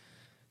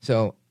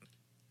 So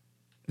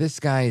this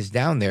guy is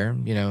down there,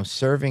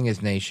 serving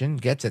his nation,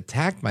 gets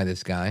attacked by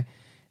this guy,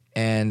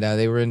 and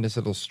they were in this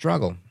little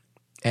struggle.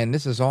 And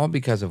this is all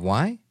because of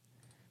why?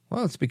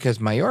 Well, it's because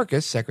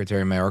Mayorkas,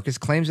 Secretary Mayorkas,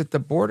 claims that the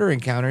border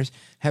encounters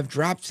have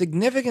dropped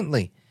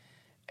significantly.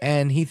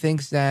 And he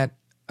thinks that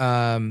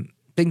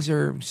things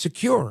are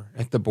secure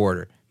at the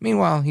border.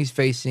 Meanwhile, he's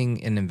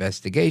facing an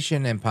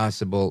investigation and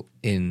possible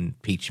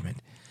impeachment.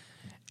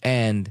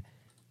 And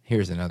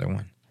here's another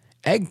one.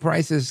 Egg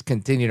prices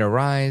continue to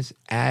rise,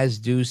 as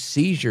do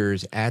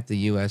seizures at the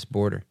U.S.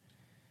 border.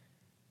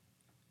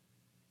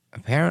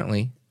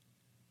 Apparently,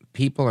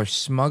 people are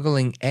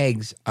smuggling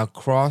eggs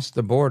across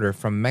the border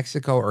from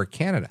Mexico or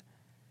Canada.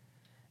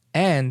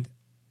 And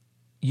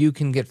you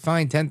can get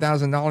fined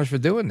 $10,000 for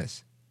doing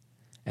this.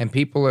 And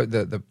people are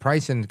the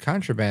price in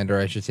contraband, or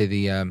I should say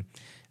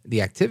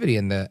the activity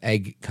in the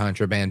egg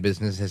contraband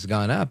business has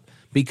gone up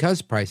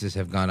because prices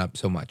have gone up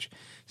so much.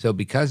 So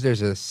because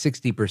there's a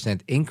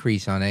 60%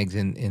 increase on eggs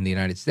in the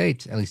United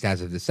States, at least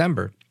as of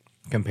December,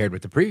 compared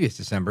with the previous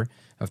December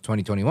of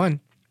 2021,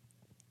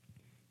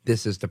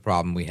 this is the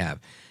problem we have.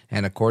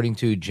 And according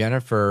to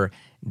Jennifer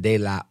De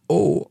La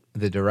O,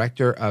 the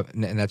director of,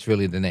 and that's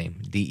really the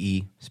name,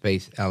 D-E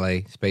space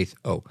L-A space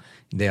O,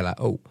 De La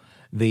O,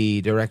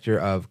 the director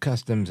of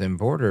Customs and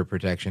Border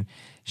Protection,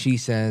 she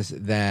says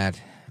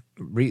that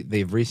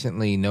they've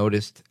recently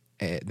noticed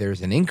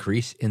there's an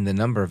increase in the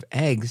number of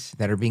eggs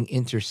that are being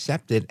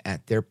intercepted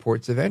at their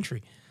ports of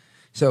entry.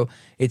 So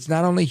it's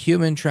not only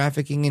human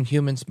trafficking and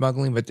human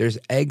smuggling, but there's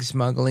egg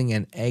smuggling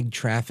and egg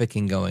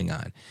trafficking going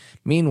on.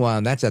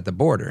 Meanwhile, that's at the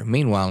border.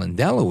 Meanwhile, in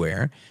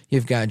Delaware,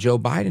 you've got Joe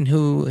Biden,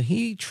 who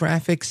he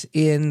traffics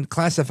in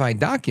classified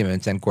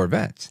documents and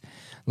Corvettes.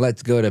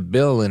 Let's go to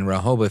Bill in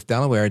Rehoboth,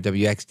 Delaware,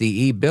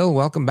 WXDE. Bill,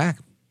 welcome back.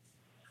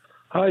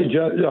 Hi,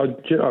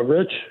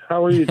 Rich.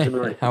 How are you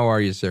tonight? How are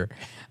you, sir?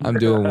 I'm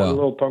doing well. A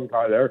little tongue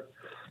tie there.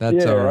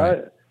 That's all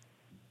right.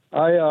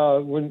 I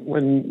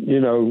when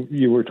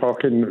you were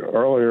talking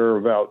earlier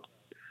about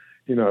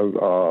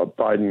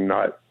Biden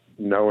not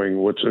knowing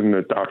what's in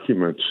the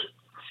documents.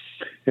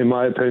 In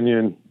my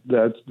opinion,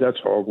 that's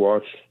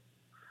hogwash.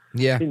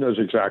 Yeah, he knows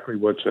exactly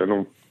what's in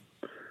them.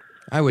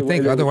 I would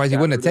think, otherwise he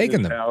wouldn't have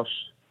taken them. House.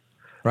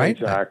 Right?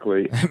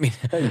 Exactly. I mean,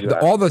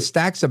 all the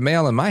stacks of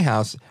mail in my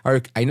house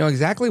I know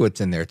exactly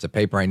what's in there. It's a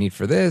paper I need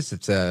for this.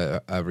 It's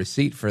a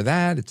receipt for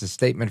that. It's a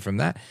statement from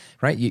that,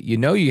 right? You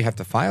know you have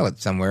to file it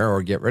somewhere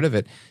or get rid of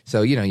it.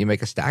 So, you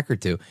make a stack or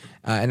two.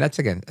 And that's,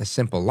 again, a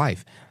simple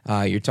life.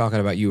 You're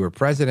talking about you were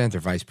president or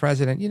vice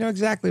president. You know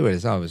exactly what it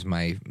is. Oh, it was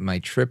my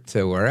trip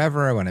to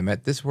wherever when I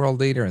met this world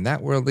leader and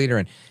that world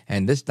leader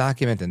and this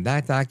document and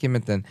that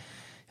document. And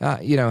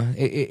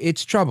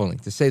it's troubling,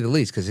 to say the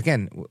least, because,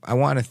 again, I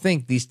want to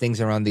think these things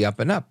are on the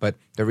up and up, but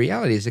the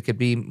reality is it could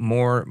be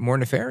more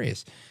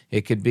nefarious.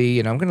 It could be,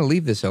 I'm going to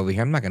leave this over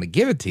here. I'm not going to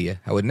give it to you.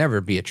 I would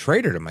never be a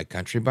traitor to my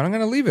country, but I'm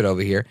going to leave it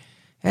over here.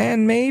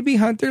 And maybe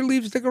Hunter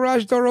leaves the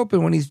garage door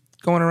open when he's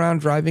going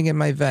around driving in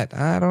my vet.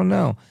 I don't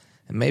know.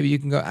 And maybe you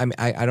can go.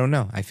 I don't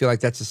know. I feel like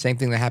that's the same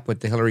thing that happened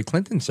with the Hillary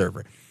Clinton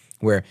server,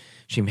 where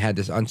she had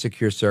this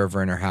unsecure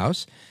server in her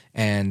house,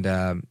 and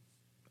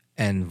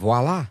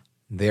voila.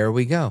 There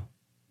we go.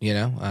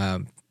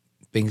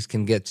 Things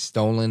can get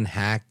stolen,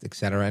 hacked, et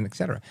cetera, and et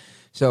cetera.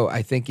 So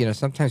I think,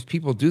 sometimes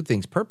people do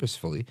things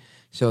purposefully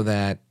so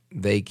that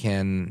they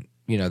can,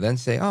 then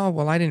say, oh,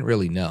 well, I didn't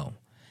really know.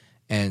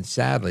 And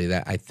sadly,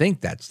 I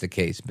think that's the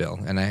case, Bill.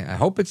 And I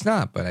hope it's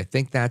not, but I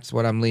think that's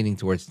what I'm leaning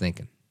towards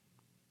thinking.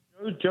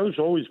 Joe's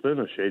always been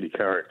a shady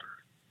character.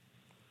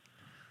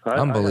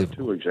 Unbelievable. I have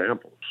two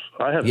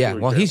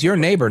examples. Well, he's your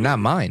neighbor, not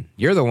mine.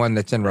 You're the one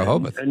that's in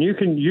Rehoboth. And you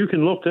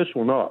can look this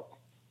one up.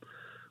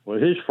 Well,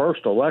 his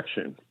first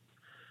election,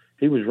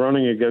 he was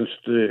running against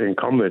the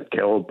incumbent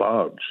Caleb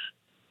Boggs.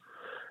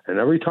 And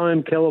every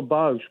time Caleb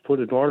Boggs put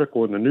an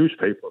article in the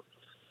newspaper,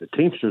 the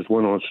Teamsters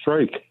went on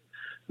strike,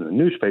 and the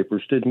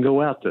newspapers didn't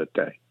go out that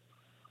day.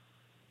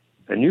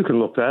 And you can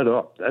look that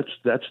up.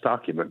 That's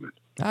documented.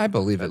 I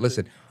believe it.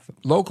 Listen,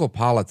 local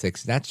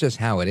politics, that's just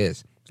how it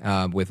is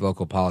with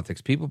local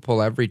politics. People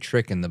pull every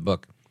trick in the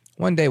book.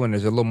 One day when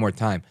there's a little more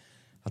time,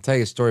 I'll tell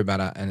you a story about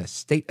a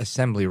state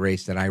assembly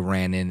race that I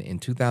ran in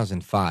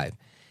 2005.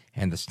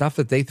 And the stuff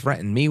that they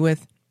threatened me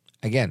with,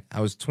 again, I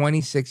was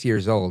 26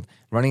 years old,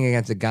 running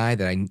against a guy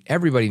that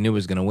everybody knew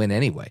was going to win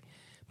anyway.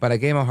 But I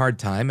gave him a hard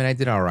time, and I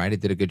did all right. I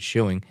did a good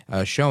showing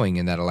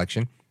in that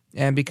election.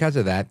 And because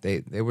of that,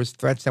 there was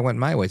threats that went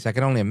my way. So I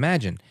can only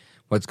imagine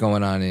what's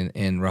going on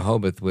in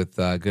Rehoboth with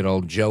good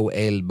old Joe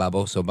El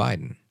Baboso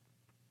Biden.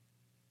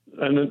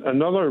 And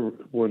another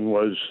one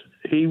was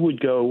he would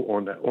go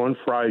on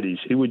Fridays.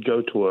 He would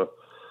go to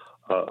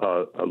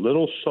a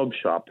little sub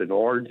shop in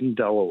Arden,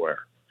 Delaware,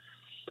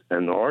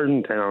 and the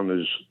Arden town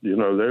is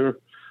they're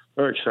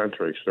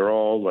eccentrics. They're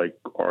all like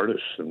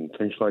artists and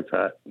things like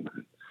that,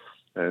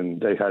 and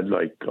they had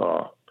like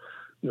the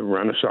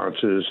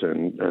Renaissances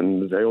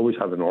and they always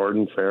have an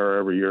Arden fair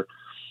every year.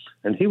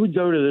 And he would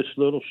go to this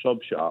little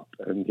sub shop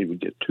and he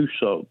would get 2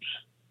 subs,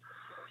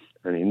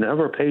 and he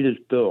never paid his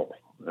bill.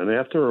 And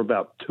after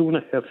about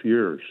 2.5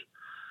 years,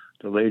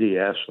 the lady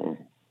asked him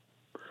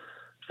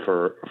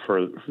to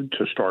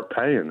start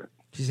paying it.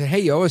 She said,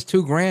 "Hey, you owe us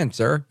 $2,000,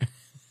 sir."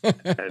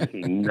 And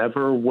he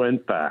never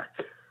went back.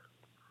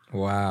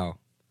 Wow.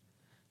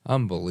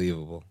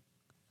 Unbelievable.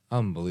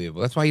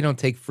 That's why you don't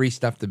take free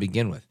stuff to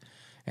begin with.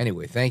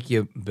 Anyway, thank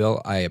you,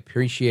 Bill. I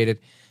appreciate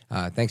it.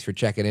 Thanks for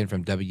checking in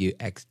from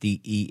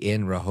WXDE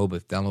in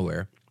Rehoboth,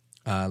 Delaware.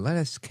 Let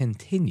us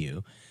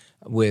continue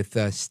with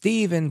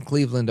Steve in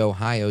Cleveland,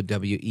 Ohio,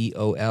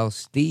 WEOL.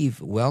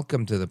 Steve,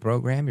 welcome to the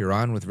program. You're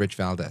on with Rich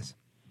Valdez.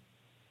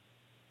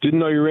 Didn't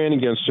know you ran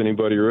against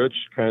anybody, Rich.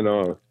 Kind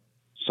of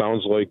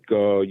sounds like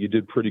you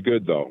did pretty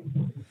good, though.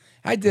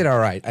 I did all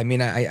right. I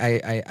mean,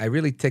 I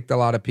really ticked a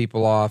lot of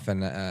people off,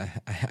 and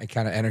I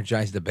kind of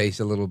energized the base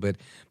a little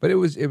bit. But it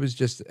was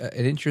just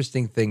an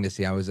interesting thing to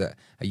see. I was a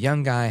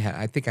young guy.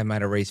 I think I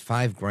might have raised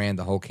 $5,000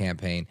 the whole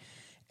campaign,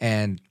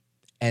 and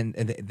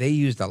they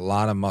used a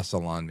lot of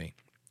muscle on me.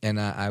 And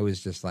I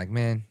was just like,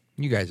 man,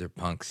 you guys are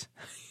punks.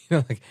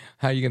 Like,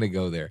 how are you going to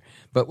go there?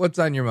 But what's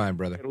on your mind,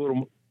 brother?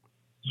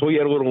 So you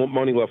had a little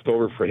money left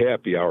over for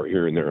happy hour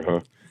here and there, huh?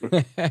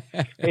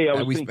 Hey,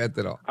 spent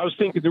it all. I was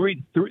thinking the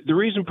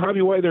reason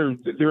probably why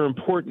they're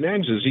important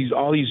ends is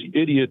all these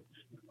idiot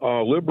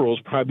liberals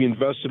probably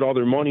invested all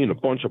their money in a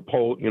bunch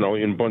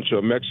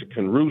of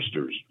Mexican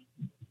roosters,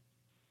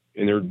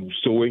 and they're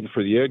still waiting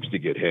for the eggs to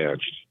get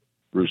hatched.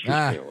 roosters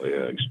can't lay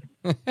eggs.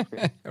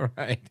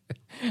 Right.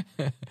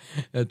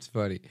 That's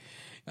funny.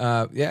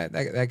 Yeah,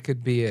 that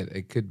could be it.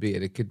 It could be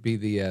it. It could be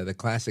the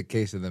classic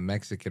case of the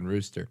Mexican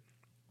rooster.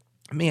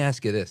 Let me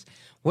ask you this: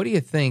 what do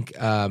you think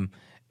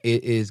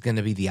is going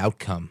to be the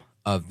outcome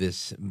of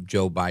this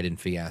Joe Biden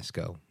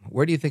fiasco?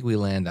 Where do you think we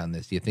land on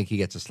this? Do you think he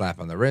gets a slap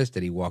on the wrist,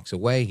 that he walks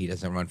away, he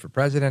doesn't run for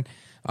president,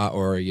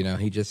 or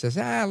he just says,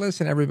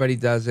 listen, everybody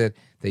does it.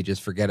 They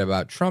just forget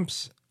about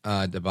Trump's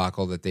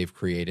debacle that they've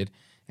created,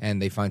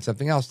 and they find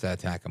something else to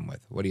attack him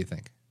with? What do you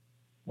think?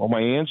 Well,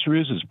 my answer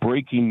is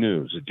breaking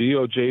news. The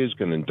DOJ is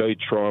going to indict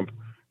Trump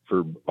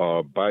for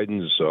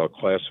Biden's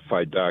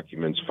classified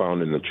documents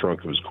found in the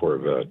trunk of his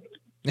Corvette.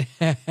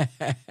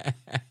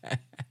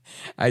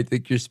 I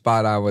think you're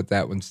spot on with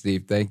that one,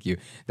 Steve. Thank you.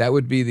 That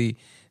would be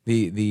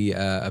the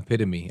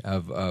epitome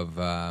of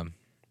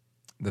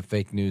the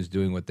fake news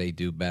doing what they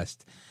do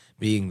best,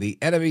 being the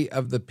enemy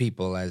of the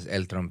people, as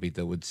El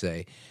Trompito would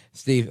say.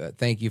 Steve,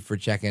 thank you for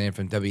checking in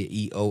from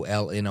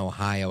WEOL in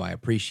Ohio. I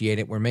appreciate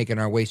it. We're making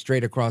our way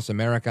straight across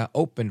America,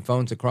 open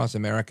phones across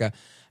America.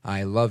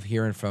 I love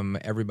hearing from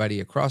everybody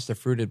across the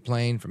fruited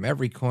plain, from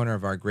every corner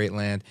of our great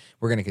land.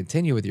 We're going to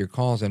continue with your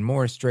calls and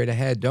more straight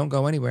ahead. Don't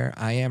go anywhere.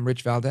 I am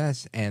Rich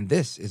Valdez, and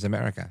this is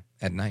America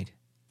at Night.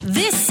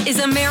 This is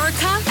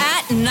America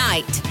at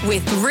Night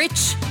with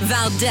Rich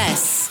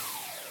Valdez.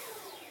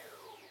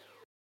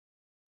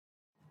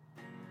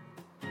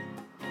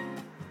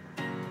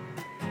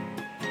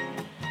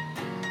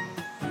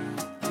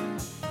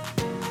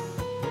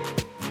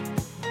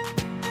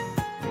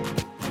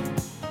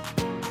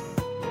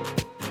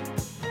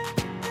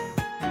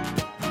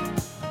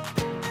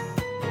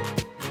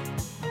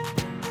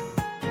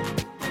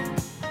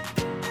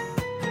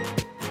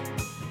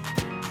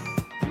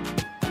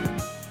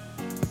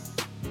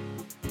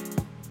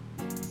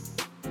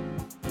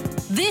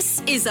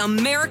 This is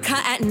America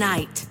at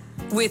Night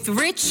with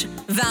Rich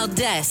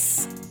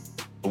Valdez.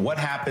 What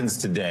happens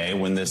today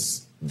when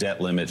this debt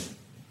limit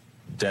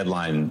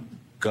deadline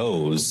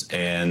goes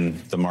and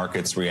the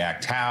markets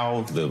react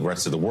how? The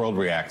rest of the world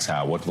reacts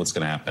how? What's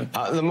going to happen?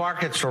 The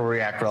markets will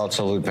react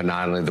relatively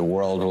benignly. The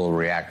world will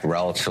react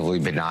relatively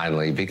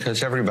benignly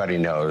because everybody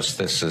knows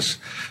this is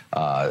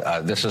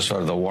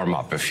sort of the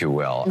warm-up, if you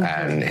will. Mm-hmm.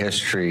 And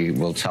history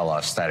will tell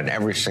us that in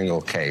every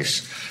single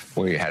case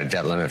where you had a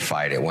debt limit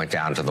fight, it went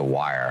down to the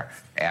wire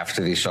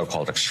after these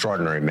so-called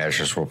extraordinary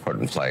measures were put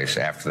in place,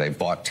 after they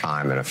bought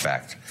time, in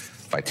effect,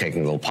 by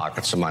taking little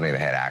pockets of money they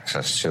had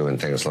access to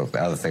and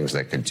other things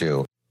they could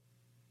do.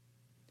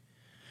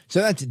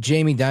 So that's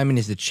Jamie Dimon,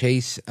 is the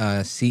Chase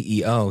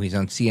CEO. He's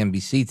on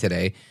CNBC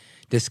today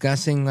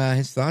discussing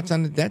his thoughts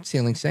on the debt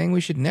ceiling, saying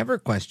we should never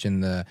question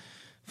the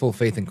full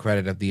faith and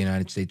credit of the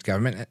United States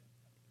government.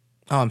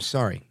 Oh, I'm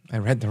sorry. I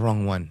read the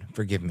wrong one.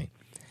 Forgive me.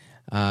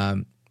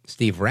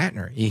 Steve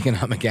Ratner,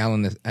 economic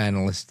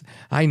analyst.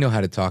 I know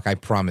how to talk, I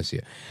promise you.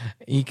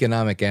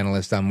 Economic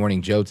analyst on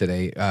Morning Joe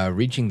today,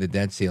 reaching the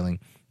debt ceiling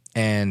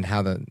and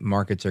how the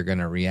markets are going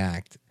to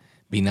react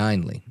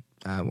benignly.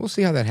 We'll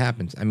see how that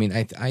happens. I mean,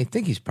 I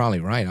think he's probably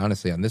right,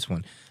 honestly, on this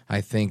one. I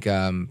think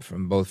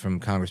from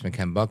Congressman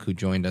Ken Buck, who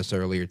joined us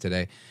earlier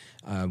today,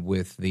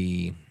 with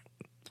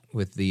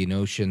the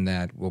notion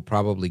that we'll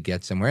probably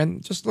get somewhere.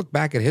 And just look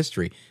back at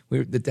history.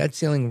 The debt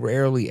ceiling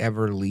rarely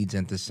ever leads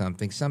into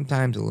something.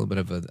 Sometimes a little bit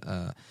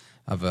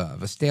of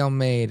a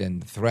stalemate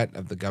and threat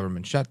of the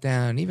government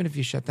shutdown. Even if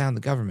you shut down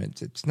the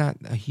government, it's not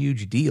a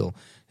huge deal.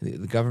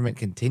 The government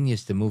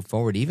continues to move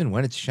forward even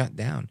when it's shut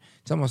down.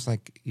 It's almost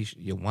like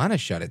you want to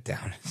shut it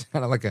down. It's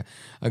kind of like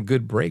a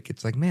good break.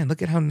 It's like, man,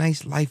 look at how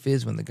nice life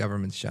is when the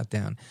government's shut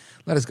down.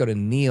 Let us go to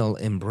Neil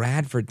in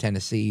Bradford,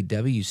 Tennessee,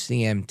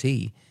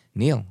 WCMT.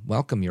 Neil,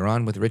 welcome. You're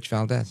on with Rich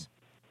Valdez.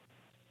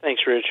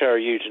 Thanks, Rich. How are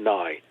you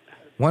tonight?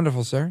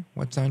 Wonderful, sir.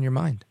 What's on your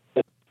mind?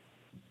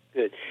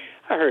 Good.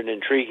 I heard an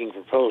intriguing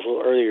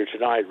proposal earlier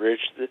tonight,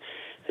 Rich. The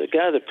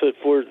guy that put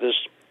forward this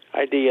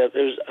idea, it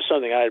was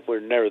something I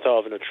would have never thought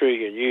of in a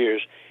trillion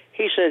years.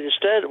 He said,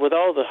 instead, with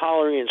all the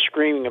hollering and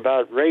screaming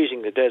about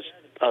raising the debt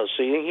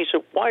ceiling, he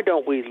said, why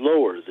don't we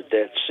lower the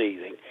debt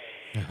ceiling?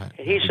 And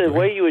he said the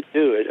way you would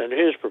do it, under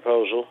his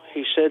proposal,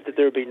 he said that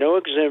there would be no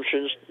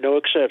exemptions, no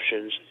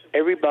exceptions.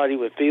 Everybody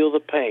would feel the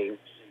pain.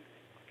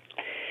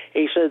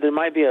 He said there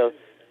might be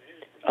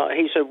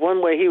he said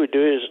one way he would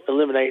do it is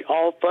eliminate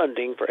all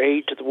funding for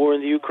aid to the war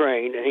in the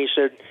Ukraine. And he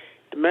said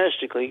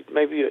domestically,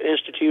 maybe you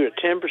institute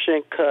a 10%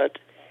 cut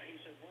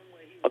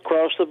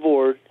across the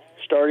board,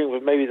 starting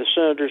with maybe the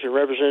senators and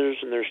representatives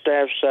and their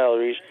staff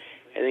salaries,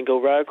 and then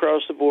go right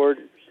across the board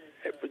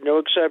with no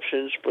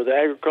exceptions for the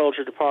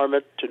Agriculture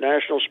Department to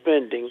national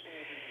spending.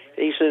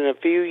 He said in a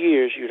few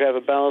years you'd have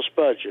a balanced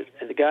budget.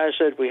 And the guy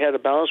said we had a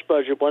balanced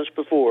budget once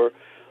before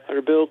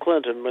under Bill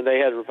Clinton when they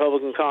had a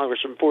Republican Congress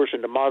and forced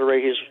him to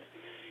moderate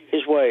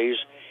his ways.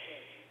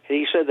 And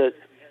he said that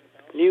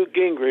Newt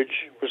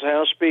Gingrich was the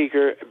House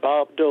Speaker and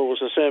Bob Dole was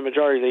the Senate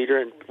Majority Leader,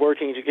 and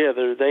working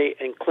together, they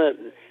and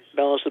Clinton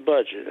balanced the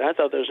budget. And I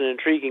thought that was an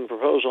intriguing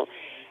proposal.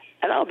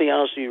 And I'll be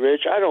honest with you,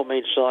 Rich, I don't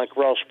mean to sound like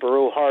Ross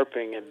Perot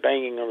harping and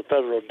banging on the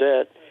federal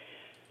debt.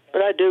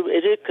 But I do.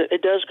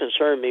 It does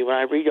concern me when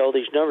I read all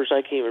these numbers.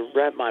 I can't even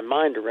wrap my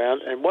mind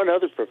around. And one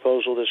other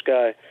proposal this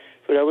guy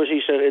put up was,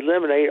 he said,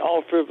 eliminate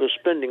all frivolous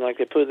spending like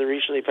they put in the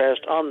recently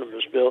passed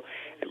omnibus bill.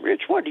 And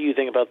Rich, what do you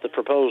think about the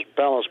proposed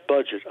balanced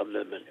budget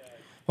amendment?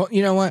 Well,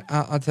 you know what?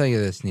 I'll tell you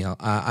this, Neil.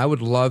 I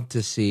would love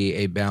to see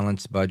a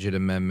balanced budget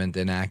amendment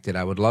enacted.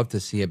 I would love to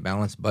see a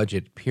balanced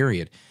budget,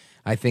 period.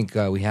 I think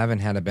we haven't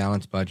had a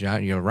balanced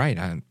budget. You're right.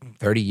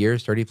 30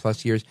 years, 30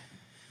 plus years.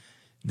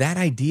 That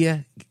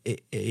idea,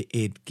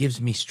 it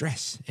gives me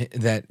stress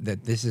that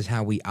this is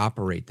how we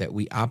operate, that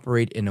we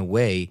operate in a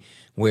way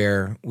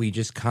where we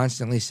just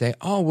constantly say,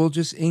 oh, we'll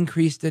just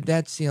increase the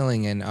debt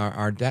ceiling and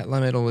our debt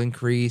limit will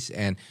increase.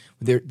 And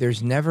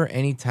there's never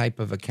any type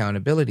of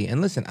accountability.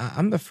 And listen,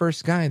 I'm the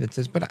first guy that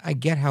says, but I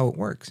get how it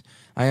works.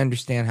 I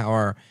understand how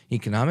our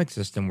economic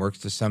system works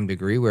to some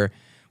degree, where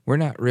we're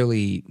not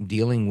really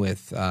dealing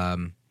with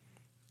the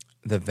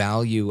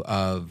value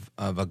of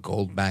a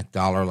gold-backed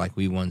dollar like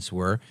we once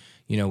were.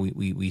 You know,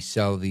 we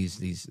sell these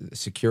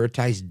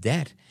securitized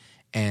debt,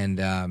 and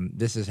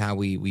this is how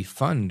we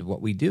fund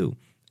what we do.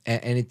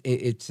 And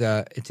it's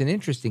an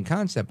interesting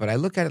concept, but I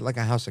look at it like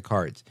a house of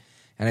cards,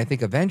 and I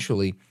think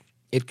eventually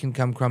it can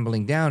come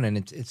crumbling down, and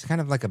it's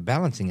kind of like a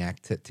balancing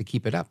act to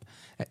keep it up.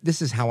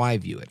 This is how I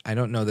view it. I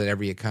don't know that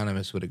every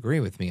economist would agree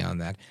with me on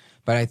that,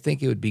 but I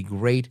think it would be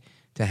great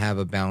to have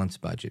a balanced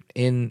budget.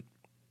 In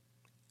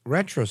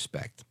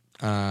retrospect,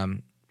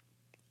 or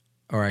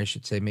I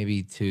should say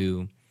maybe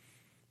to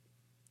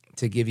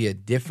give you a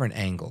different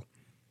angle.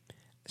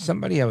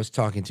 Somebody I was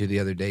talking to the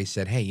other day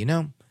said, hey, you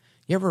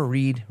ever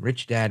read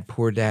Rich Dad,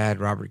 Poor Dad,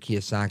 Robert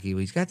Kiyosaki? Well,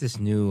 he's got this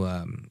new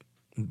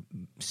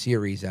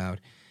series out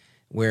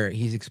where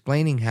he's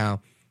explaining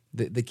how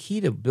the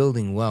key to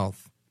building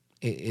wealth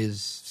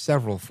is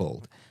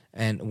several-fold.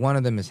 And one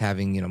of them is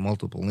having,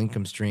 multiple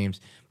income streams.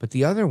 But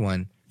the other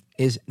one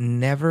is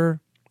never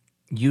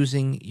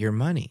using your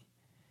money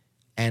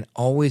and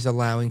always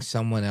allowing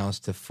someone else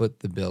to foot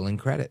the bill in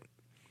credit.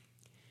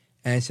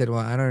 And I said, well,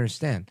 I don't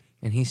understand.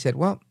 And he said,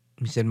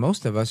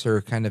 most of us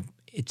are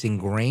it's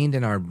ingrained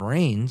in our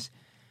brains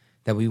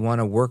that we want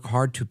to work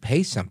hard to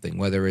pay something,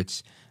 whether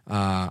it's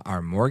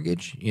our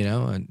mortgage,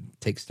 and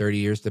it takes 30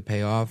 years to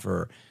pay off,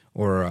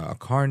 or a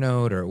car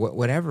note, or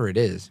whatever it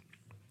is.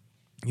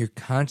 You're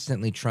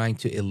constantly trying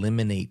to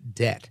eliminate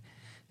debt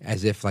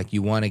as if like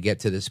you want to get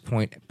to this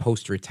point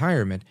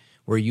post-retirement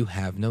where you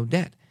have no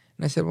debt.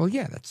 And I said, well,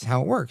 yeah, that's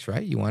how it works,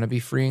 right? You want to be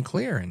free and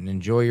clear and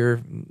enjoy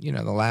your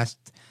last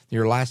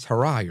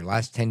hurrah, your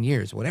last 10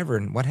 years, whatever,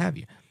 and what have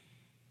you.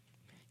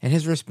 And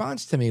his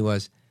response to me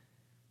was,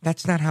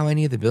 that's not how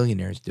any of the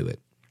billionaires do it.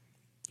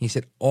 He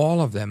said,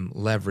 all of them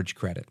leverage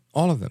credit,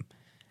 all of them.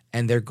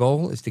 And their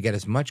goal is to get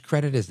as much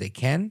credit as they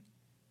can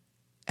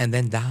and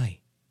then die.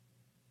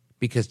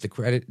 Because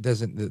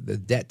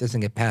the debt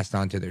doesn't get passed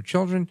on to their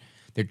children.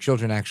 Their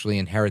children actually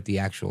inherit the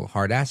actual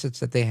hard assets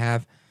that they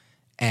have,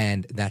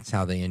 and that's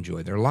how they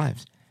enjoy their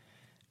lives.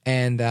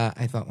 And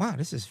I thought, wow,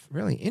 this is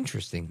really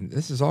interesting.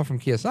 This is all from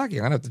Kiyosaki. I'm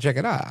going to have to check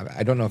it out.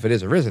 I don't know if it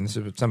is or isn't. This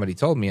is what somebody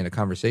told me in a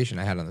conversation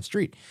I had on the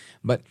street.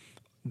 But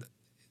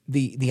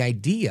the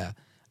idea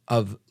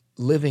of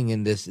living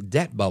in this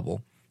debt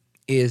bubble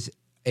is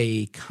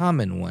a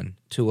common one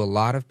to a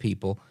lot of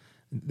people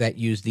that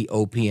use the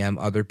OPM,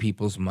 other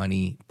people's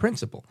money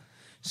principle.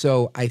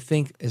 So I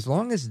think as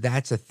long as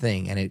that's a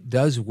thing and it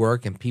does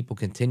work and people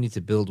continue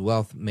to build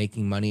wealth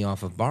making money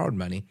off of borrowed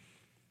money,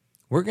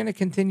 we're going to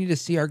continue to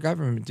see our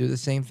government do the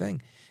same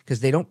thing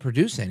because they don't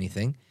produce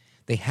anything.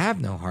 They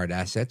have no hard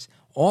assets.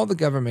 All the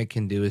government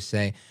can do is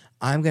say,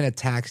 I'm going to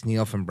tax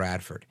Neil from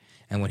Bradford.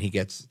 And when he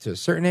gets to a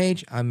certain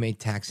age, I may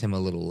tax him a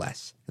little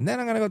less. And then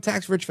I'm going to go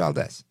tax Rich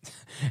Valdez.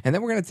 And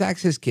then we're going to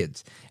tax his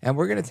kids. And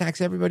we're going to tax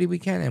everybody we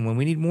can. And when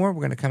we need more, we're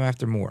going to come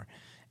after more.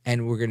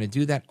 And we're going to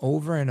do that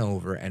over and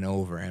over and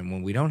over. And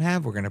when we don't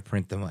have, we're going to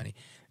print the money.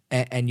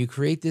 And you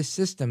create this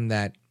system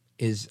that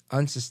is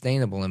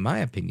unsustainable, in my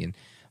opinion,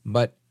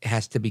 but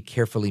has to be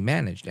carefully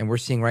managed. And we're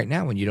seeing right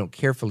now, when you don't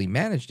carefully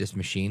manage this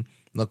machine,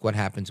 look what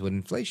happens with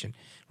inflation,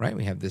 right?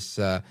 We have this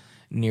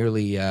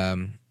nearly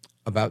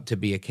about to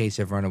be a case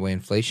of runaway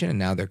inflation, and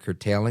now they're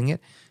curtailing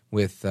it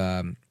with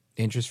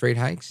interest rate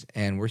hikes,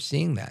 and we're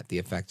seeing the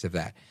effects of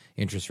that.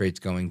 Interest rates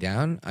going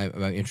down,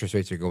 interest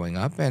rates are going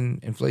up,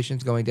 and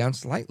inflation's going down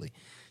slightly.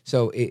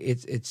 So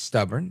it's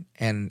stubborn,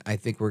 and I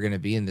think we're going to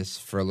be in this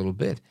for a little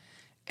bit.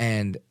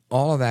 And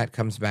all of that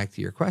comes back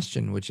to your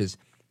question, which is,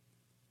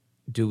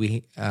 do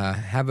we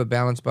have a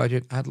balanced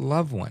budget? I'd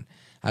love one.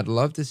 I'd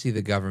love to see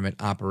the government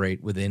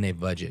operate within a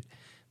budget,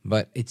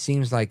 but it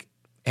seems like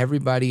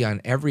everybody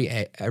on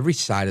every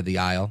side of the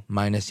aisle,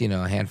 minus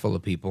a handful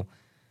of people,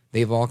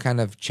 they've all kind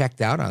of checked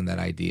out on that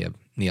idea,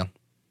 Neil.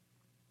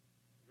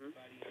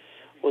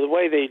 Well, the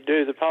way they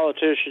do the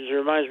politicians, it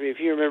reminds me, if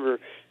you remember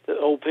the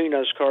old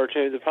Peanuts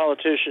cartoon, the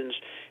politicians,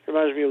 it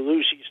reminds me of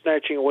Lucy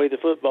snatching away the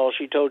football.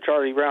 She told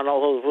Charlie Brown, I'll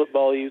hold the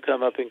football, you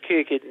come up and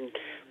kick it, and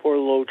poor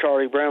little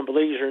Charlie Brown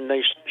believes her, and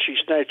she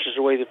snatches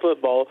away the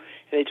football,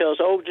 and they tell us,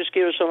 just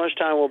give us so much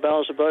time, we'll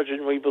balance the budget,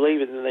 and we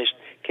believe it, and then they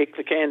kick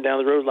the can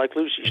down the road like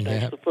Lucy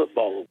snatched the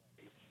football.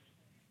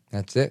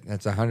 That's it.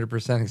 That's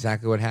 100%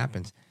 exactly what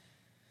happens.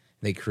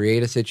 They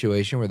create a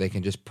situation where they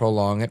can just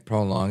prolong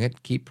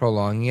it, keep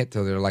prolonging it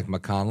till they're like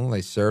McConnell.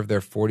 They serve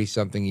their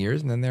 40-something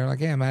years, and then they're like,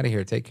 hey, I'm out of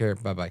here. Take care.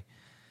 Bye-bye.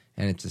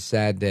 And it's a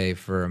sad day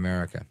for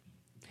America.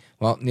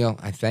 Well, Neil,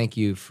 I thank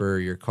you for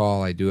your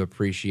call. I do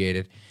appreciate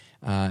it.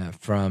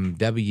 From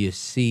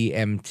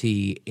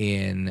WCMT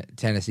in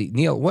Tennessee.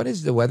 Neil, what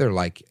is the weather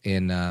like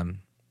in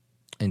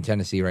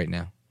Tennessee right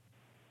now?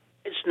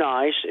 It's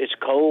nice. It's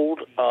cold,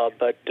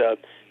 but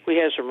we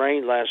had some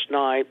rain last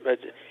night, but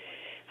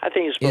I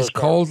think it's supposed Is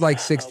cold like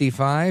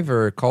 65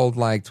 or cold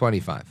like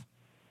 25?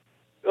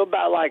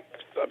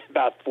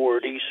 About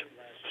 40s,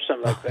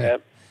 something like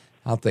that.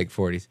 I'll take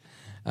 40s.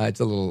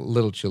 It's a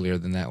little chillier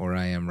than that where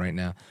I am right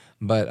now.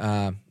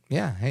 But,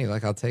 yeah, hey,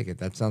 I'll take it.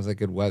 That sounds like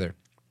good weather.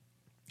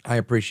 I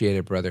appreciate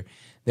it, brother.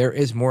 There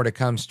is more to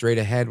come straight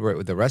ahead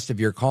with the rest of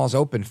your calls.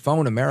 Open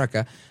Phone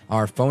America.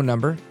 Our phone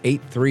number,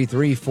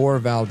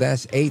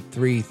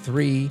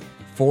 833-4-VALDEZ,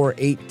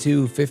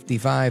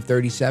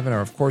 833-482-5537. Or,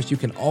 of course, you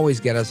can always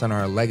get us on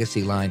our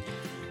legacy line,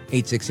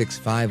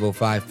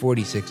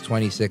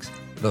 866-505-4626.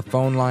 The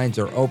phone lines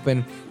are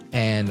open,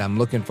 and I'm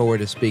looking forward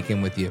to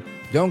speaking with you.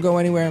 Don't go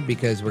anywhere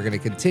because we're going to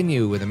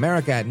continue with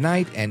America at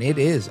Night, and it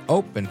is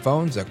Open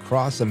Phones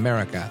Across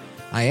America.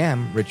 I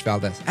am Rich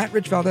Valdez, at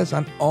Rich Valdez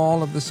on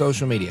all of the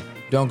social media.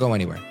 Don't go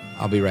anywhere.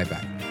 I'll be right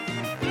back.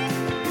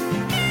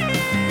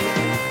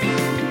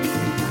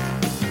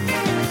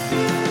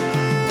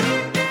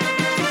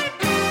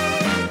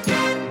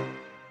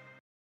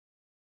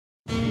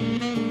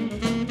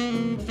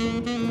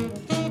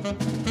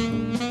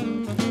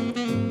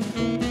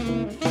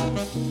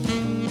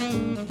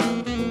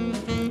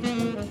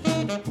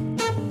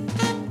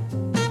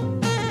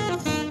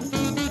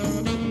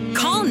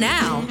 Call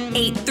now,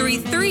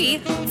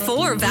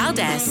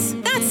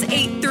 833-4-VALDEZ. That's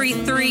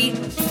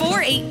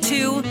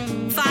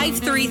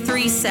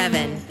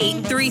 833-482-5337.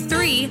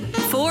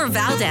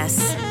 833-4-VALDEZ.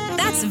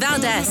 That's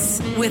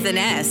Valdez with an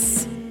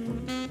S.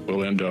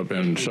 We'll end up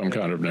in some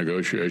kind of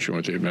negotiation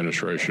with the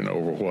administration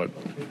over what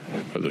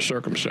are the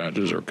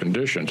circumstances or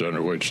conditions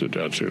under which the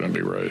debt's going to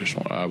be raised.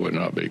 I would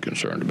not be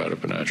concerned about a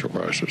financial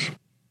crisis.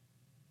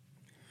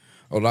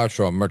 Well, that's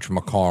Mitch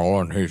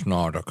McConnell, and he's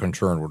not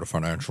concerned with a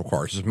financial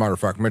crisis. As a matter of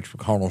fact, Mitch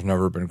McConnell's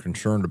never been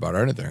concerned about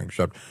anything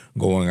except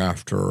going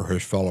after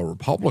his fellow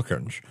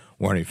Republicans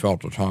when he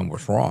felt the time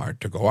was right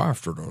to go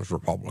after those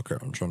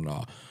Republicans. And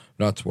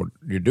that's what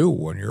you do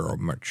when you're a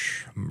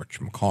Mitch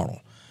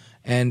McConnell.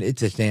 And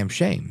it's a damn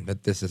shame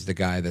that this is the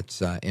guy that's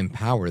in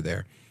power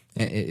there.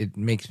 It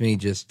makes me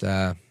just,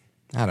 I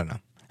don't know.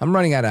 I'm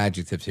running out of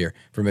adjectives here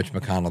for Mitch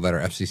McConnell that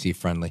are FCC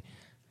friendly.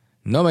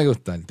 No me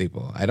gusta el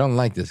tipo. I don't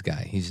like this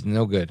guy. He's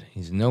no good.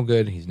 He's no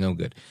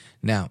good.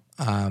 Now,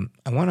 I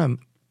want to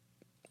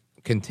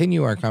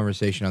continue our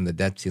conversation on the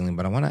debt ceiling,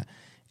 but I want to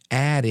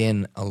add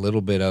in a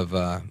little bit of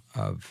a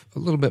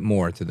little bit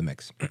more to the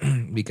mix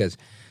because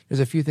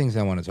there's a few things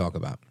I want to talk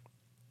about.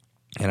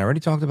 And I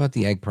already talked about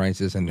the egg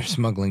prices and their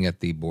smuggling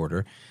at the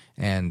border,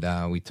 and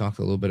we talked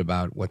a little bit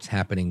about what's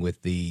happening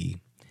with the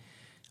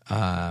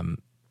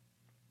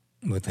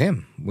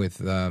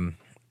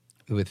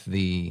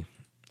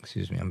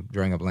excuse me, I'm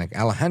drawing a blank.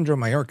 Alejandro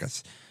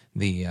Mayorkas,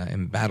 the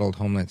embattled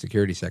Homeland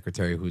Security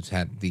Secretary who's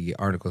had the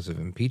articles of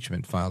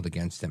impeachment filed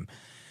against him.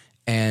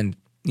 And,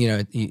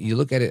 you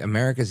look at it,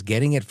 America's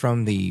getting it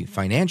from the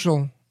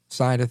financial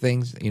side of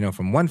things,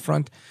 from one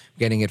front,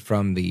 getting it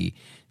from the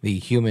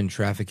human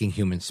trafficking,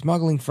 human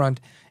smuggling front,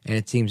 and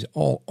it seems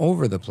all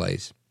over the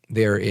place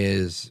there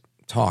is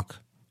talk,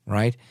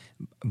 right?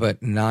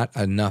 But not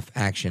enough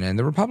action. And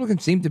the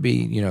Republicans seem to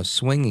be,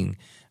 swinging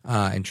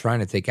and trying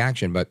to take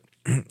action, but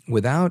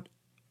without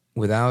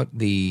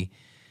the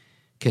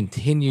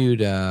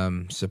continued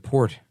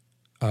support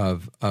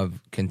of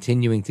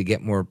continuing to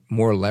get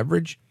more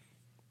leverage,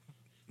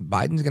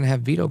 Biden's going to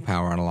have veto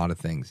power on a lot of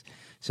things.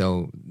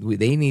 So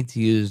they need to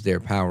use their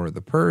power of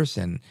the purse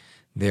and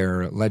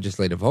their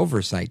legislative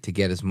oversight to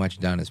get as much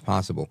done as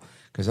possible.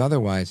 Because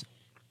otherwise,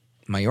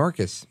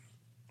 Mayorkas,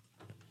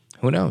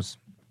 who knows?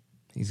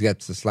 He's got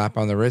the slap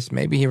on the wrist.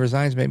 Maybe he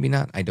resigns, maybe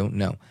not. I don't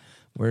know.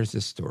 Where's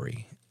this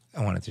story?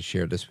 I wanted to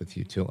share this with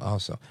you too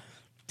also.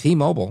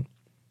 T-Mobile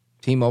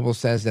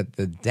says that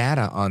the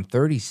data on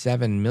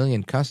 37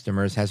 million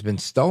customers has been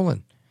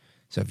stolen.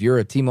 So if you're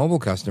a T-Mobile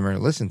customer,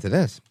 listen to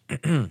this.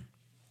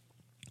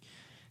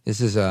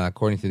 This is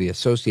according to the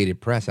Associated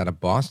Press out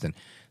of Boston.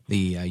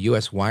 The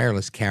U.S.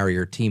 wireless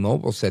carrier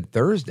T-Mobile said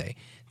Thursday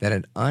that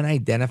an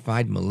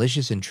unidentified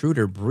malicious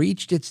intruder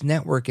breached its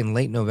network in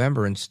late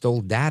November and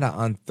stole data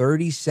on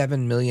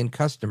 37 million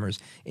customers,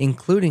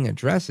 including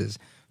addresses,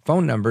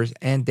 phone numbers,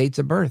 and dates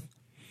of birth.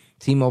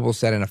 T-Mobile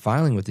said in a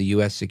filing with the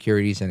U.S.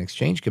 Securities and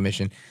Exchange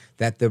Commission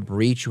that the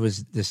breach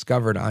was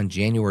discovered on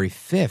January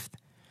 5th.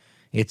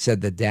 It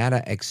said the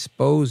data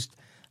exposed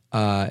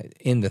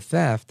in the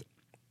theft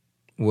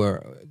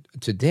were,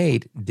 to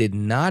date, did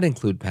not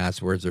include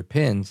passwords or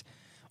PINs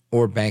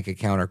or bank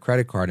account or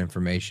credit card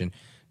information,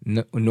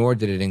 nor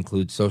did it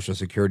include Social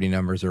Security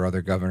numbers or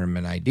other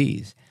government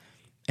IDs.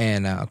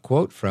 And a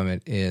quote from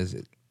it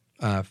is,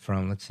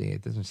 from, let's see,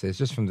 it doesn't say, it's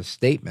just from the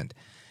statement.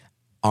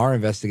 Our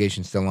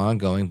investigation is still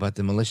ongoing, but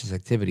the malicious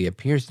activity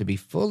appears to be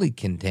fully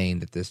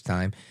contained at this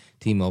time,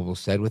 T-Mobile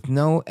said, with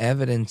no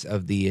evidence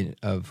of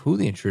who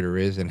the intruder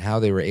is and how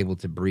they were able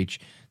to breach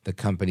the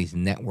company's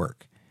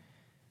network.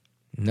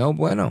 No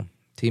bueno.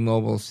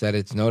 T-Mobile said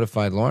it's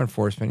notified law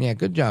enforcement. Yeah,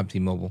 good job,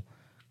 T-Mobile.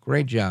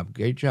 Great job.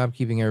 Great job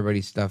keeping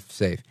everybody's stuff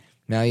safe.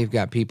 Now you've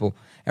got people,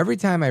 every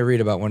time I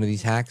read about one of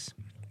these hacks,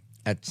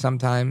 at some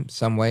time,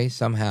 some way,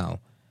 somehow,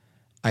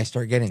 I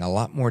start getting a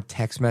lot more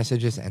text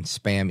messages and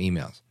spam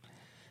emails.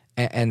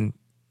 And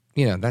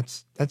you know,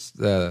 that's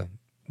the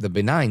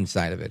benign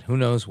side of it. Who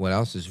knows what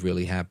else is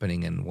really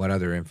happening and what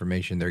other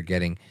information they're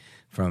getting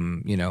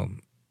from, you know,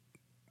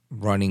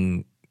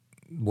 running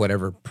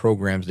whatever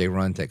programs they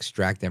run to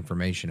extract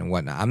information and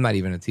whatnot. I'm not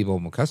even a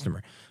T-Mobile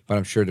customer, but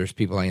I'm sure there's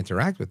people I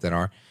interact with that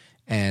are,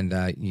 and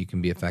you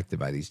can be affected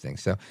by these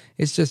things. So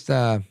it's just,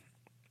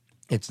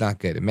 it's not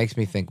good. It makes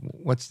me think,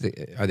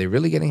 are they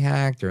really getting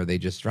hacked, or are they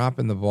just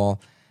dropping the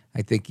ball?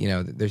 I think, you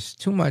know, there's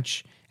too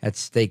much at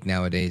stake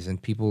nowadays,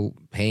 and people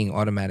paying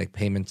automatic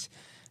payments.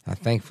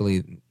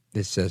 Thankfully,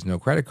 this says no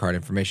credit card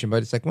information,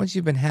 but it's like, once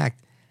you've been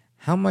hacked,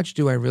 how much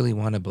do I really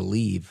want to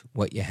believe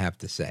what you have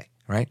to say,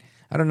 right?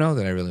 I don't know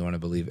that I really want to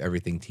believe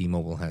everything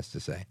T-Mobile has to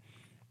say.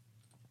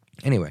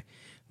 Anyway,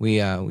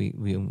 I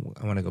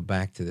want to go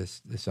back to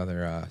this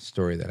other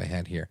story that I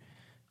had here.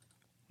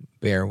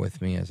 Bear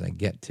with me as I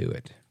get to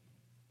it.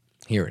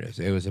 Here it is.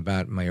 It was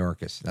about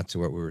Mayorkas. That's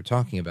what we were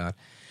talking about.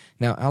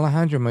 Now,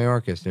 Alejandro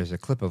Mayorkas, there's a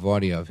clip of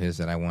audio of his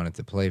that I wanted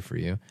to play for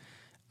you.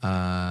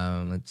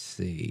 Let's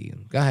see.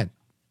 Go ahead.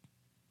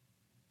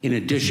 In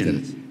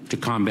addition to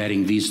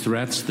combating these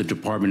threats, the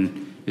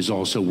department is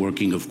also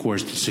working, of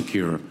course, to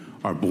secure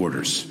our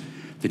borders.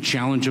 The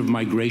challenge of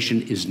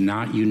migration is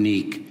not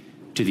unique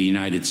to the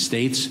United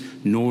States,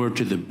 nor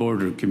to the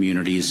border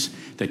communities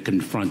that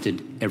confront it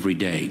every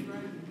day.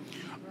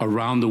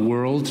 Around the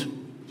world,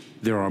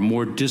 there are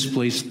more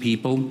displaced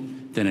people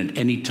than at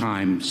any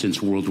time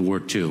since World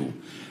War II.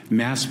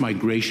 Mass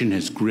migration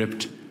has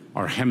gripped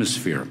our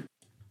hemisphere.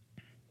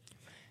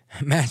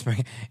 Mass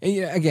migration.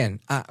 Again,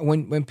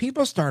 when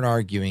people start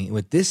arguing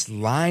with this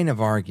line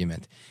of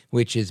argument,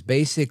 which is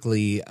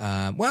basically,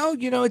 well,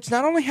 you know, it's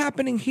not only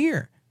happening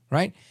here,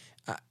 right?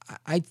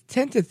 I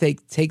tend to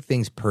take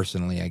things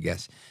personally, I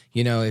guess.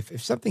 You know,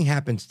 if something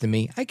happens to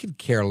me, I could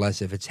care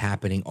less if it's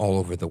happening all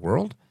over the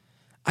world.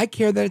 I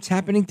care that it's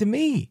happening to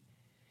me,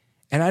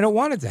 and I don't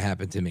want it to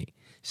happen to me.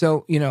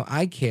 So, you know,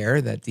 I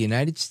care that the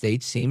United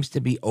States seems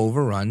to be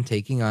overrun,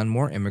 taking on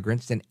more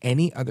immigrants than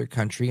any other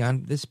country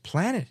on this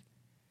planet.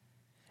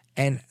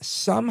 And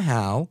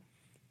somehow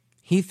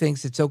he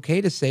thinks it's okay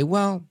to say,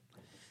 well,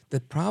 the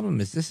problem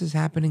is this is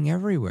happening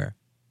everywhere.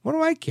 What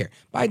do I care?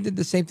 Biden did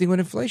the same thing with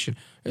inflation.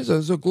 This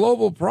is a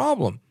global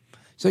problem.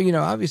 So, you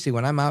know, obviously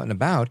when I'm out and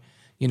about,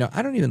 you know,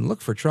 I don't even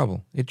look for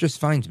trouble. It just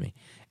finds me.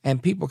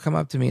 And people come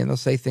up to me and they'll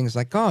say things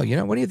like, oh, you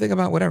know, what do you think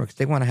about whatever? Because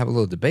they want to have a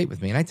little debate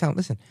with me. And I tell them,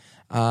 listen,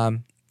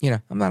 you know,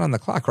 I'm not on the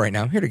clock right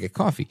now. I'm here to get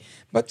coffee.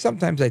 But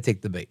sometimes I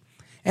take the bait.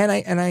 And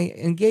I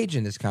engage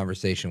in this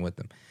conversation with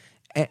them.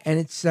 And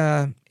it's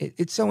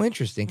so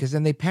interesting because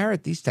then they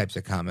parrot these types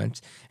of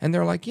comments and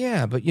they're like,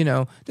 yeah, but, you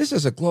know, this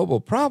is a global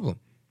problem.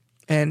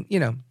 And, you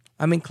know,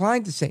 I'm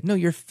inclined to say, no,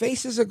 your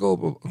face is a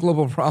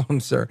global problem,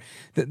 sir.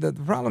 The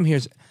problem here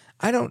is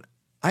I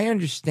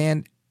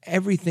understand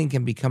everything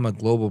can become a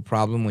global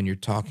problem when you're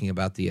talking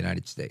about the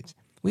United States.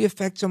 We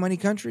affect so many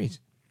countries,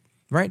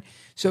 right?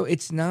 So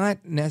it's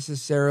not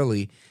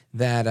necessarily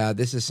that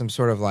this is some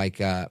sort of like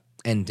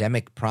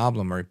endemic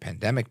problem or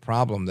pandemic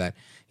problem that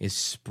is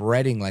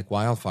spreading like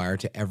wildfire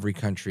to every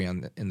country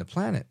in the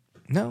planet.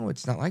 No,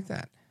 it's not like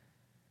that.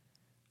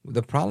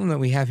 The problem that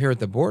we have here at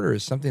the border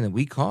is something that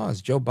we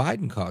caused. Joe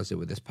Biden caused it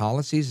with his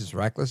policies, his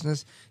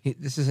recklessness.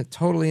 This isn't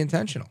totally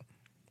intentional.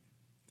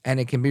 And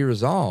it can be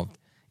resolved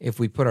if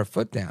we put our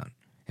foot down,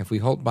 if we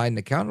hold Biden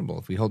accountable,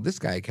 if we hold this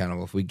guy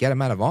accountable, if we get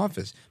him out of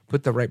office,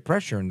 put the right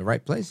pressure in the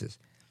right places.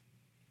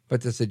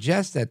 But to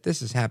suggest that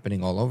this is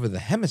happening all over the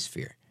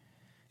hemisphere,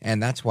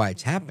 and that's why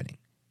it's happening,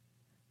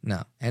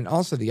 no. And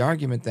also the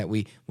argument that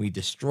we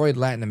destroyed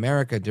Latin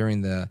America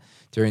during the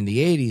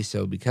 80s,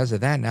 so because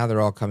of that, now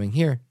they're all coming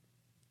here.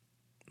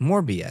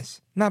 More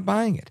BS. Not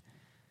buying it.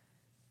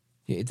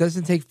 It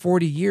doesn't take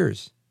 40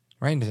 years,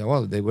 right? And say,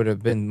 well, they would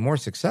have been more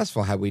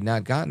successful had we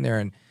not gotten there.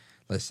 And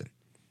listen,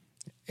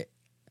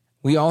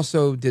 we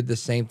also did the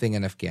same thing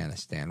in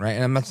Afghanistan, right?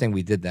 And I'm not saying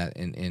we did that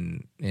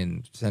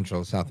in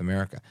Central South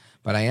America,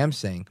 but I am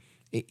saying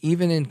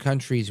even in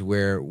countries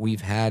where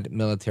we've had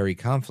military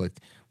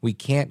conflict, we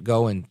can't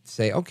go and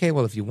say, okay,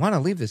 well, if you want to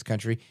leave this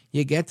country,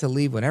 you get to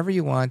leave whenever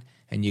you want,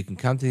 and you can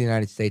come to the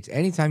United States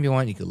anytime you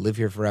want. You can live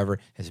here forever,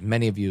 as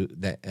many of you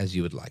as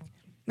you would like.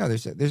 No,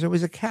 there's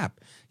always a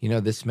cap. You know,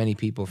 this many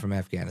people from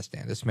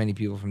Afghanistan, this many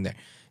people from there.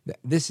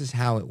 This is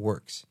how it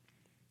works.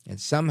 And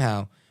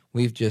somehow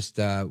we've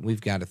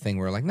got a thing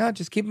where like, no,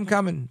 just keep them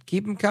coming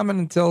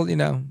until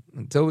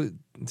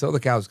the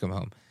cows come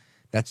home.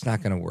 That's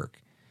not going to work.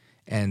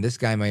 And this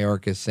guy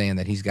Mayorkas is saying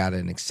that he's got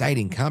an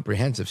exciting,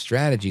 comprehensive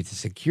strategy to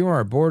secure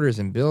our borders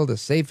and build a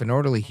safe and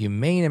orderly,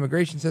 humane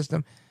immigration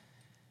system.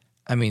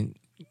 I mean,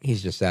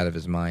 he's just out of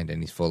his mind,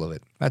 and he's full of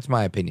it. That's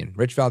my opinion.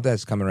 Rich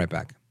Valdez coming right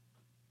back.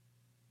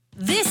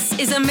 This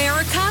is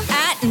America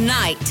at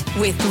Night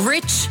with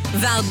Rich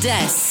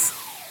Valdez.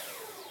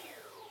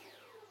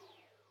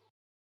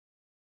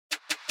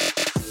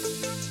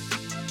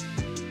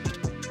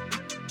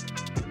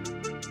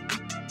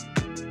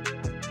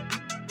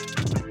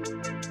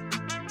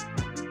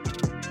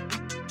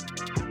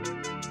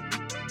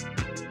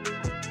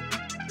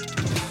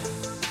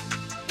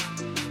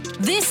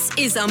 This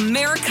is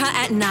America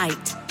at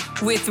Night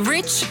with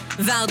Rich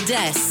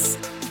Valdez.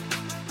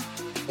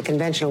 The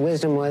conventional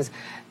wisdom was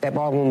that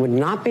Baldwin would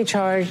not be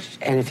charged,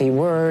 and if he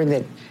were,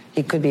 that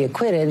he could be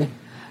acquitted.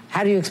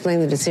 How do you explain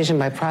the decision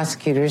by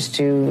prosecutors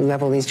to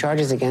level these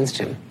charges against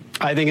him?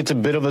 I think it's a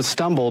bit of a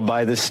stumble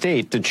by the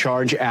state to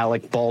charge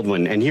Alec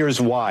Baldwin, and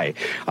here's why.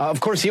 Of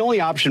course, the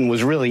only option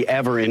was really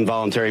ever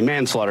involuntary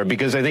manslaughter,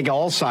 because I think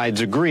all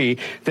sides agree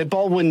that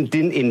Baldwin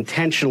didn't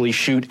intentionally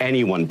shoot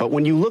anyone. But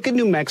when you look at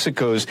New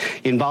Mexico's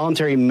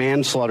involuntary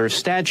manslaughter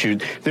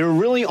statute, there are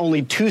really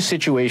only two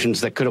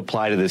situations that could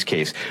apply to this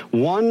case.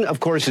 One, of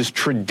course, is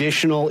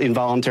traditional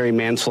involuntary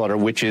manslaughter,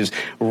 which is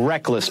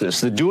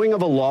recklessness, the doing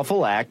of a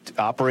lawful act,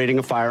 operating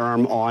a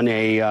firearm on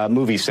a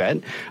movie set,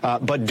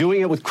 but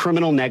doing it with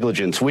criminal negligence,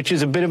 which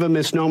is a bit of a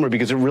misnomer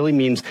because it really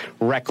means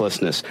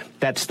recklessness.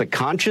 That's the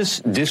conscious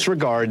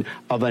disregard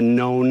of a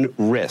known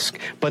risk.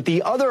 But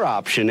the other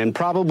option, and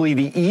probably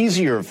the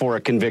easier for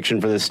a conviction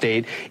for the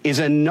state, is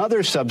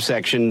another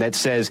subsection that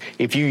says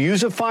if you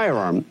use a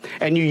firearm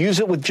and you use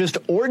it with just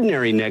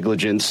ordinary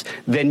negligence,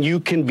 then you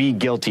can be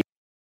guilty.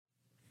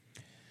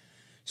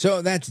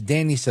 So that's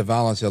Danny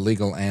Savalas, a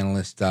legal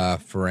analyst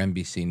for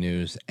NBC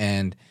News.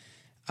 And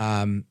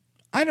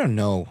I don't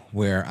know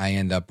where I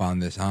end up on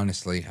this,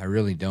 honestly. I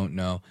really don't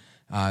know.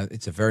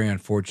 It's a very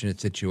unfortunate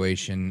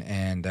situation,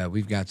 and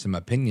we've got some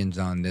opinions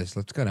on this.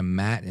 Let's go to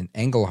Matt in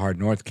Englehart,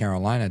 North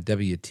Carolina,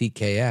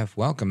 WTKF.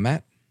 Welcome,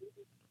 Matt.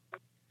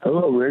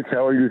 Hello, Rich.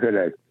 How are you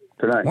tonight?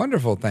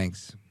 Wonderful,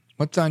 thanks.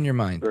 What's on your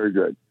mind? Very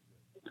good.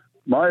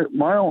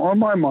 On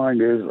my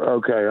mind is,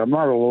 okay, I'm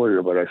not a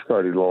lawyer, but I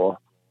studied law.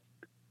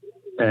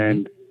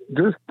 And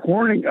just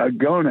pointing a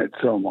gun at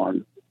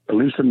someone, at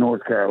least in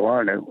North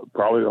Carolina,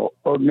 probably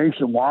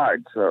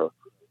nationwide, so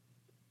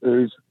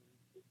is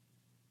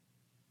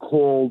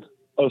called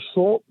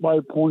assault by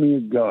pointing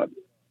a gun.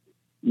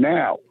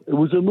 Now, it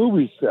was a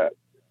movie set.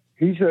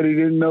 He said he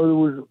didn't know there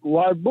was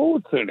live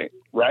bullets in it,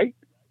 right?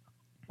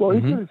 Well, he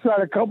could have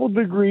shot a couple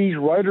degrees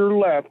right or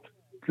left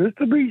just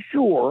to be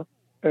sure,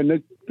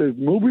 and the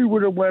movie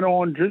would have went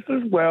on just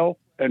as well,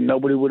 and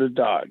nobody would have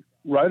died,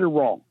 right or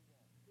wrong.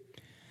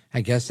 I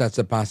guess that's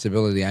a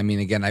possibility. I mean,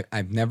 again,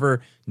 I've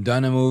never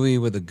done a movie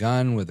with a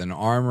gun, with an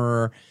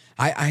armorer.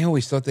 I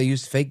always thought they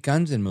used fake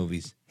guns in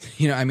movies.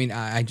 You know, I mean,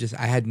 I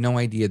had no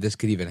idea this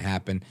could even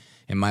happen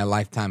in my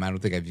lifetime. I don't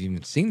think I've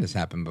even seen this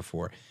happen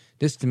before.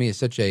 This, to me, is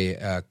such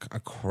a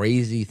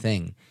crazy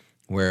thing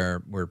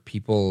where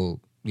people,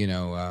 you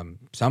know,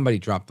 somebody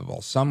dropped the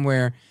ball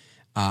somewhere.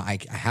 I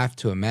have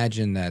to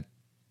imagine that,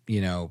 you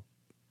know,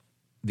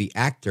 the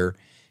actor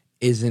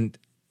isn't,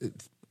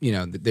 you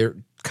know, they're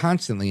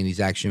constantly in these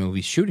action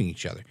movies shooting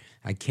each other.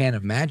 I can't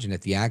imagine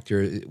that the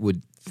actor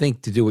would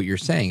think to do what you're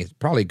saying. It's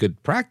probably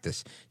good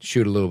practice to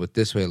shoot a little bit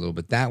this way, a little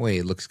bit that way.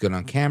 It looks good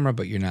on camera,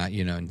 but you're not,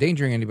 you know,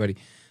 endangering anybody.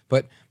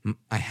 But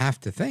I have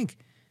to think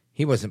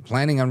he wasn't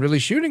planning on really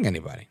shooting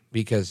anybody,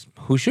 because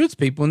who shoots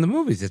people in the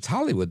movies? It's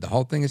Hollywood. The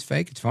whole thing is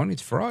fake. It's phony.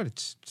 It's fraud.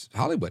 It's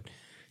Hollywood.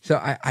 So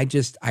I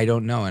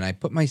don't know. And I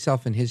put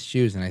myself in his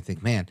shoes and I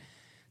think, man,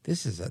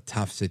 this is a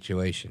tough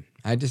situation.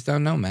 I just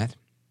don't know, Matt.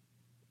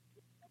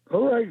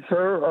 All right,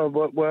 sir.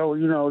 But, well,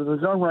 you know, there's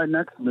a gun right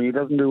next to me. He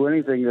doesn't do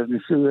anything. He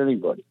doesn't shoot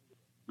anybody.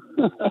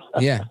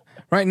 Yeah.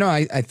 Right. No,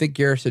 I think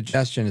your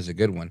suggestion is a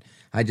good one.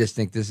 I just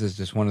think this is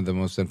just one of the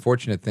most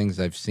unfortunate things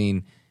I've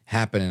seen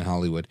happen in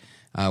Hollywood,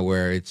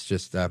 where it's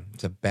just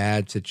it's a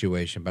bad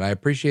situation. But I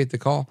appreciate the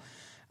call.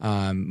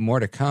 More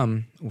to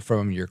come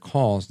from your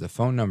calls. The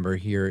phone number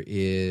here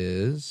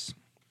is,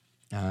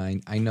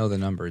 I know the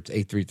number. It's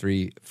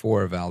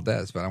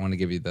 833-4-VALDEZ, but I want to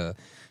give you the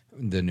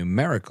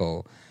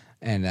numerical,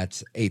 and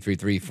that's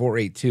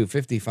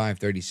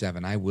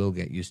 833-482-5537. I will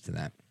get used to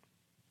that.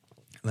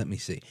 Let me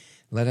see.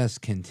 Let us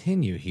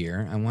continue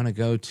here. I want to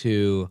go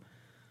to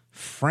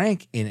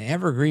Frank in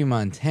Evergreen,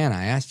 Montana.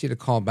 I asked you to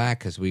call back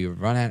because we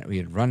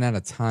had run out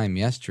of time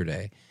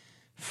yesterday.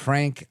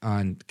 Frank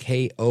on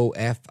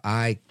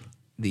KOFI,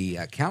 the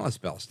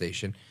Kalispell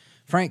station.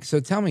 Frank, so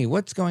tell me,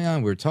 what's going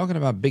on? We were talking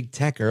about big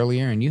tech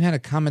earlier, and you had a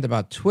comment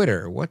about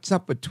Twitter. What's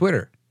up with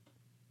Twitter?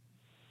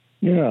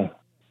 Yeah,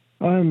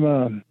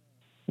 I'm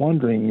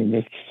wondering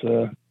if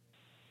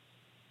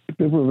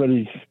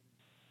everybody's,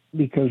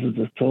 because of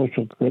the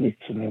social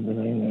critics and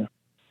everything,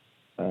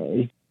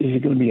 is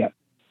it going to be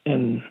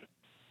and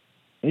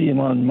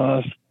Elon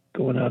Musk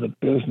going out of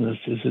business?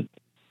 Is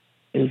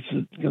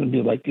it going to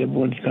be like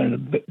everyone's kind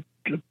of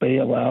to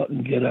bail out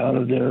and get out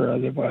of there?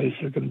 Otherwise,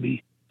 they're going to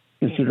be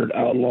considered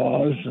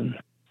outlaws. And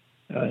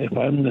if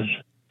I'm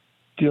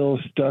still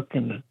stuck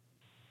in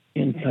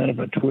kind of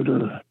a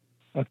Twitter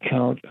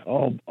account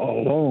all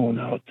alone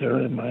out there,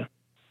 am I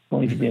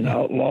going to be an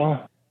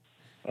outlaw?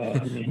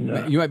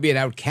 You might be an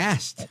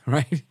outcast,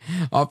 right?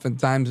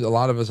 Oftentimes, a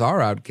lot of us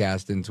are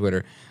outcast in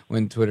Twitter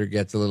when Twitter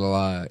gets a little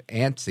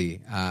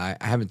antsy. I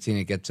haven't seen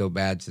it get so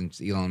bad since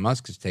Elon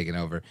Musk has taken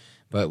over,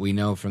 but we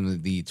know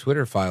from the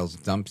Twitter files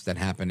dumps that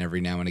happen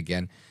every now and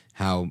again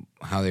how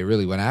they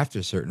really went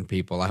after certain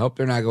people. I hope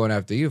they're not going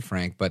after you,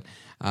 Frank, but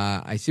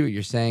I see what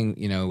you're saying,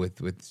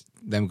 with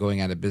them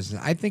going out of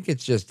business. I think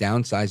it's just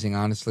downsizing,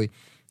 honestly.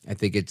 I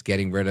think it's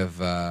getting rid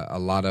of a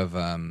lot of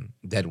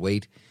dead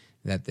weight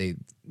that they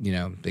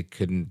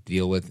couldn't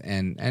deal with,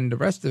 and the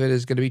rest of it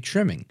is going to be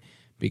trimming,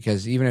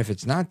 because even if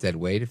it's not dead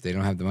weight, if they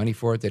don't have the money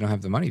for it, they don't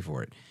have the money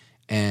for it,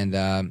 and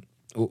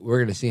we're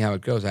going to see how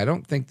it goes. I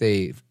don't think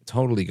they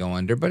totally go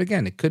under, but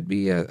again, it could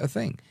be a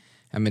thing.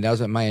 I mean, that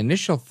was my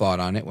initial thought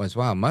on it was,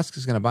 wow, Musk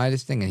is going to buy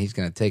this thing and he's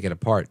going to take it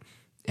apart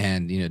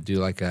and do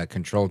like a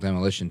controlled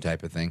demolition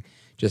type of thing,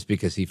 just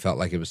because he felt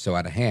like it was so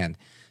out of hand.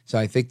 So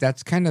I think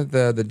that's kind of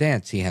the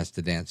dance he has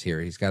to dance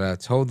here. He's got to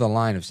toe the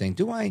line of saying,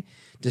 do I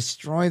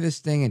destroy this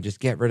thing and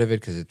just get rid of it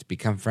because it's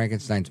become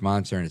Frankenstein's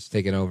monster and it's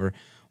taken over,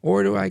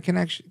 or can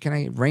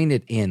I rein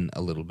it in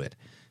a little bit?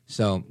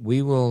 So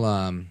we will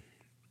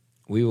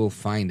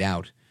find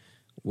out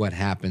what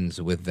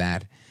happens with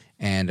that,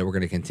 and we're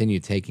going to continue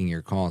taking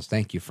your calls.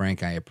 Thank you,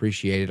 Frank. I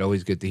appreciate it.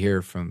 Always good to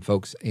hear from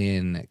folks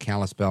in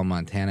Kalispell,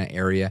 Montana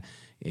area,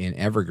 in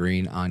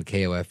Evergreen on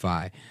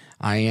KOFI.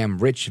 I am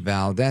Rich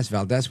Valdez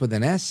with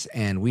an S,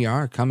 and we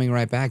are coming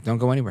right back. Don't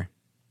go anywhere.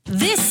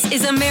 This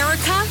is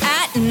America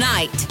at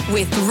Night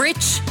with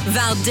Rich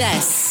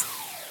Valdez.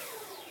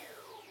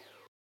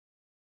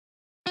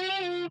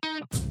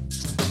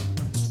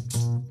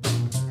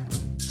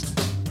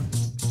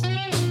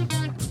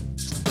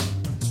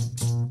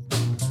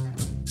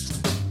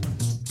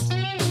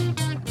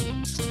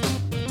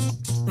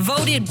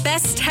 Voted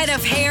best head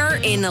of hair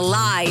in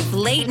live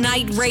late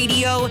night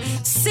radio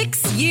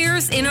 6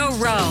 years in a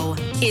row.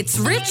 It's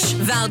Rich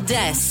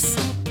Valdez.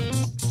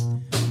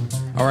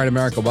 All right,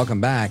 America,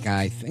 welcome back.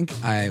 I think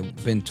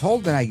I've been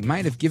told that I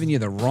might have given you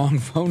the wrong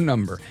phone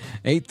number.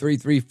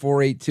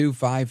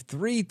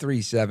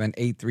 833-482-5337,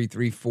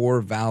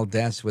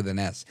 833-4-VALDEZ with an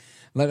S.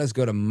 Let us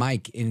go to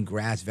Mike in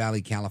Grass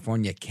Valley,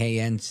 California,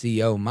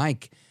 KNCO.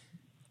 Mike,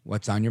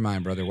 what's on your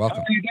mind, brother?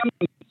 Welcome.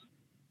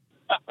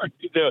 How are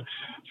you doing?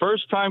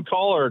 First-time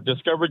caller,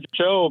 discovered your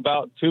show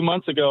about 2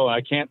 months ago.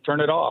 I can't turn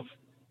it off.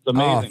 It's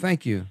amazing. Oh,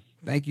 thank you.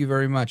 Thank you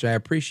very much. I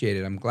appreciate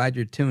it. I'm glad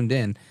you're tuned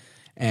in.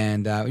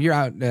 And you're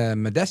out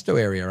Modesto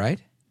area,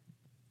 right?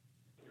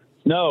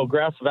 No,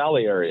 Grass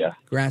Valley area.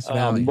 Grass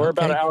Valley. We're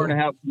about an hour and a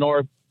half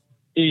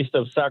northeast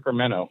of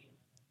Sacramento.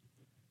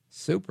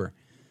 Super.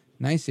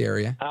 Nice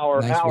area.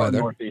 Hour weather.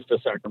 northeast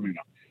of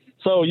Sacramento.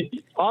 So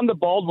on the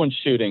Baldwin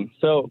shooting,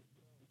 so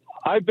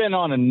I've been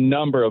on a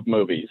number of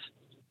movies.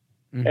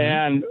 Mm-hmm.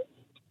 And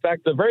in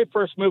fact, the very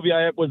first movie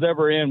I was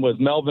ever in was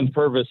Melvin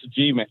Purvis'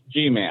 G-Man.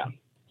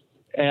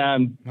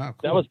 And wow, cool.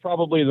 That was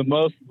probably the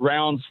most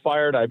rounds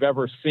fired I've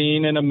ever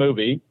seen in a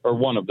movie, or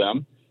one of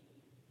them.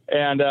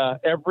 And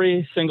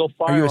every single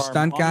firearm. Are you a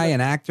stunt guy, an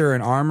actor,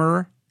 an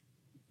armorer?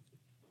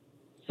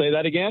 Say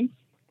that again?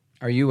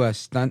 Are you a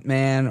stunt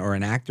man or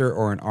an actor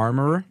or an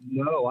armorer?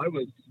 No,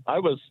 I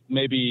was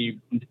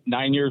maybe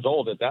 9 years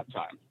old at that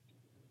time.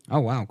 Oh,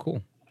 wow,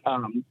 cool.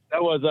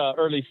 That was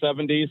early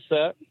 70s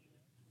set.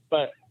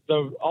 But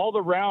all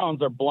the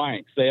rounds are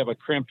blanks. They have a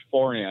crimped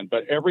forend,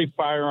 but every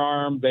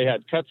firearm, they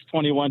had Cutz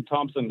 21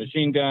 Thompson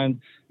machine guns,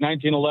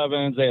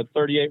 1911s, they had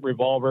 38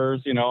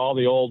 revolvers, all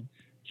the old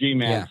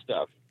G-Man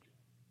stuff.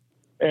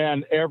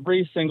 And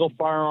every single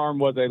firearm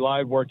was a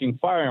live working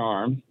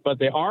firearm, but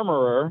the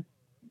armorer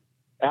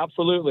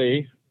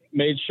absolutely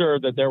made sure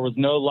that there was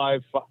no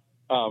live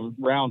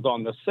rounds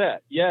on the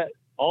set. Yet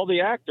all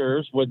the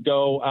actors would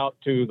go out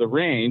to the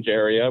range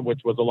area,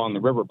 which was along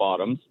the river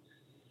bottoms,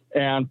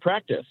 and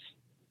practice.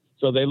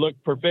 So they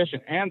looked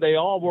proficient, and they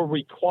all were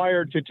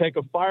required to take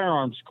a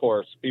firearms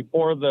course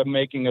before the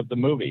making of the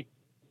movie.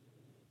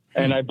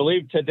 And I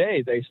believe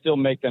today they still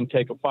make them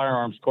take a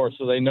firearms course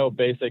so they know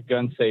basic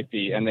gun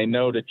safety, and they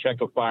know to check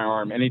a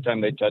firearm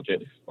anytime they touch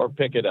it or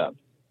pick it up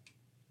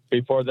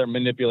before they're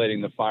manipulating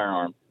the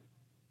firearm.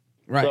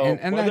 Right, so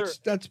and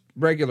that's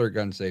regular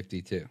gun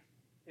safety too.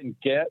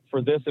 Get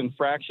for this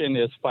infraction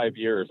is 5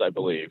 years, I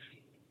believe.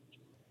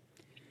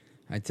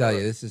 I tell you,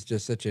 this is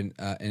just such an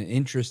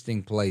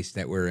interesting place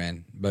that we're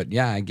in. But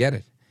yeah, I get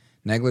it.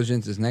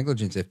 Negligence is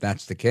negligence. If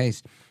that's the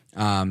case,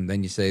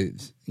 then you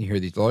hear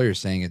these lawyers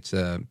saying it's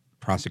a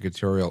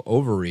prosecutorial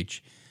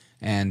overreach,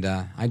 and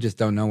I just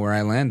don't know where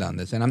I land on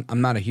this. And I'm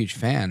not a huge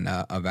fan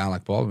of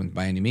Alec Baldwin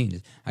by any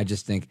means. I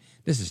just think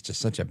this is just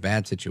such a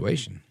bad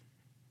situation.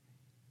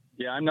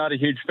 Yeah, I'm not a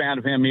huge fan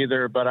of him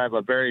either, but I have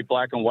a very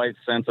black and white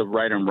sense of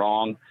right and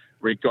wrong,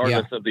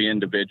 regardless of the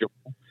individual.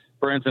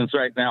 For instance,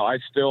 right now, I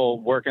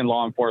still work in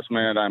law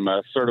enforcement. I'm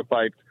a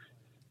certified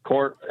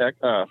court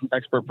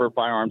expert for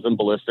firearms and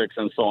ballistics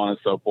and so on and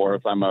so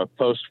forth. I'm a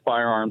post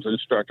firearms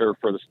instructor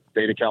for the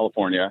state of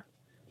California,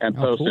 and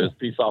post is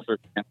peace officer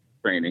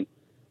training.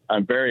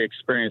 I'm very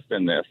experienced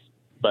in this,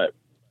 but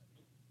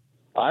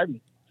I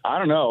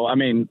don't know. I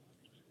mean,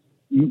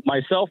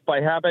 myself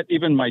by habit,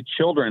 even my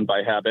children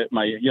by habit,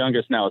 my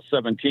youngest now is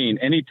 17.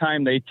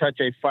 Anytime they touch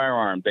a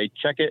firearm, they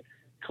check it,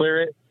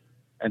 clear it,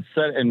 and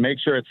set it and make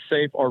sure it's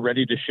safe or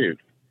ready to shoot.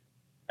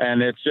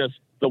 And it's just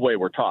the way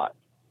we're taught.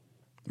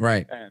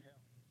 Right. And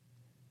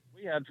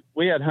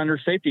we had hunter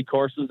safety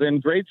courses in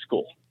grade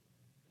school.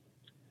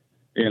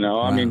 You know,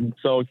 wow. I mean,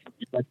 so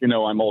you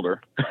know, I'm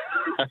older.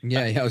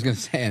 yeah, I was going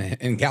to say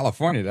in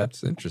California,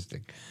 that's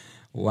interesting.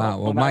 Wow.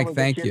 Well, Mike,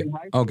 thank you.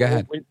 Oh, go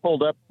ahead. We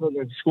pulled up to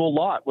the school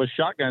lot with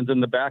shotguns in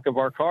the back of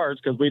our cars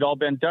because we'd all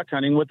been duck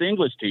hunting with the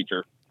English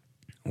teacher.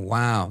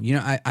 Wow. You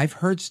know, I've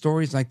heard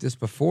stories like this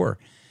before.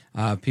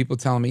 People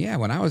telling me, yeah,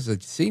 when I was a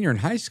senior in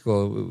high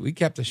school, we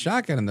kept a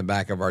shotgun in the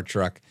back of our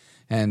truck.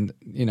 And,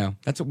 you know,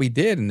 that's what we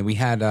did. And we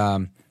had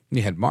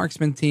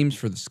marksman teams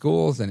for the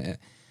schools, and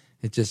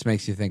it just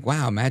makes you think,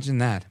 wow, imagine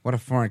that. What a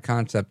foreign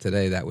concept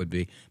today that would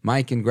be.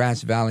 Mike in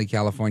Grass Valley,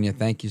 California,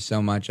 thank you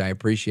so much. I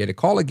appreciate it.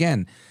 Call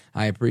again.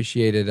 I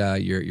appreciated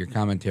your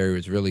commentary. It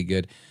was really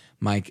good.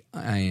 Mike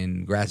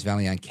in Grass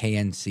Valley on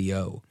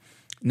KNCO.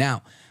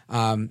 Now,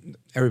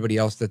 everybody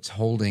else that's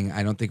holding,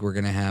 I don't think we're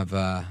going to have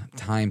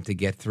time to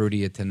get through to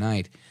you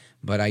tonight,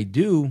 but I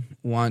do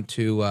want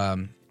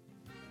to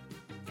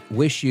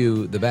wish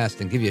you the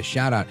best and give you a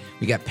shout out.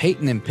 We got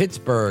Peyton in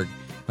Pittsburgh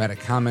who had a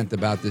comment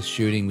about this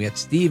shooting. We had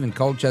Steve in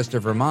Colchester,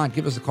 Vermont.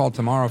 Give us a call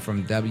tomorrow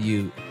from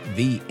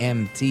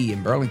WVMT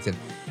in Burlington.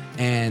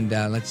 And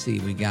let's see,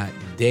 we got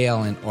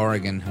Dale in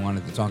Oregon who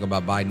wanted to talk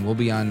about Biden. We'll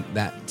be on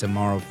that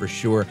tomorrow for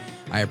sure.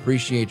 I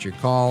appreciate your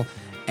call.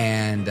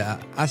 And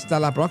hasta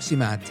la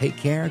próxima. Take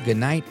care, good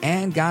night,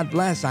 and God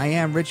bless. I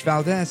am Rich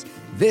Valdez.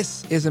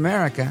 This is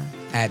America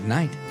at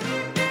Night.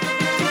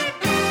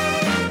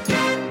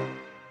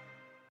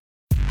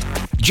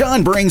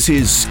 John brings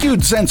his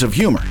skewed sense of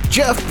humor.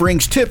 Jeff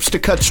brings tips to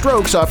cut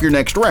strokes off your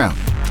next round.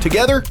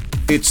 Together,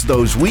 it's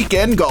those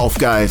weekend golf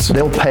guys.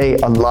 They'll pay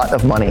a lot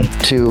of money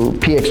to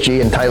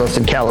PXG and Titleist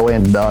and Callaway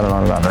and on and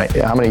on and on, right?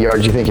 How many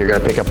yards do you think you're going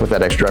to pick up with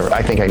that extra driver?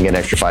 I think I can get an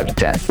extra 5 to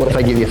 10. What if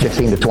I give you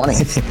 15 to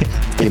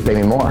 20? You pay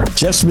me more.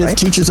 Jeff Smith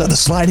teaches on a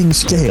sliding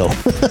scale.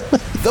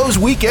 Those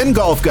Weekend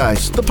Golf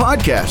Guys, the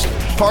podcast,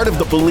 part of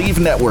the Believe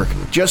Network.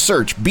 Just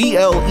search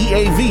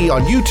BLEAV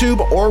on YouTube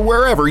or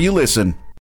wherever you listen.